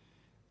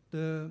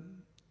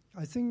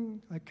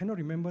 I cannot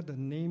remember the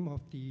name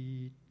of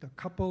the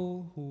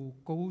couple who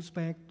goes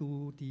back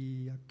to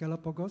the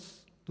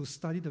Galapagos to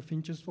study the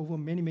finches over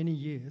many, many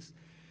years.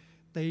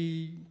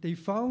 They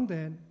found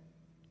that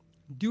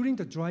during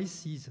the dry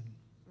season,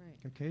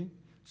 Right. okay,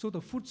 so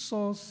the food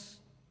source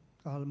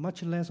are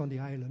much less on the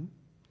island.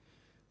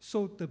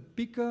 So the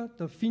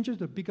finches,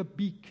 the bigger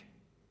beak,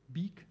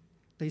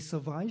 they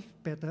survive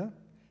better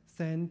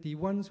than the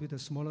ones with a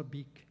smaller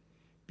beak,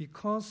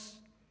 because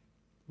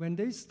when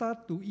they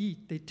start to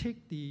eat, they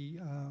take the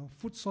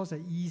food source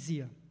that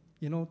easier,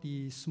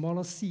 the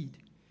smaller seed.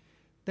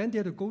 Then they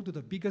have to go to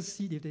the bigger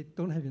seed if they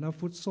don't have enough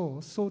food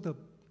source. So the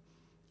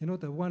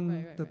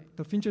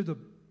finches, the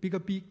bigger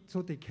beak,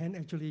 so they can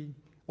actually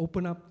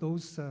open up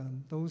those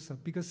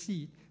bigger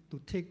seed to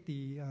take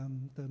the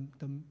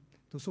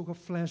so-called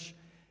flesh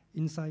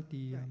inside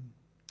the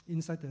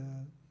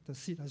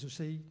seed, I should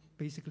say,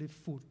 basically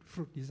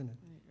fruit, isn't it?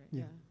 Right.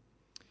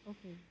 Yeah.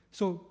 Okay.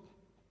 So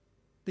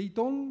they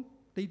don't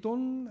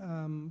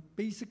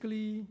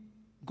basically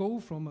go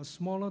from a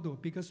smaller to a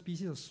bigger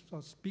species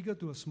or bigger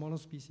to a smaller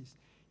species.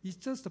 It's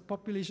just the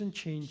population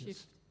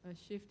changes. A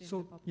shift in So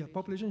the population.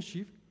 population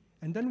shift,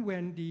 and then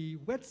when the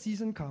wet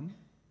season comes,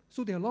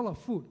 so there are a lot of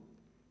food.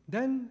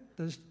 Then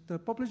the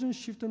population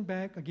shifted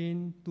back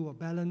again to a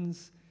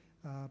balance,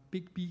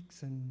 big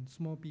beaks and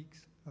small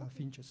beaks,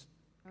 finches.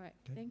 All right.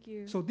 Okay. Thank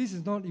you. So this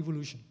is not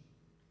evolution.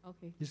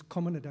 Okay. It's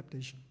common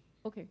adaptation.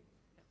 Okay.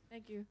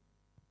 Thank you.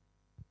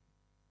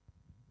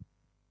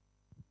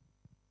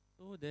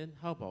 So then,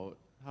 how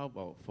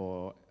about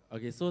for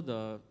so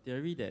the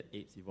theory that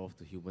apes evolved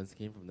to humans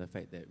came from the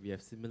fact that we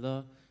have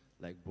similar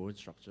bone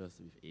structures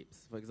with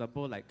apes. For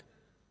example,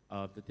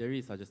 the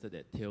theory suggested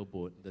that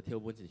the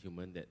tailbones in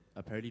human that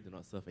apparently do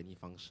not serve any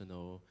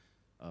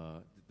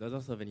does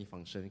not serve any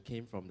function,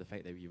 came from the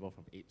fact that we evolved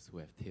from apes who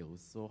have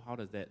tails. So how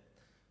does that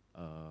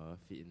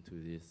fit into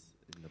this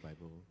in the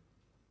Bible?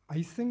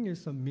 I think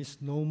it's a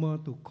misnomer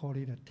to call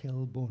it a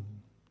tailbone.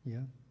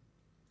 Yeah.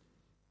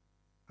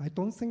 I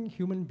don't think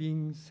human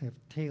beings have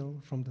tail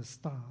from the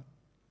start,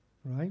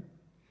 right?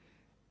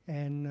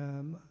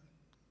 And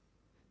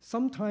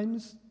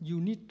sometimes you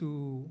need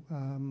to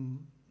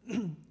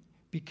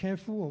be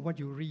careful of what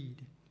you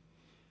read,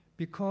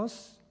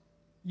 because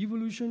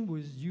evolution will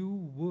use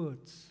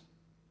words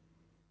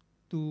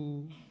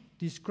to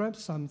describe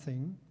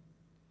something,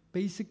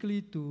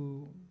 basically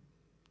to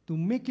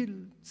make it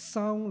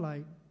sound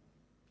like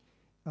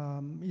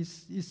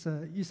it's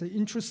an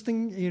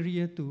interesting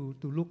area to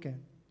look at.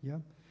 Yeah,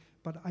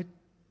 but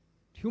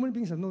human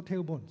beings have no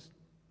tailbones.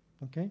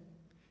 Okay,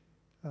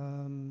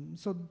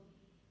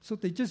 so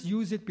they just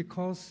use it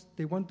because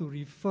they want to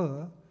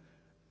refer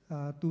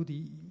to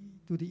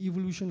the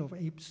evolution of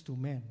apes to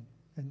man,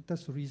 and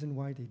that's the reason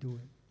why they do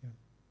it. Yeah.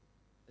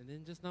 And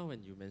then just now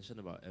when you mentioned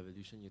about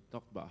evolution, you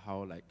talked about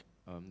how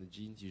the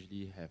genes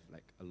usually have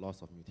a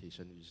loss of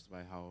mutation, which is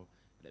why how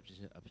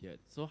adaptation appeared.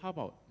 So how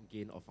about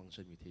gain of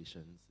function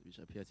mutations, which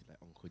appears in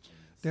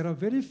oncogenes? There are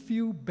very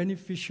few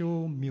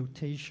beneficial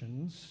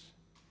mutations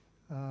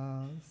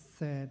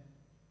that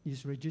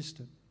is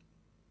registered.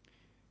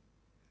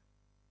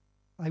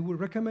 I would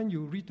recommend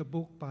you read a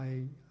book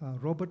by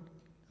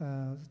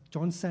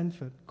John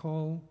Sanford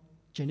called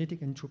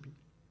Genetic Entropy.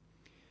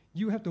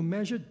 You have to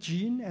measure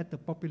gene at the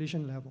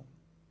population level.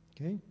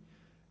 Okay?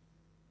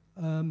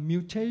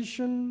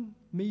 Mutation,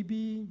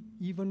 maybe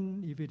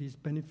even if it is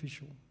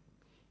beneficial,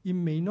 it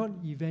may not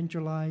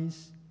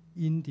evangelize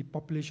in the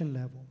population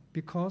level,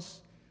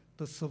 because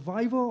the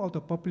survival of the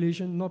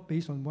population not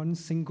based on one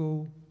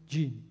single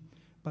gene,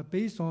 but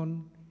based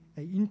on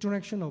an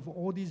interaction of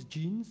all these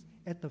genes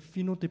at the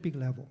phenotypic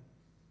level.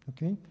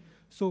 Okay?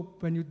 So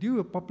when you deal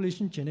with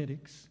population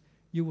genetics,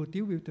 you will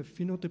deal with the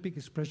phenotypic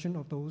expression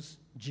of those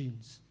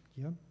genes.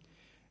 Yeah?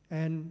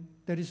 And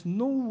there is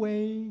no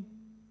way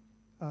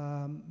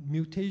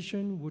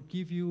mutation would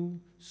give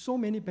you so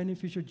many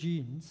beneficial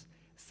genes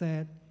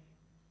that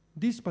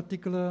this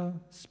particular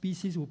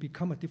species will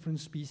become a different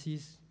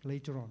species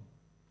later on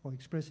or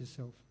express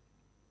itself.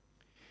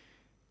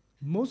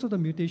 Most of the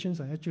mutations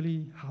are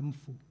actually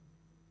harmful.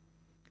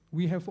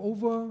 We have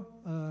over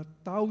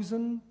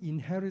 1,000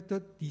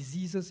 inherited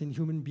diseases in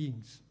human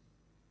beings.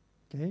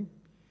 Okay?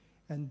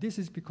 And this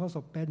is because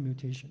of bad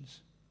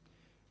mutations.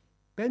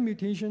 Bad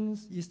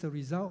mutations is the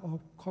result of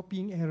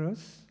copying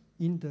errors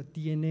in the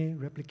DNA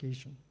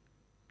replication.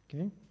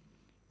 Okay?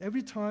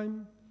 Every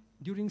time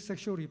during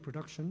sexual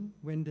reproduction,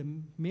 when the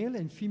male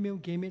and female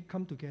gamete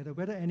come together,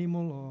 whether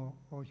animal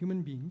or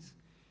human beings,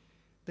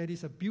 there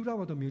is a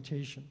build-up of the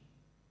mutation.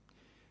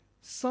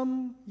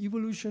 Some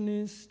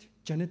evolutionist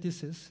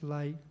geneticists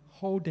like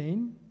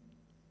Haldane,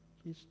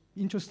 It's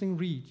interesting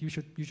read. You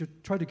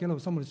should try to get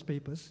out some of his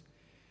papers.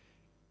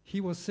 He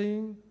was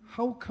saying,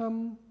 how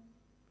come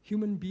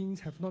human beings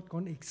have not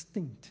gone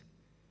extinct?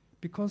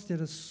 Because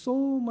there are so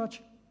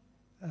much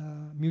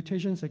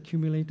mutations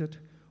accumulated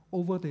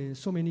over the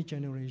so many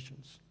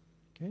generations.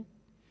 Okay?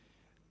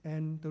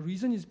 And the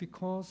reason is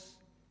because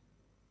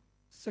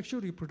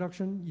sexual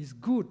reproduction is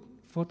good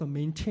for the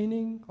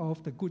maintaining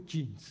of the good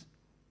genes.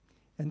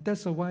 And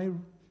that's why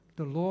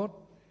the Lord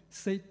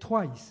said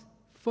twice,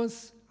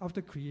 first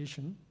after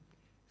creation,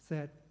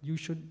 that you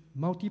should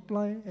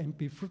multiply and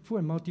be fruitful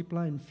and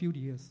multiply and fill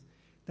the earth.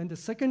 Then the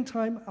second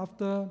time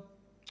after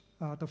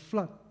the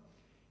flood,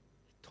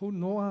 he told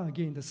Noah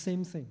again the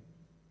same thing.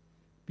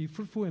 Be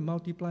fruitful and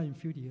multiply and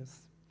fill the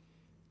earth.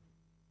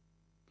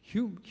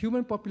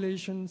 Human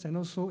populations and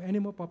also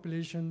animal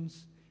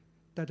populations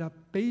that are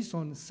based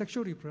on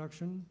sexual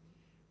reproduction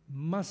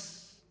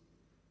must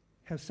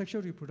have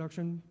sexual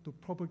reproduction to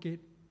propagate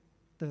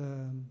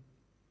the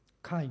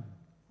kind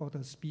or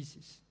the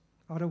species.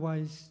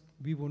 Otherwise,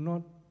 we will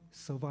not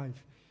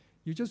survive.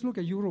 You just look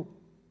at Europe.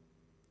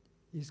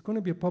 It's going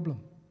to be a problem.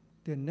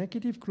 The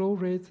negative growth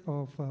rate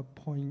of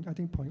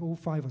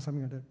 0.05 or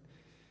something like that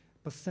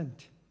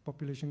percent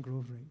population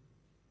growth rate.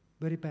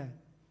 Very bad.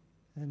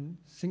 And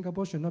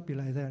Singapore should not be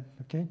like that,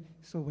 okay?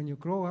 So when you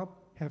grow up,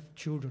 have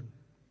children.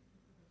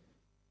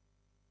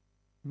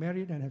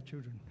 Married and have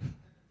children.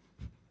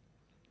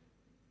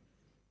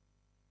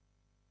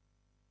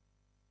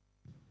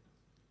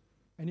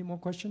 Any more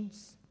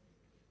questions?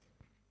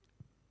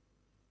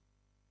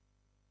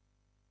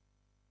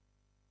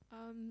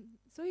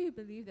 So you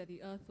believe that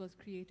the earth was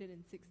created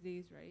in 6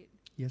 days, right?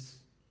 Yes.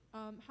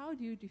 How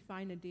do you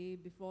define a day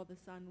before the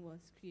sun was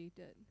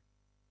created?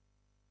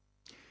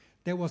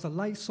 There was a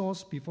light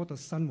source before the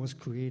sun was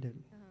created.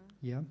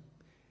 Yeah.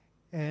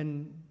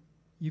 And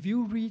if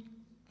you read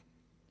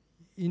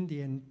in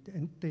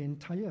the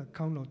entire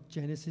account of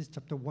Genesis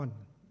chapter 1,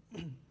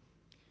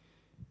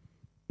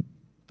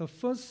 the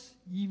first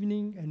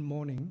evening and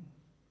morning,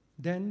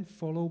 then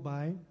followed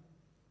by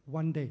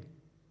one day.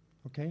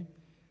 Okay?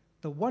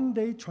 The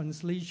one-day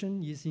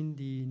translation is in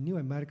the New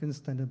American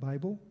Standard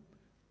Bible.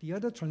 The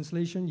other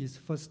translation is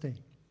first day.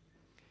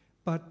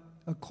 But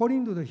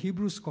according to the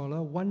Hebrew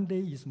scholar, one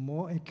day is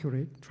more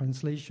accurate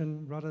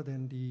translation rather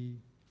than the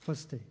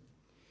first day.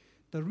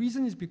 The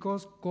reason is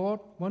because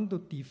God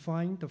wanted to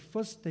define the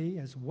first day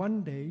as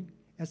one day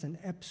as an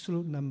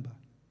absolute number.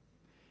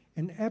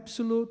 An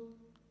absolute,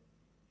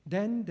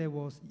 then there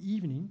was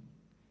evening,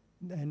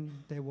 and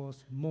there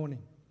was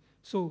morning.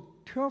 So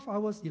 12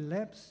 hours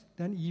elapsed,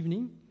 then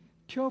evening,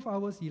 12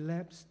 hours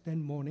elapsed,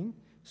 then morning,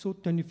 so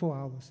 24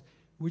 hours,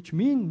 which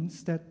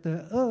means that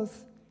the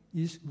earth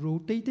is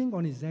rotating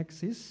on its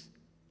axis,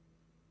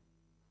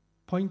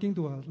 pointing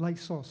to a light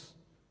source,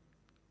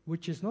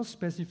 which is not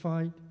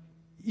specified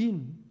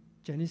in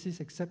Genesis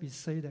except it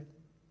say that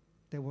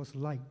there was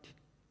light.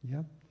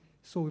 Yeah?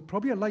 So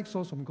probably a light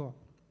source from God.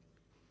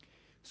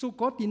 So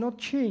God did not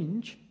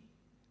change,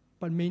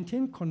 but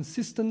maintained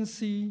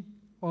consistency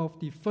of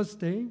the first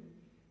day.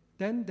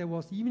 Then there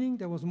was evening,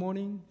 there was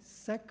morning,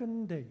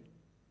 second day.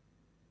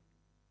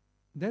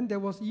 Then there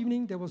was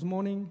evening, there was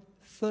morning,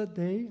 third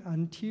day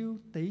until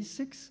day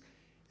 6.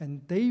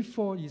 And day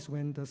 4 is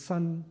when the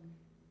sun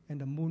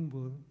and the moon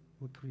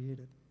were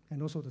created,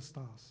 and also the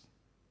stars.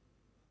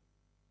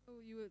 So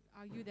you would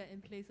argue that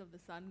in place of the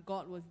sun,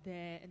 God was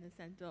there in the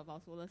center of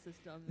our solar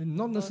system. And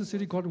not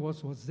necessarily God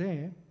was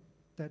there,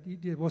 that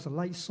it was a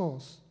light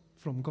source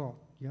from God.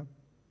 Yeah.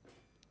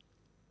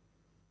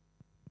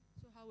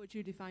 So how would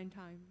you define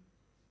time?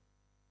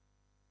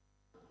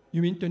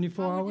 You mean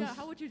 24 hours? Yeah,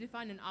 how would you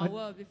define an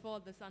hour before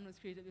the sun was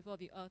created, before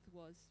the earth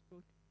was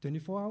rotated?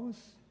 24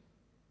 hours?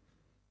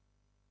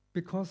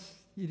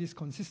 Because it is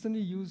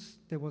consistently used,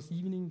 there was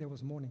evening, there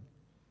was morning.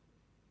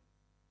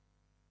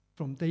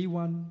 From day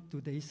 1 to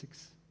day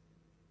 6.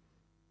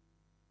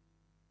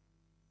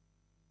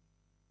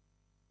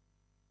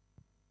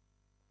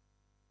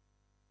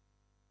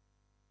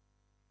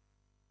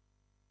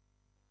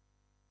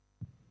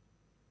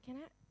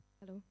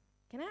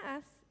 Can I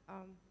ask,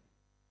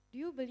 do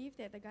you believe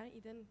that the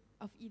Garden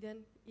of Eden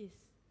is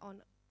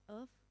on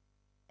earth,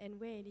 and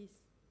where it is?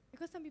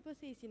 Because some people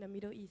say it's in the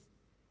Middle East.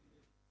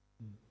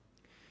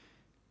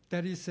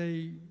 There is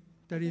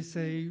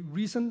a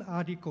recent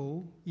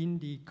article in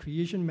the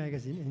Creation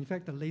magazine. In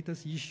fact, the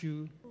latest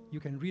issue,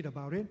 you can read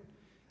about it.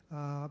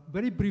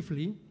 Very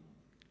briefly,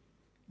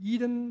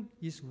 Eden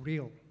is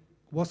real,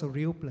 was a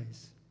real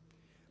place.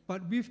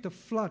 But with the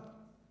flood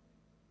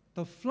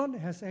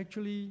has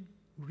actually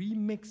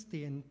remixed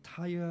the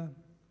entire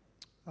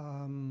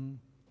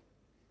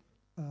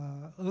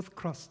earth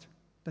crust.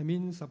 That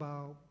means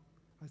about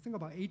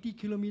 80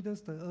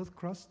 kilometers, the earth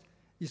crust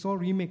is all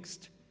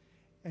remixed.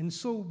 And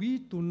so we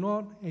do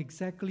not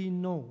exactly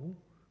know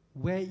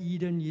where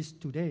Eden is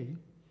today,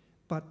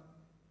 but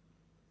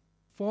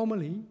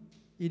formally,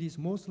 it is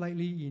most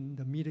likely in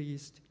the Middle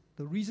East.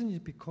 The reason is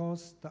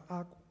because the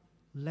ark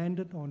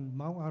landed on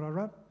Mount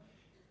Ararat,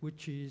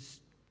 which is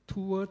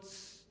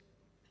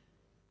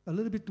a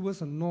little bit towards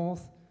the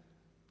north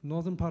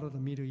northern part of the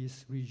Middle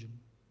East region.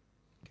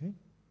 Okay?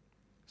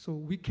 So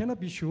we cannot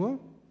be sure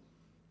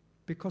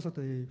because of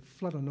the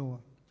flood of Noah.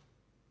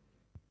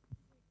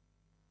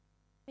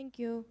 Thank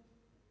you.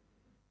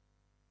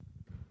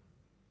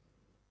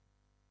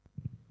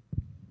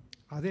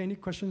 Are there any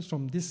questions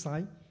from this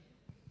side?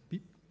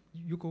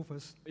 You go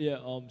first. Yeah,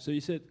 so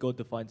you said God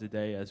defines a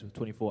day as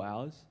 24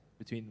 hours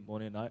between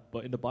morning and night,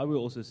 but in the Bible it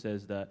also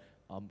says that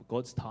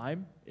God's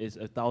time is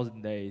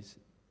 1,000 days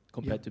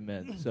compared to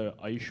men. So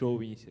are you sure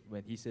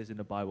when he says in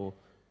the Bible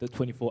that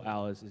 24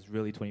 hours is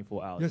really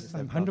 24 hours? Yes,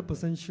 I'm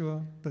 100%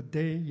 sure the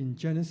day in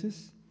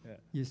Genesis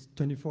is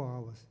 24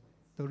 hours.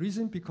 The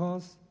reason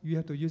because you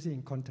have to use it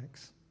in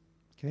context.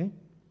 Okay?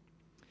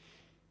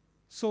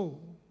 So,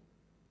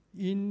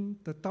 in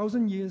the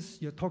 1,000 years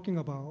you're talking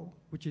about,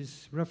 which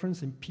is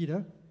referenced in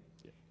Peter,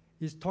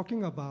 is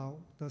talking about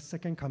the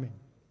second coming,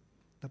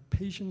 the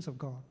patience of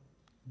God,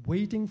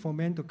 waiting for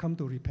men to come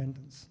to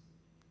repentance.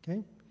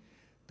 Okay?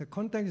 The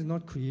context is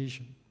not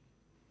creation.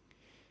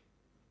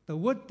 The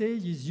word day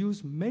is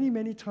used many,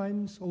 many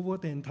times over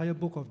the entire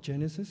book of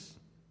Genesis.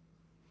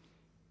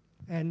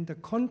 And the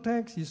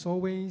context is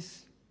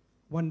always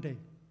one day.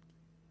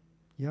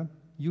 Yeah,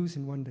 used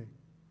in one day.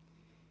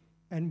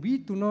 And we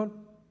do not,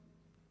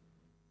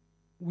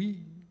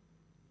 we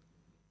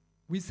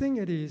think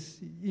it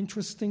is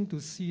interesting to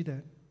see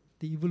that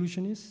the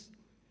evolutionists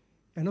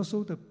and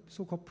also the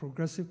so-called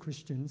progressive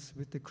Christians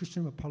with the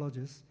Christian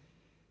apologists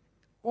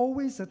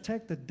always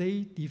attack the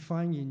day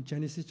defined in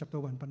Genesis chapter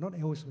 1, but not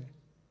elsewhere.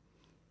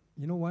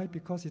 You know why?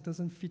 Because it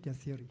doesn't fit their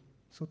theory.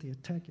 So they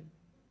attack it.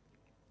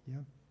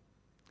 Yeah.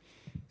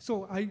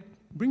 So I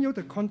bring you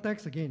the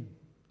context again.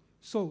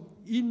 So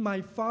in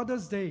my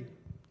father's day,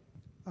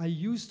 I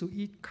used to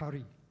eat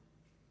curry.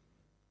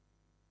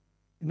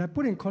 And I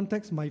put in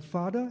context my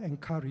father and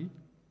curry.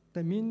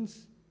 That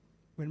means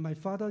when my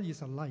father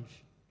is alive,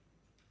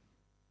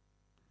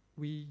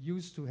 we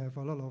used to have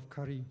a lot of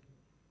curry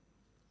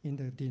in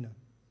the dinner.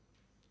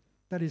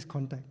 That is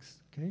context,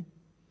 okay?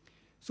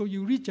 So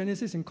you read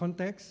Genesis in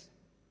context,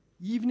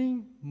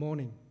 evening,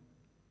 morning.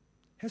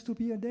 Has to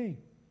be a day,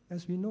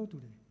 as we know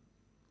today.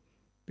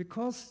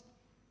 Because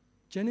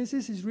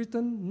Genesis is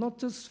written not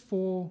just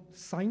for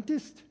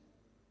scientists,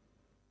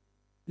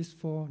 it's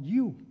for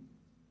you,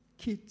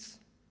 kids.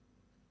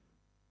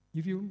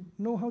 If you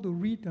know how to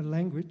read a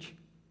language,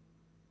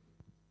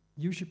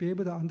 you should be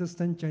able to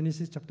understand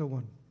Genesis chapter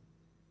 1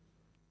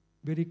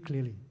 very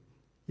clearly.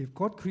 If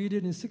God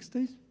created in 6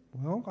 days,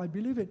 well, I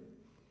believe it.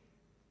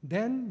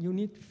 Then you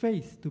need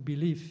faith to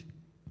believe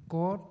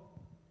God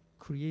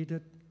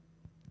created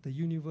the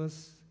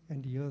universe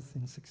and the earth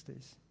in 6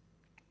 days.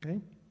 Okay?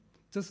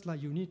 Just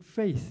like you need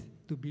faith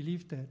to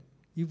believe that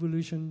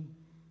evolution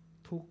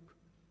took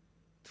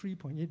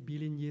 3.8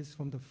 billion years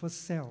from the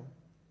first cell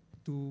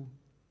to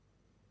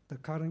the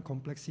current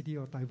complexity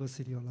or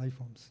diversity of life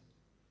forms.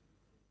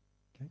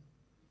 Okay?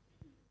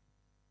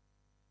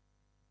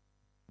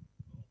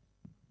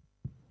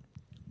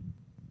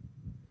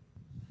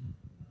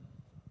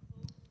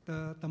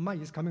 The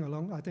mic is coming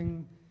along. I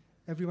think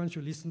everyone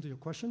should listen to your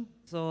question.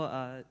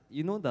 So,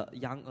 you know the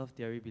young Earth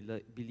theory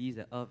believes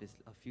that Earth is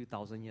a few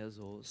thousand years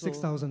old. So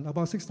 6,000,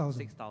 about 6,000.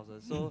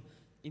 6,000. So,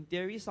 in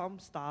theory, some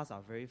stars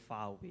are very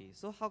far away.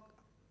 So, how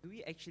do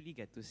we actually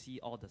get to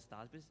see all the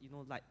stars? Because, you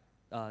know, like,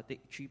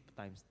 take 3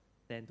 times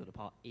 10 to the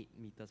power 8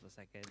 meters per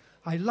second.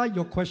 I like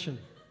your question.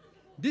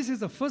 This is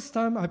the first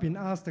time I've been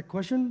asked the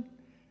question,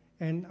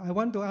 and I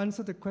want to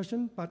answer the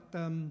question, but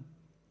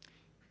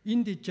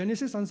in the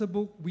Genesis answer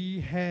book, we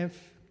have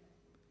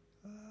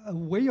a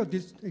way of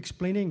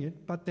explaining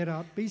it, but there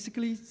are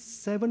basically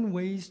 7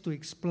 ways to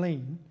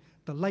explain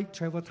the light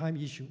travel time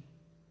issue.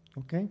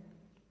 Okay?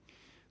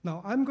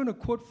 Now, I'm going to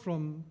quote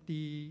from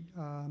the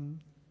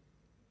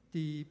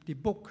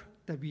book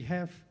that we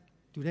have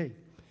today,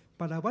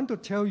 but I want to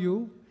tell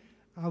you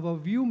our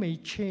view may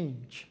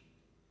change.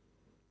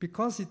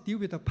 Because it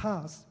deals with the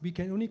past, we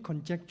can only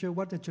conjecture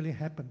what actually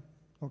happened.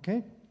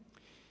 Okay?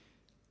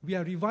 We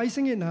are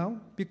revising it now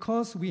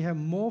because we have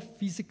more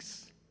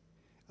physics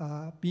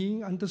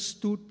being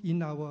understood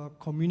in our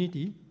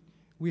community.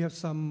 We have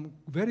some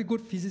very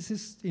good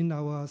physicists in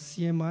our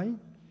CMI,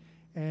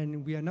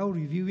 and we are now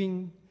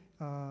reviewing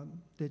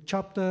the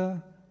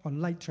chapter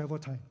on light travel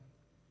time.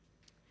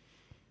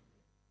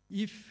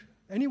 If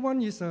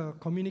anyone is a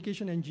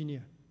communication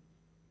engineer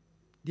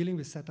dealing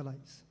with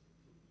satellites,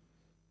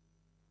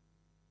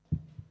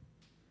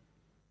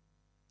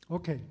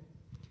 okay,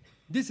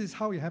 this is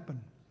how it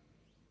happened.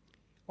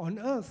 On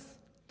Earth,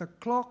 the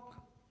clock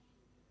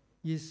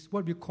is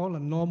what we call a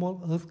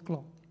normal Earth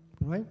clock,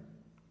 right?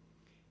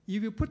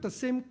 If you put the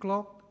same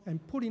clock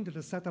and put into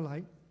the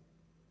satellite,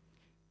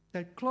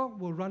 that clock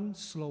will run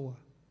slower.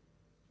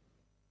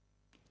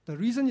 The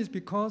reason is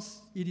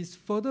because it is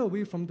further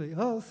away from the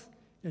Earth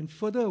and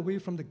further away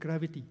from the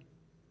gravity.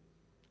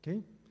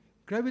 Okay?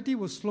 Gravity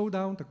will slow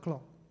down the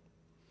clock.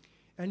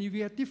 And if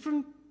you have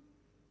different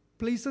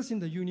places in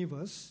the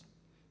universe,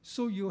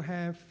 so you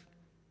have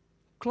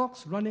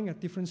clocks running at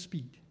different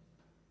speed.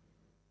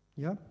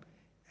 Yeah?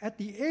 At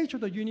the edge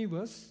of the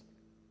universe,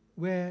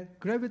 where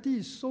gravity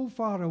is so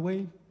far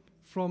away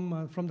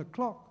from the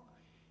clock,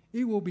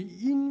 it will be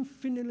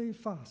infinitely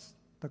fast,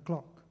 the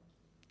clock.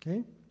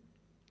 Okay?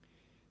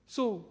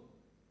 So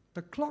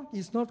the clock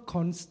is not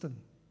constant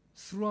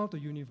throughout the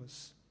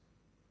universe.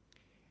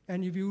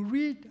 And if you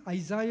read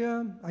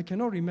Isaiah, I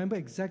cannot remember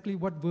exactly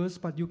what verse,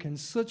 but you can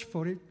search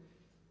for it.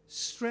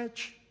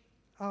 Stretch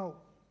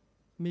out,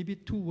 maybe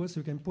 2 words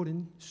you can put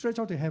in, stretch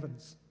out the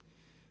heavens.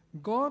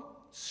 God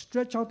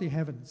stretched out the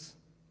heavens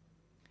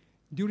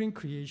during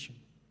creation.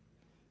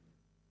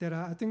 There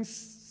are, I think,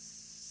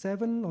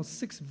 7 or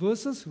 6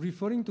 verses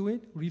referring to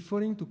it,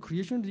 referring to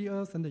creation of the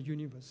earth and the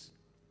universe.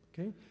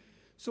 Okay?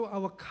 So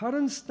our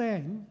current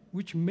stand,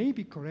 which may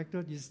be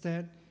corrected, is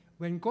that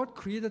when God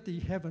created the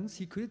heavens,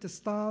 he created the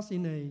stars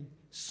in a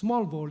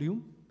small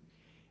volume,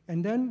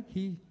 and then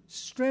he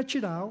stretched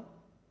it out,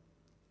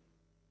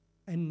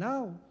 and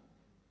now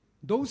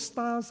those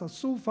stars are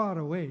so far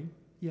away,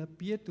 it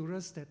appeared to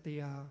us that they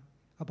are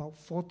about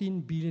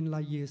 14 billion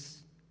light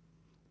years,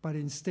 but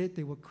instead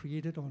they were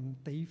created on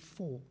day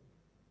 4.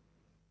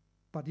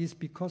 But it's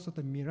because of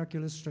the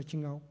miraculous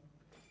stretching out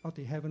of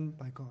the heaven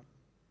by God.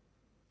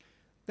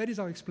 That is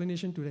our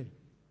explanation today,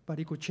 but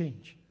it could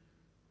change.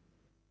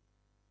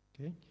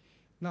 Okay?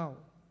 Now,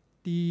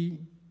 the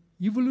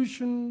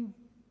evolution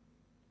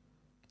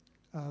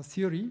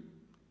theory,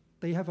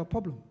 they have a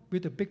problem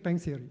with the Big Bang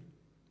theory.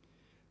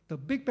 The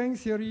Big Bang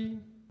theory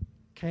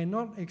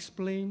cannot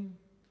explain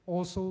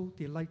also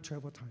the light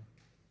travel time.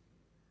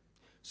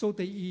 So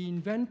they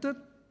invented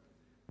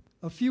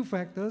a few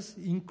factors,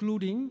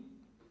 including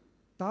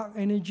dark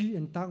energy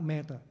and dark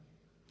matter.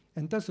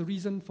 And that's the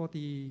reason for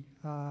the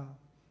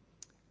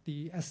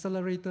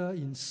accelerator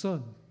in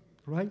CERN,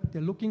 right?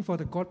 They're looking for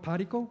the God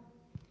particle.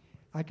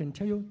 I can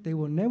tell you, they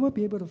will never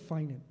be able to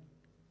find it.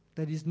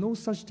 There is no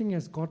such thing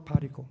as God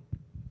particle,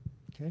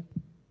 okay?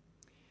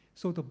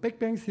 So the Big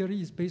Bang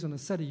theory is based on a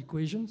set of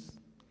equations,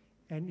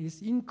 and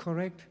is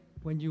incorrect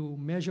when you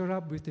measure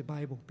up with the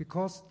Bible,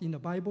 because in the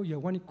Bible, you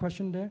have one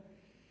question there.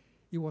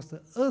 It was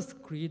the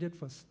earth created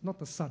first, not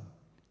the sun.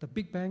 The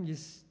Big Bang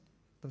is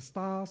the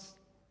stars,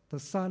 the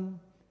sun,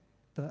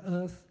 the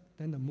earth,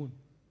 then the moon.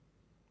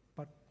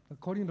 But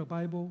according to the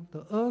Bible,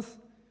 the earth,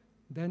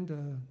 then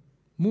the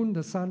moon,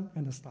 the sun,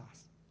 and the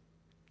stars.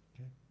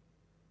 Okay.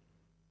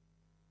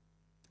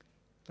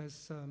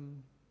 There's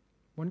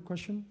one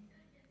question.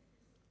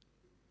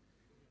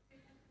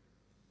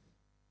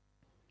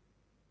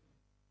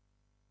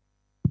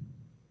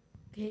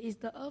 Okay, is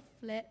the earth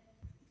flat?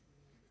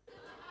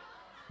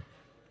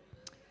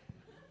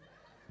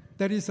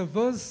 There is a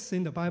verse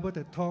in the Bible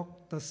that talks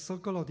the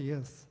circle of the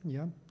earth.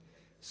 Yeah,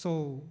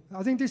 so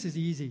I think this is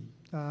easy.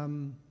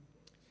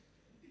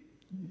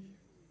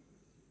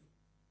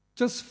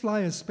 Just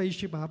fly a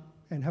spaceship up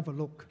and have a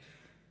look,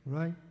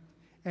 right?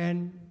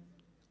 And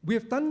we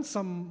have done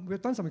some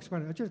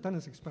experiment. Actually, done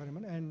this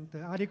experiment, and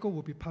the article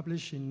will be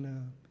published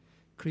in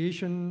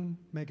Creation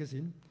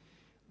magazine.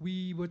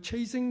 We were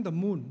chasing the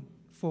moon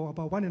for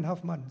about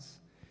 1.5 months.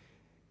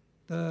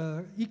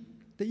 The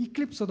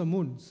eclipse of the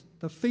moons,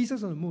 the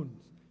phases of the moon,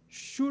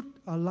 should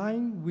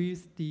align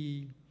with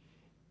a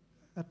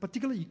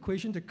particular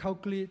equation to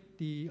calculate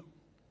the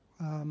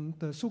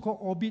so-called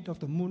orbit of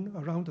the moon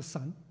around the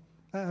sun,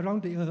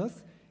 around the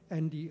earth,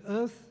 and the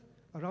earth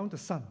around the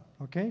sun,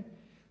 okay?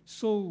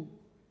 So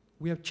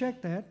we have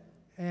checked that,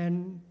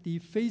 and the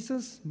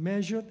phases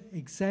measured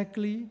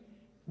exactly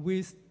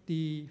with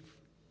the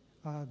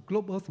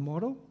globe earth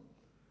model.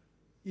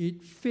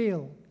 It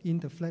failed in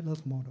the flat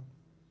earth model.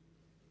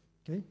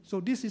 Okay, so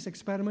this is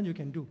experiment you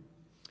can do.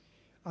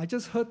 I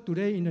just heard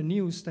today in the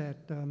news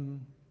that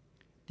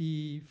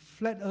the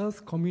flat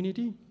earth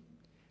community,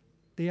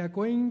 they are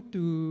going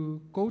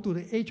to go to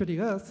the edge of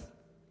the earth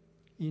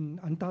in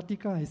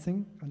Antarctica, I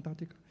think,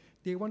 Antarctica.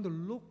 They want to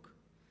look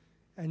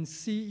and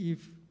see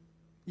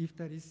if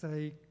there is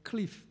a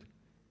cliff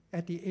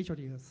at the edge of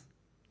the earth.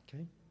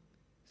 Okay,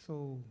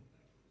 so.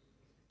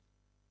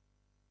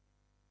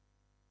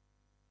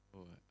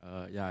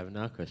 Yeah, I have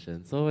another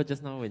question. So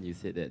just now when you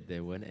said that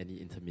there weren't any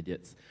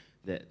intermediates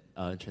that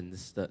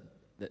transisted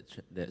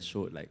that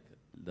showed like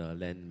the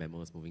land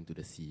mammals moving to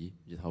the sea,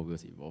 which is how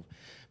whales evolved.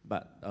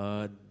 But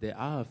there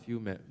are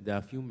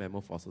a few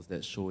mammal fossils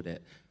that show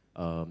that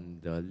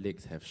the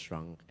legs have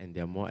shrunk and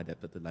they are more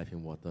adapted to life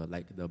in water.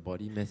 Like the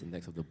body mass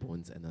index of the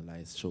bones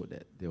analyzed showed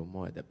that they were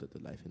more adapted to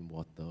life in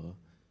water,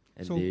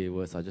 and so they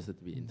were suggested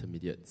to be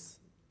intermediates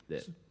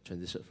that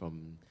transitioned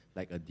from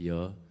like a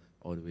deer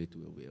all the way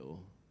to a whale.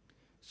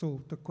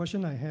 So the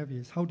question I have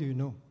is, how do you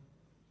know?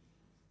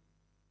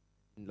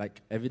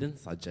 Like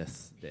evidence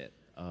suggests that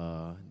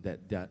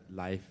that their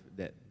life,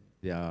 that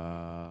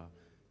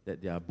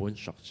their bone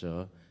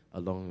structure,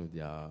 along with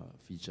their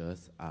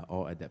features, are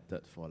all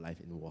adapted for life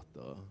in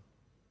water,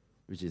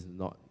 which is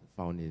not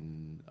found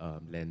in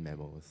land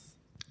mammals.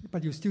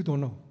 But you still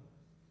don't know.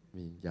 I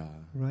mean, yeah.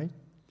 Right?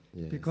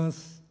 Yes.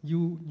 Because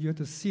you have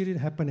to see it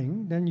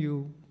happening, then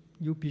you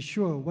be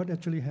sure what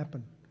actually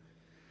happened.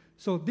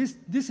 So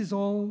this is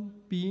all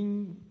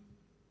being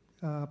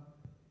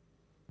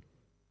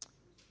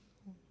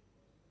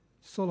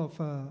sort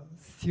of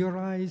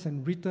theorized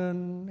and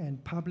written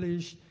and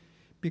published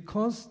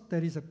because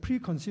there is a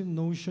preconceived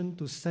notion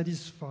to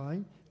satisfy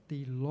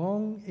the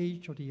long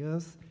age of the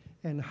earth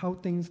and how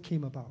things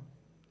came about.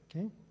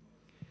 Okay?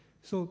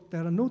 So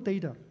there are no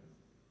data,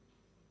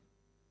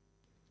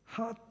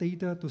 hard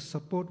data to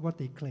support what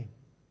they claim.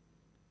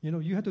 You know,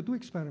 you have to do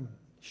experiment.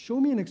 Show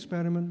me an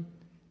experiment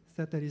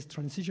that there is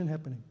transition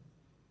happening.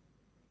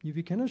 If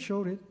you cannot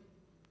show it,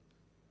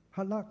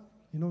 hard luck.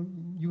 You know,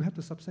 you have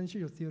to substantiate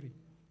your theory.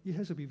 It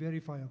has to be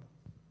verifiable.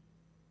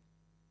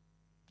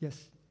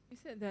 Yes? You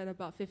said that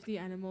about 50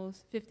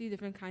 animals, 50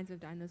 different kinds of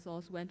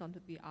dinosaurs went onto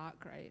the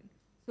ark, right?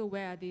 So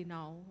where are they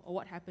now, or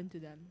what happened to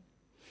them?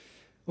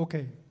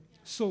 Okay,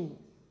 so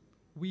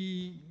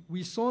we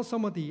saw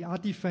some of the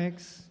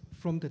artifacts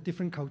from the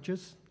different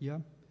cultures, yeah?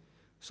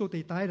 So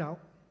they died out.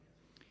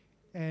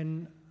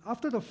 And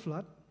after the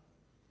flood,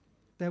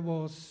 there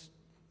was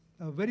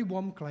a very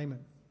warm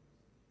climate,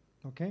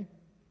 okay,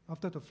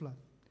 after the flood.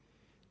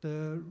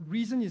 The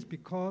reason is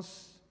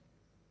because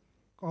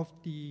of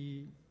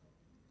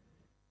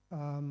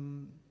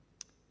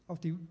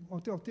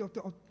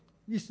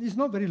it's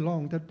not very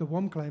long, the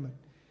warm climate.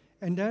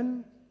 And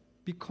then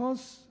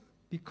because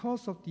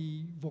of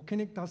the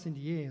volcanic dust in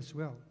the air as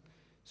well,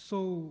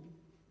 so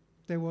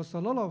there was a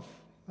lot of,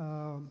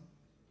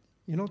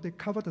 they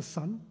covered the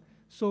sun.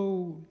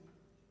 So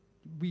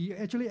we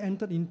actually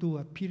entered into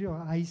a period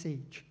of ice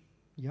age,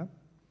 yeah?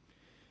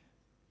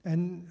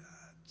 And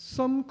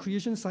some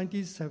creation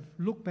scientists have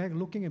looked back,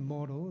 looking at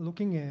model,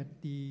 looking at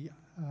the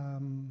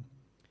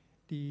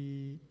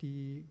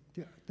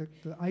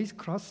ice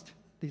crust.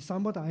 They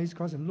sample the ice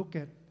crust and look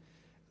at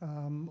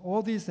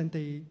all this, and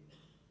they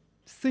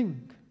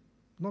think,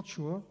 not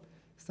sure,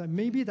 that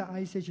maybe the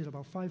ice age is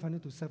about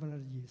 500 to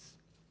 700 years.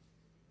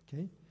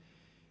 Okay,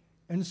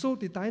 and so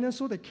the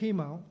dinosaurs that came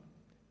out,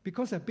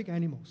 because they're big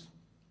animals.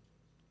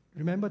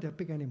 Remember, they're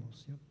big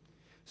animals. Yeah?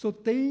 So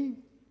they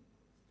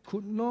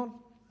could not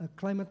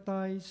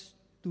acclimatize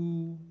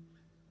to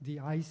the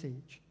ice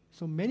age.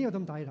 So many of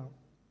them died out.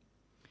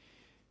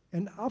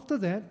 And after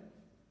that,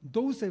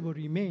 those that will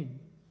remain,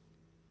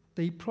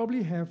 they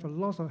probably have a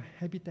lot of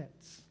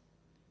habitats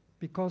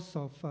because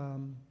of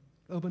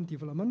urban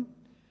development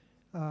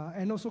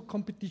and also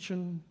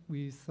competition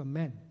with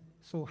men.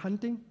 So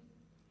hunting,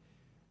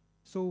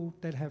 so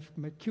that have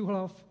killed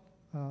off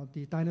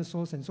the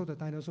dinosaurs, and so the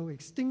dinosaurs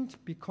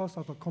extinct because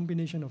of a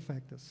combination of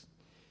factors.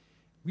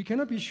 We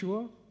cannot be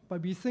sure,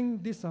 but we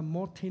think these are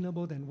more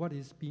tenable than what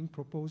is being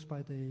proposed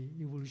by the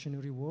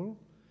evolutionary world.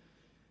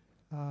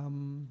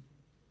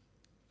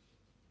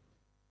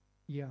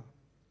 Yeah,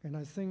 and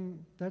I think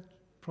that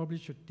probably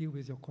should deal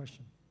with your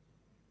question.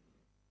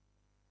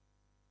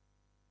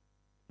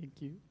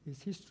 Thank you.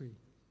 It's history.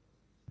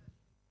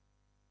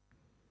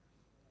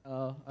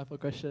 I have a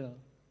question.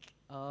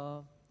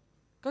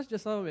 Because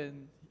just now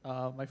when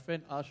my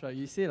friend asked, right,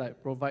 you say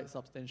like provide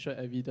substantial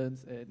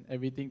evidence and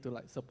everything to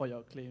like support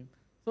your claim.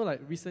 So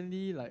like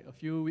recently, like a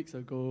few weeks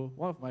ago,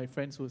 one of my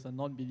friends who's a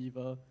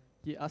non-believer,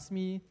 he asked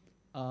me,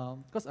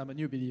 because I'm a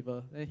new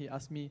believer, then he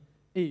asked me,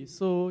 hey,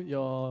 so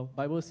your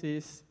Bible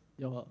says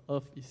your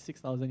earth is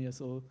 6,000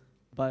 years old,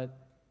 but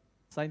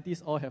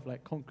scientists all have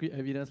like concrete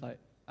evidence, like,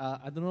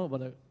 I don't know about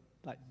the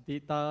like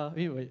data,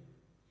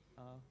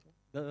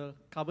 the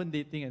carbon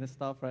dating and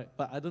stuff, right?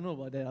 But I don't know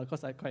about that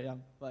because I'm quite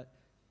young. But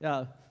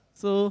yeah,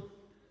 so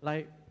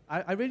like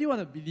I really want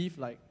to believe,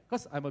 like,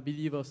 because I'm a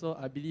believer, so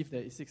I believe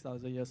that it's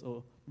 6,000 years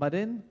old. But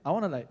then I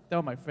want to like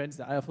tell my friends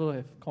that I also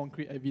have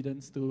concrete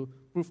evidence to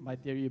prove my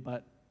theory,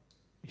 but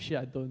actually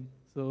I don't.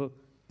 So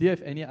do you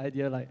have any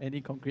idea, like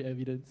any concrete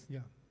evidence?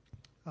 Yeah.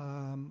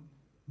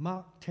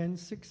 Mark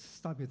 10:6,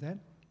 start with that.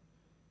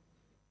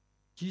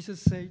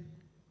 Jesus said,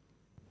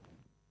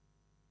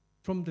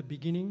 from the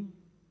beginning,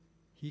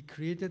 he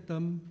created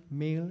them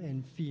male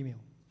and female,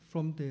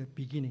 from the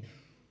beginning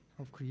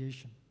of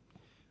creation.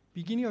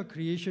 Beginning of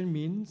creation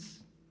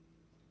means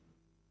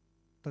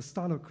the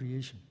start of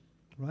creation,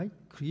 right?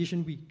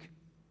 Creation week.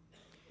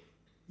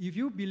 If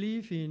you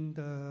believe in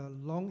the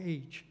long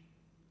age,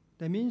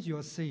 that means you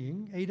are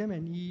saying Adam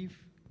and Eve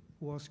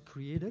was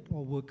created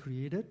or were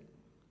created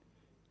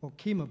or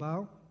came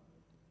about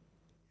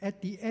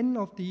at the end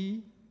of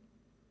the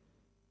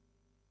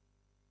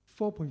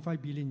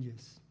 4.5 billion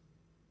years.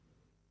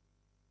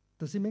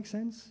 Does it make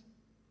sense?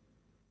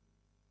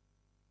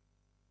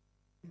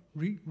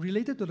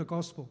 Related to the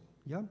gospel,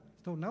 yeah?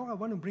 So now I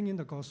want to bring in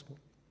the gospel.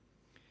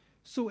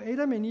 So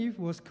Adam and Eve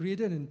was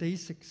created in day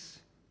 6.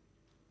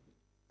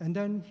 And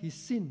then he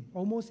sinned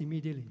almost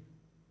immediately.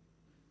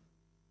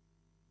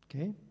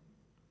 Okay?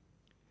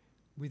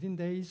 Within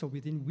days or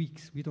within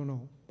weeks, we don't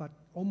know. But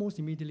almost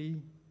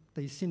immediately,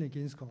 they sinned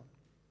against God.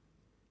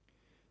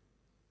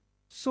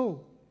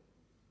 So,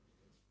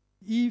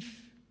 if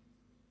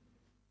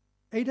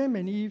Adam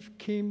and Eve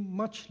came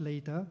much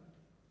later,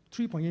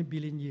 3.8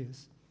 billion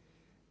years,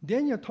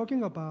 then you're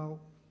talking about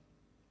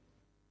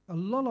a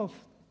lot of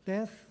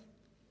death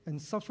and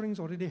sufferings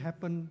already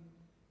happened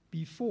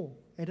before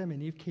Adam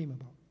and Eve came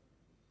about.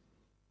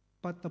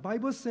 But the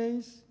Bible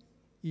says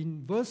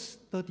in verse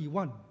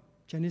 31,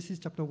 Genesis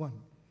chapter 1,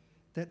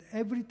 that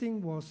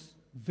everything was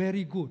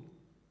very good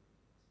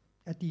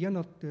at the end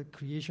of the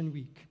creation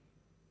week.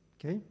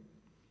 Okay?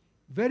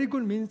 Very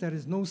good means there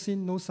is no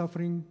sin, no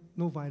suffering,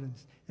 no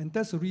violence. And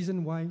that's the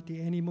reason why the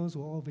animals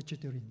were all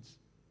vegetarians.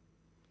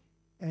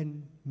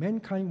 And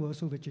mankind were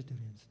also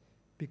vegetarians.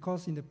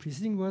 Because in the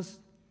preceding verse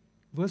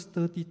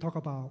 30 talk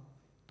about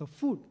the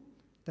food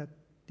that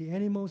the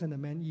animals and the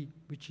man eat,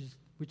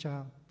 which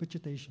are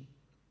vegetation.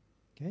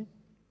 Okay?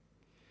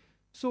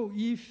 So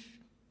if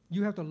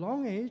you have the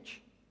long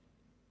age,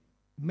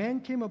 man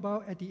came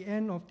about at the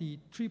end of the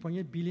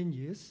 3.8 billion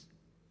years,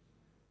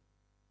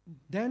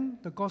 then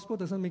the gospel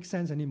doesn't make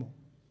sense anymore.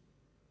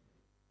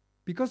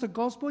 Because the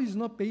gospel is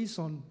not based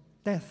on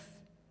death,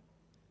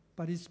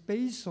 but it's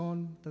based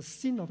on the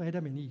sin of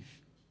Adam and Eve.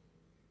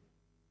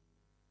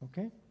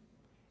 Okay?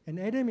 And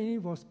Adam and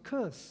Eve was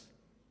cursed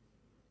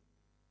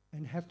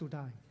and have to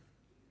die.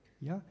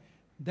 Yeah?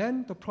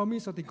 Then the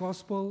promise of the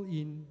gospel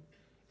in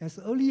as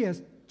early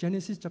as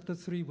Genesis chapter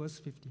 3, verse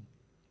 15.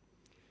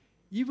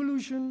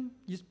 Evolution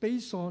is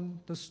based on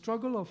the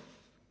struggle of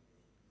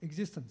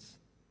existence,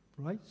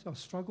 right? So a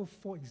struggle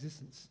for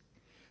existence.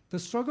 The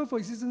struggle for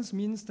existence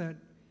means that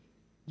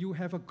you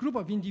have a group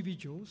of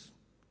individuals,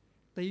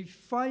 they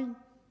fight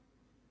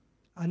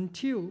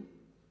until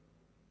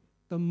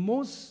the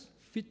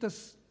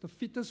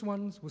fittest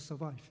ones will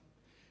survive.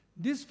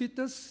 These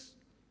fittest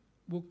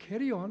will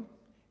carry on,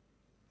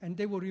 and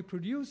they will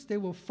reproduce, they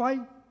will fight,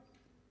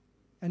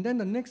 and then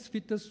the next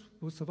fittest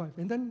will survive.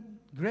 And then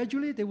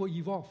gradually they will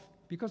evolve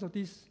because of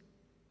this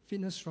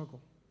fitness struggle.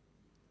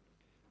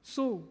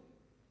 So,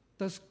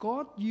 does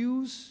God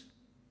use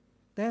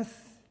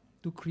death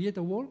to create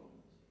the world?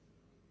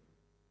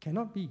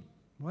 Cannot be,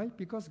 right?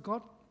 Because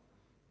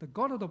the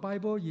God of the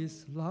Bible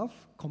is love,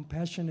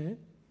 compassionate,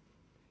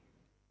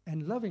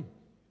 and loving.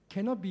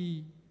 Cannot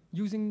be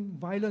using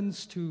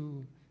violence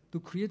to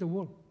create the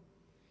world.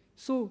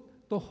 So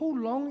the whole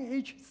long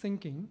age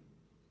thinking,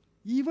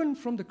 even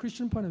from the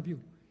Christian point of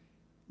view,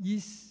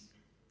 is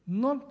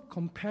not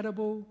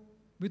compatible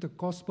with the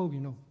gospel we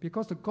know.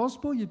 Because the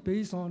gospel is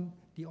based on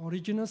the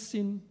original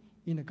sin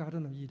in the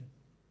Garden of Eden,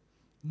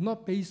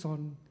 not based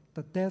on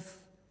the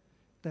death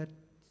that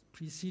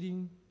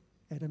preceding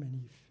Adam and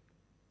Eve.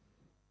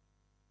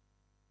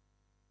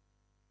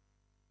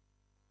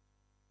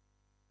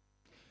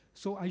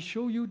 So I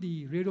show you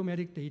the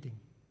radiometric dating.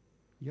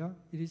 Yeah,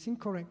 it is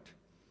incorrect.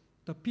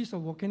 The piece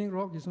of volcanic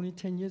rock is only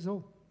 10 years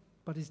old,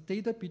 but it's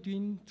dated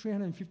between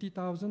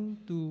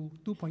 350,000 to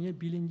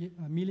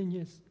 2.8 million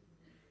years.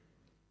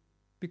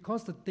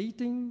 Because the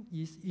dating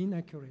is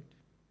inaccurate.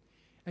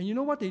 And you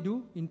know what they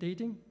do in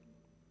dating?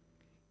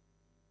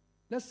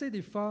 Let's say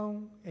they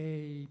found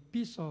a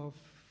piece of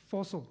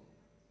fossil,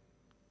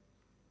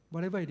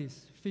 whatever it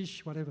is,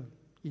 fish, whatever,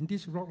 in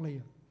this rock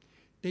layer.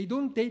 They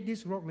don't date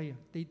this rock layer.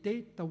 They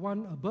date the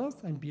one above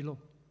and below.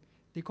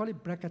 They call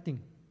it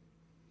bracketing.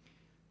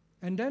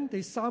 And then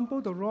they sample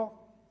the rock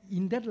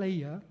in that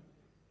layer,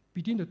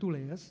 between the two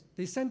layers.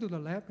 They send to the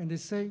lab and they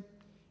say,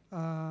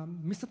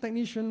 Mr.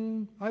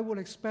 Technician, I would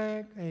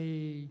expect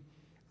a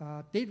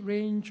date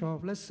range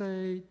of, let's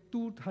say,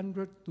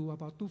 200 to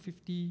about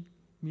 250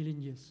 million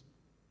years.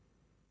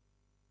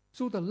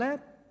 So the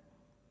lab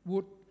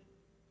would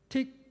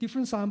take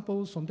different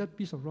samples from that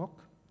piece of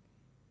rock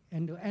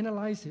and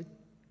analyze it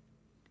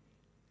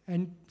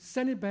and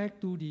send it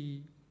back to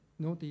the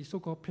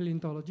so-called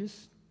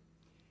paleontologists.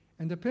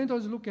 And the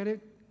paleontologists look at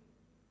it.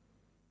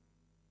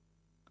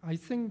 I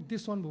think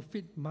this one will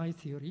fit my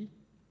theory,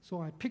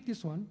 so I pick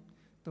this one.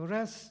 The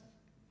rest,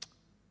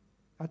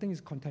 I think,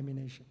 is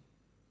contamination.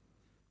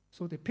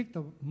 So they pick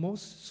the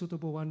most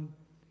suitable one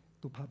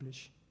to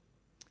publish.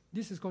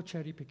 This is called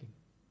cherry picking.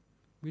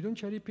 We don't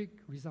cherry pick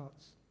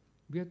results.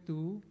 We have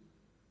to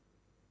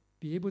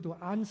be able to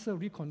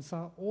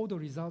reconcile all the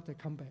results that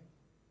come back.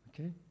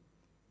 Okay?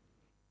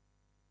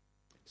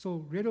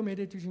 So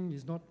radiometric dating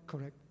is not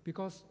correct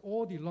because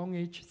all the long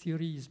age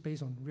theory is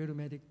based on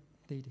radiometric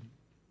dating.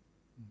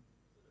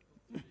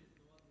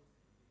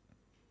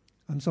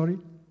 I'm sorry?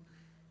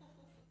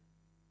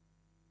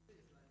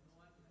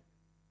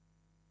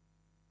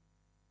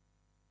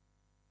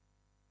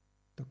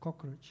 The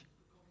cockroach.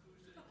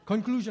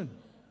 Conclusion.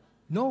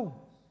 No,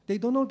 they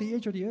don't know the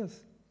age of the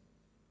earth.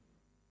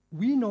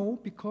 We know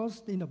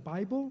because in the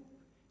Bible,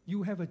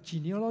 you have a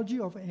genealogy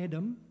of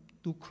Adam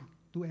to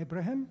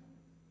Abraham.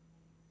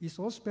 It's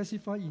all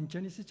specified in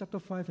Genesis chapter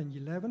 5 and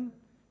 11.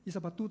 It's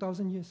about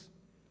 2,000 years.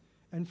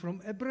 And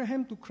from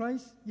Abraham to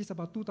Christ, it's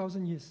about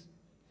 2,000 years.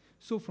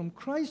 So from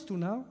Christ to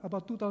now,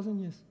 about 2,000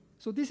 years.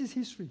 So this is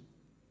history.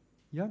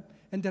 Yeah?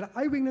 And there are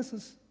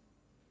eyewitnesses.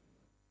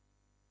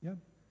 Yeah?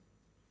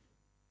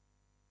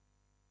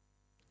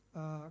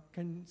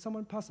 Can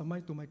someone pass a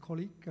mic to my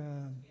colleague?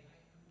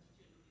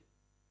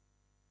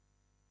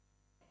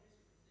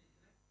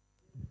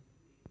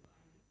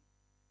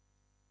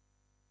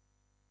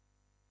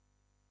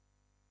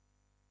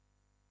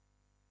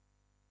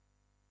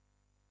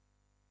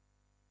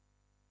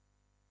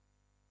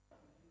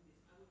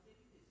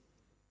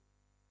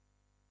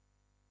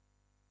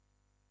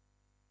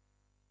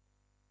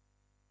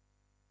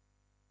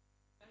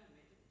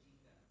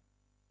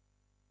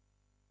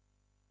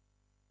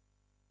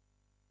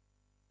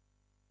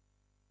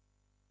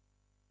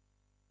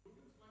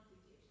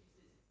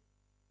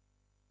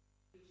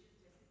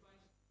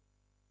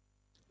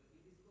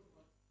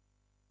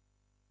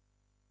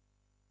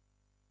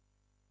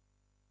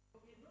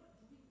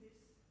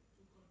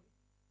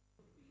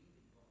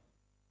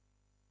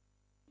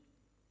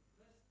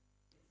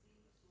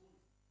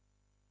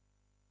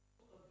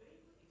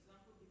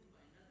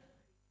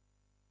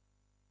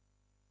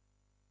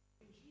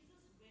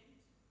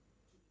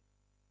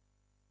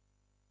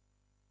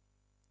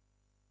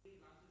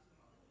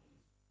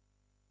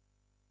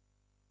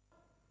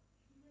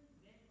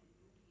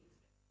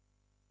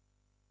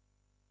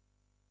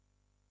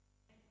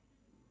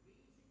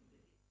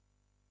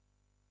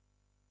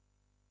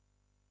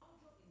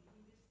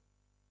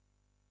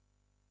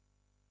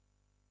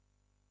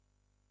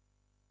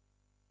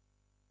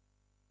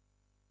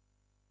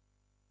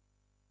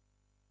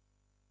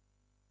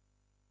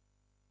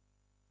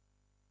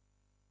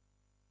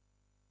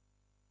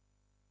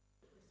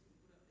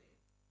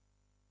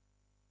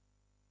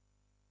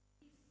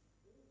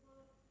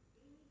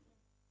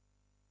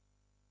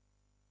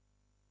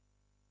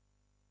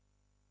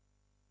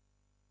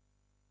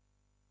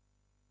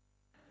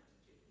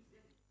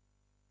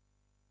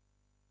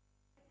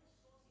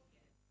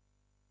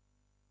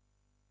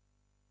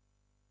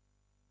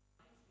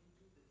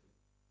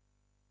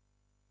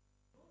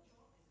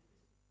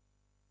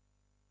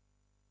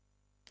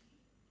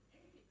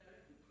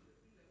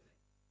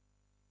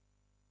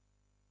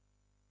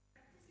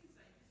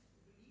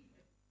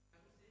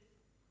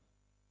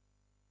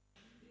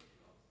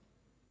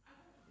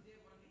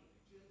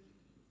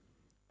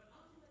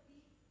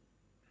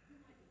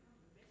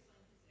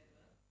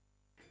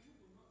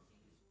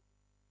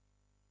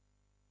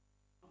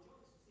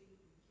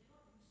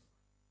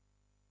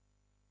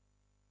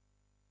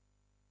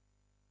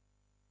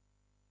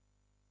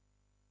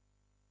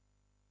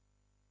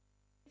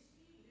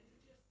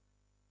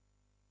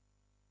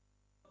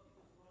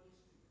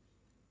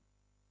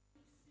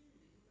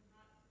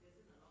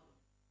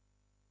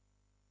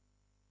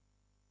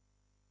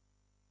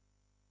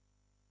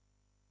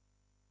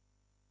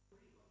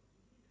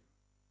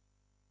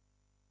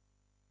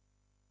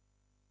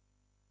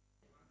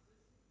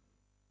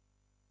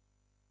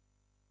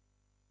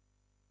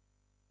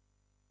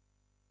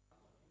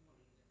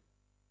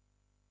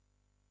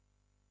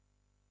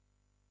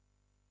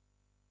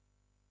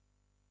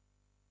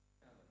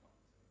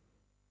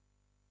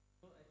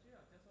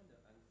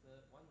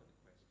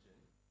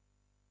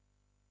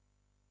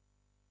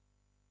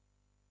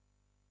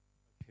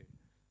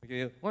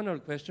 Okay, one of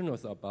the questions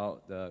was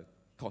about the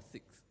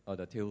coccyx or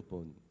the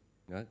tailbone.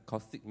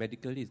 Coccyx,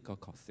 medically it's called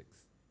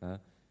coccyx.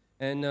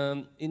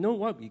 And you know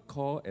what we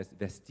call as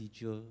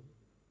vestigial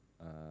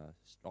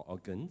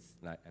organs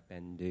like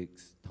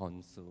appendix,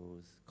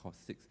 tonsils,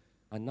 coccyx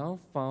are now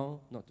found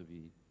not to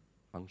be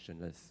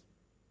functionless.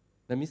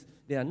 That means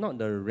they are not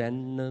the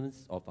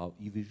remnants of our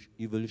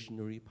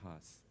evolutionary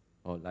past,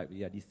 or like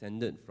we are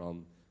descended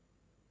from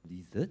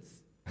lizards,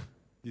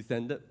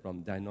 descended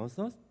from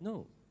dinosaurs.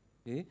 No.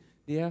 Okay?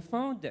 They have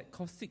found that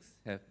coccyx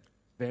have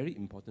very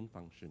important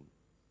function.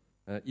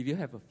 If you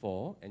have a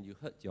fall and you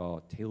hurt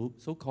your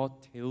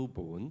so-called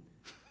tailbone,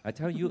 I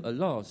tell you a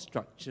lot of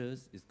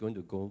structures is going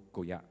to go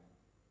goyak.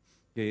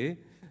 Okay?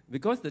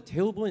 Because the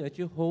tailbone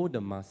actually hold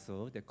the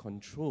muscle that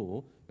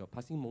control your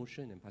passing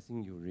motion and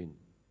passing urine.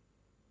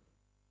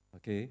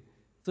 Okay?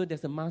 So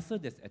there's a muscle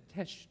that's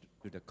attached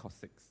to the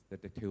coccyx, the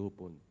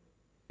tailbone.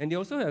 And they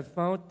also have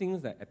found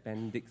things like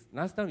appendix.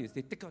 Last time you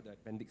say, take out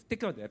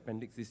the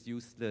appendix, it's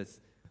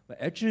useless. But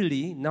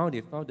actually, now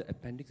they found the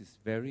appendix is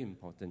very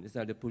important. It's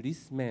like the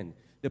policeman,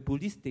 the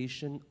police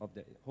station of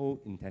the whole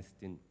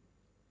intestine.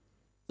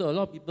 So a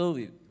lot of people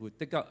who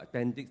take out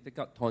appendix, take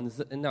out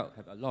tonsil, end up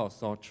have a lot of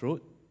sore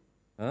throat,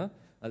 a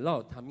lot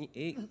of tummy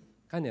ache,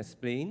 can't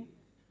explain.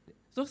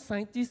 So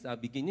scientists are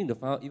beginning to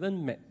find out,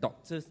 even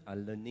doctors are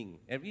learning.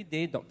 Every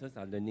day doctors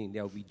are learning. They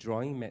are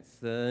withdrawing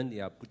medicine, they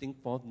are putting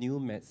forth new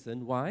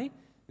medicine. Why?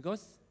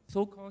 Because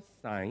so-called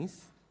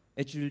science,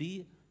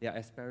 actually, they are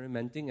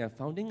experimenting and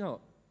finding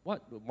out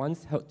what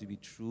once held to be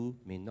true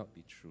may not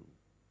be true.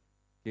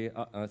 Okay?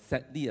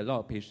 Sadly, a lot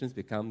of patients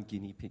become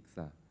guinea pigs.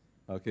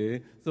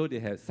 Okay? So they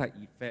have side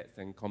effects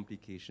and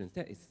complications.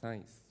 That is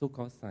science,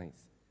 so-called science.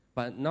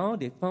 But now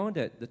they found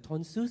that the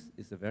tonsils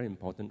is a very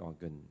important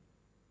organ.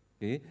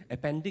 Okay?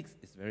 Appendix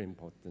is very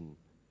important.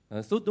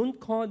 So don't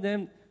call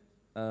them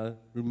a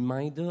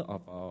reminder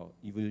of our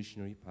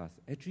evolutionary past.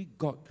 Actually,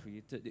 God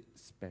created it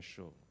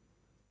special.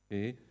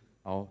 Okay?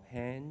 Our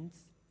hands,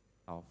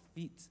 our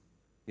feet.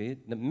 Okay?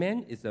 The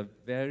man is a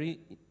very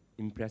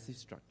impressive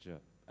structure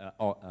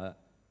or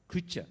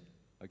creature.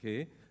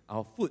 Okay?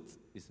 Our foot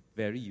is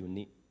very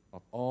unique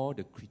of all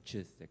the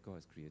creatures that God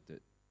has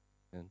created.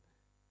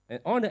 And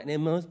all the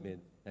animals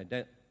like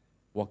that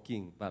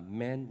walking, but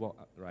man walk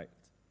upright.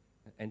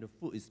 And the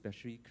foot is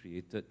specially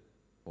created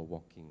for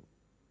walking.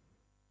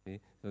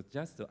 Okay? So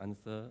just to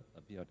answer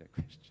a bit of that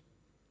question.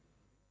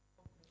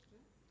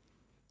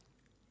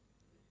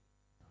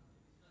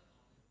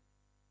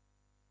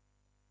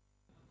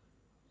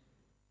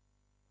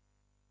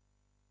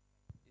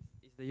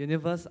 Is the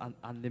universe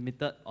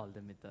unlimited or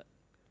limited?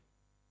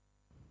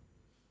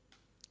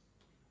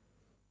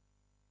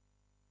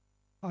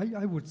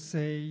 I would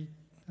say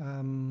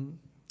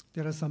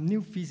there are some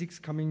new physics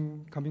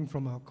coming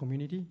from our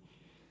community.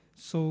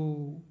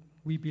 So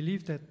we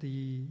believe that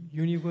the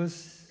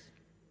universe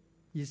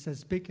is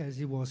as big as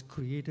it was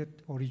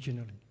created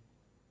originally.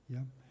 Yeah?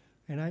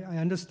 And I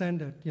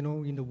understand that,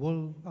 in the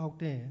world out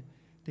there,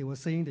 they were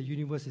saying the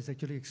universe is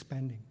actually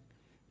expanding.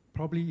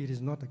 Probably it is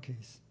not the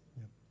case.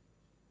 Yeah.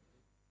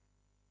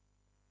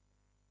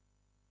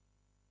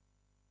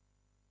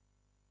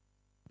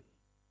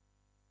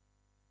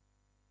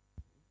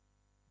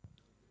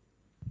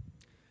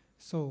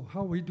 So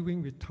how are we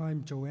doing with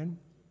time, Joanne?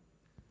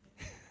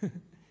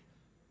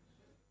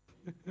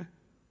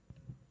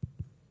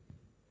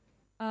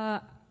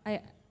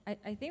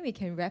 I think we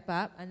can wrap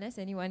up unless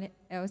anyone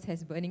else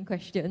has burning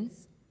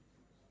questions.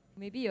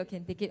 Maybe you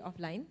can take it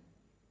offline.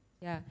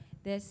 Yeah,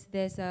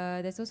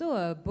 there's also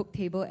a book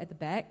table at the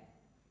back.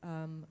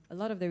 A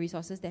lot of the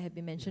resources that have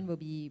been mentioned will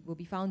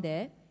be found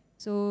there.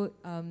 So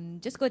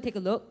just go take a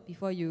look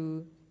before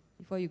you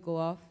go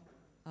off.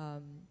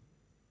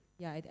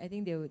 I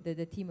think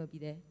the team will be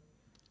there.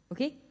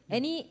 Okay. Yeah.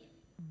 Any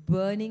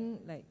burning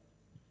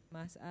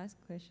must ask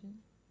question?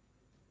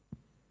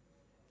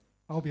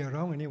 I'll be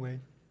around anyway.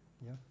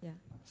 Yeah. Yeah.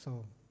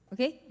 So.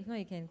 Okay. If not,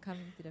 you can come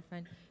to the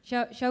front.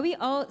 Shall we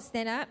all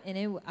stand up and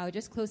then I'll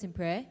just close in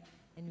prayer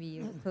and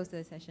we close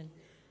the session.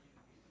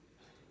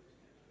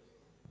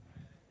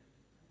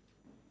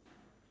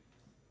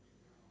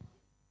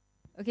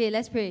 Okay.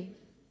 Let's pray.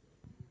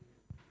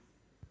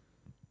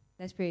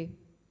 Let's pray.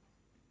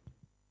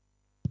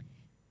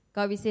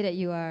 God, we say that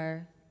you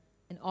are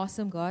an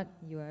awesome God.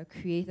 You are a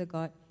creator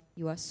God.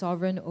 You are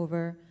sovereign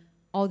over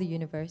all the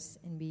universe.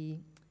 And we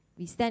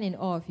stand in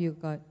awe of you,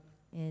 God.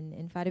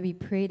 And Father, we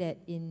pray that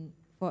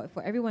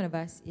for every one of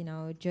us in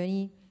our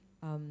journey,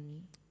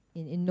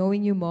 in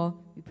knowing you more,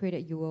 we pray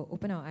that you will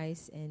open our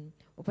eyes and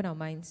open our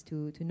minds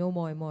to know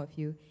more and more of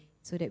you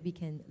so that we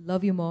can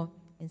love you more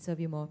and serve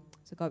you more.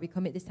 So God, we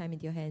commit this time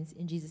into your hands.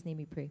 In Jesus' name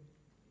we pray.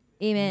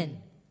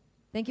 Amen.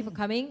 Thank you for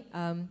coming.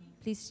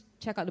 Please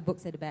check out the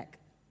books at the back.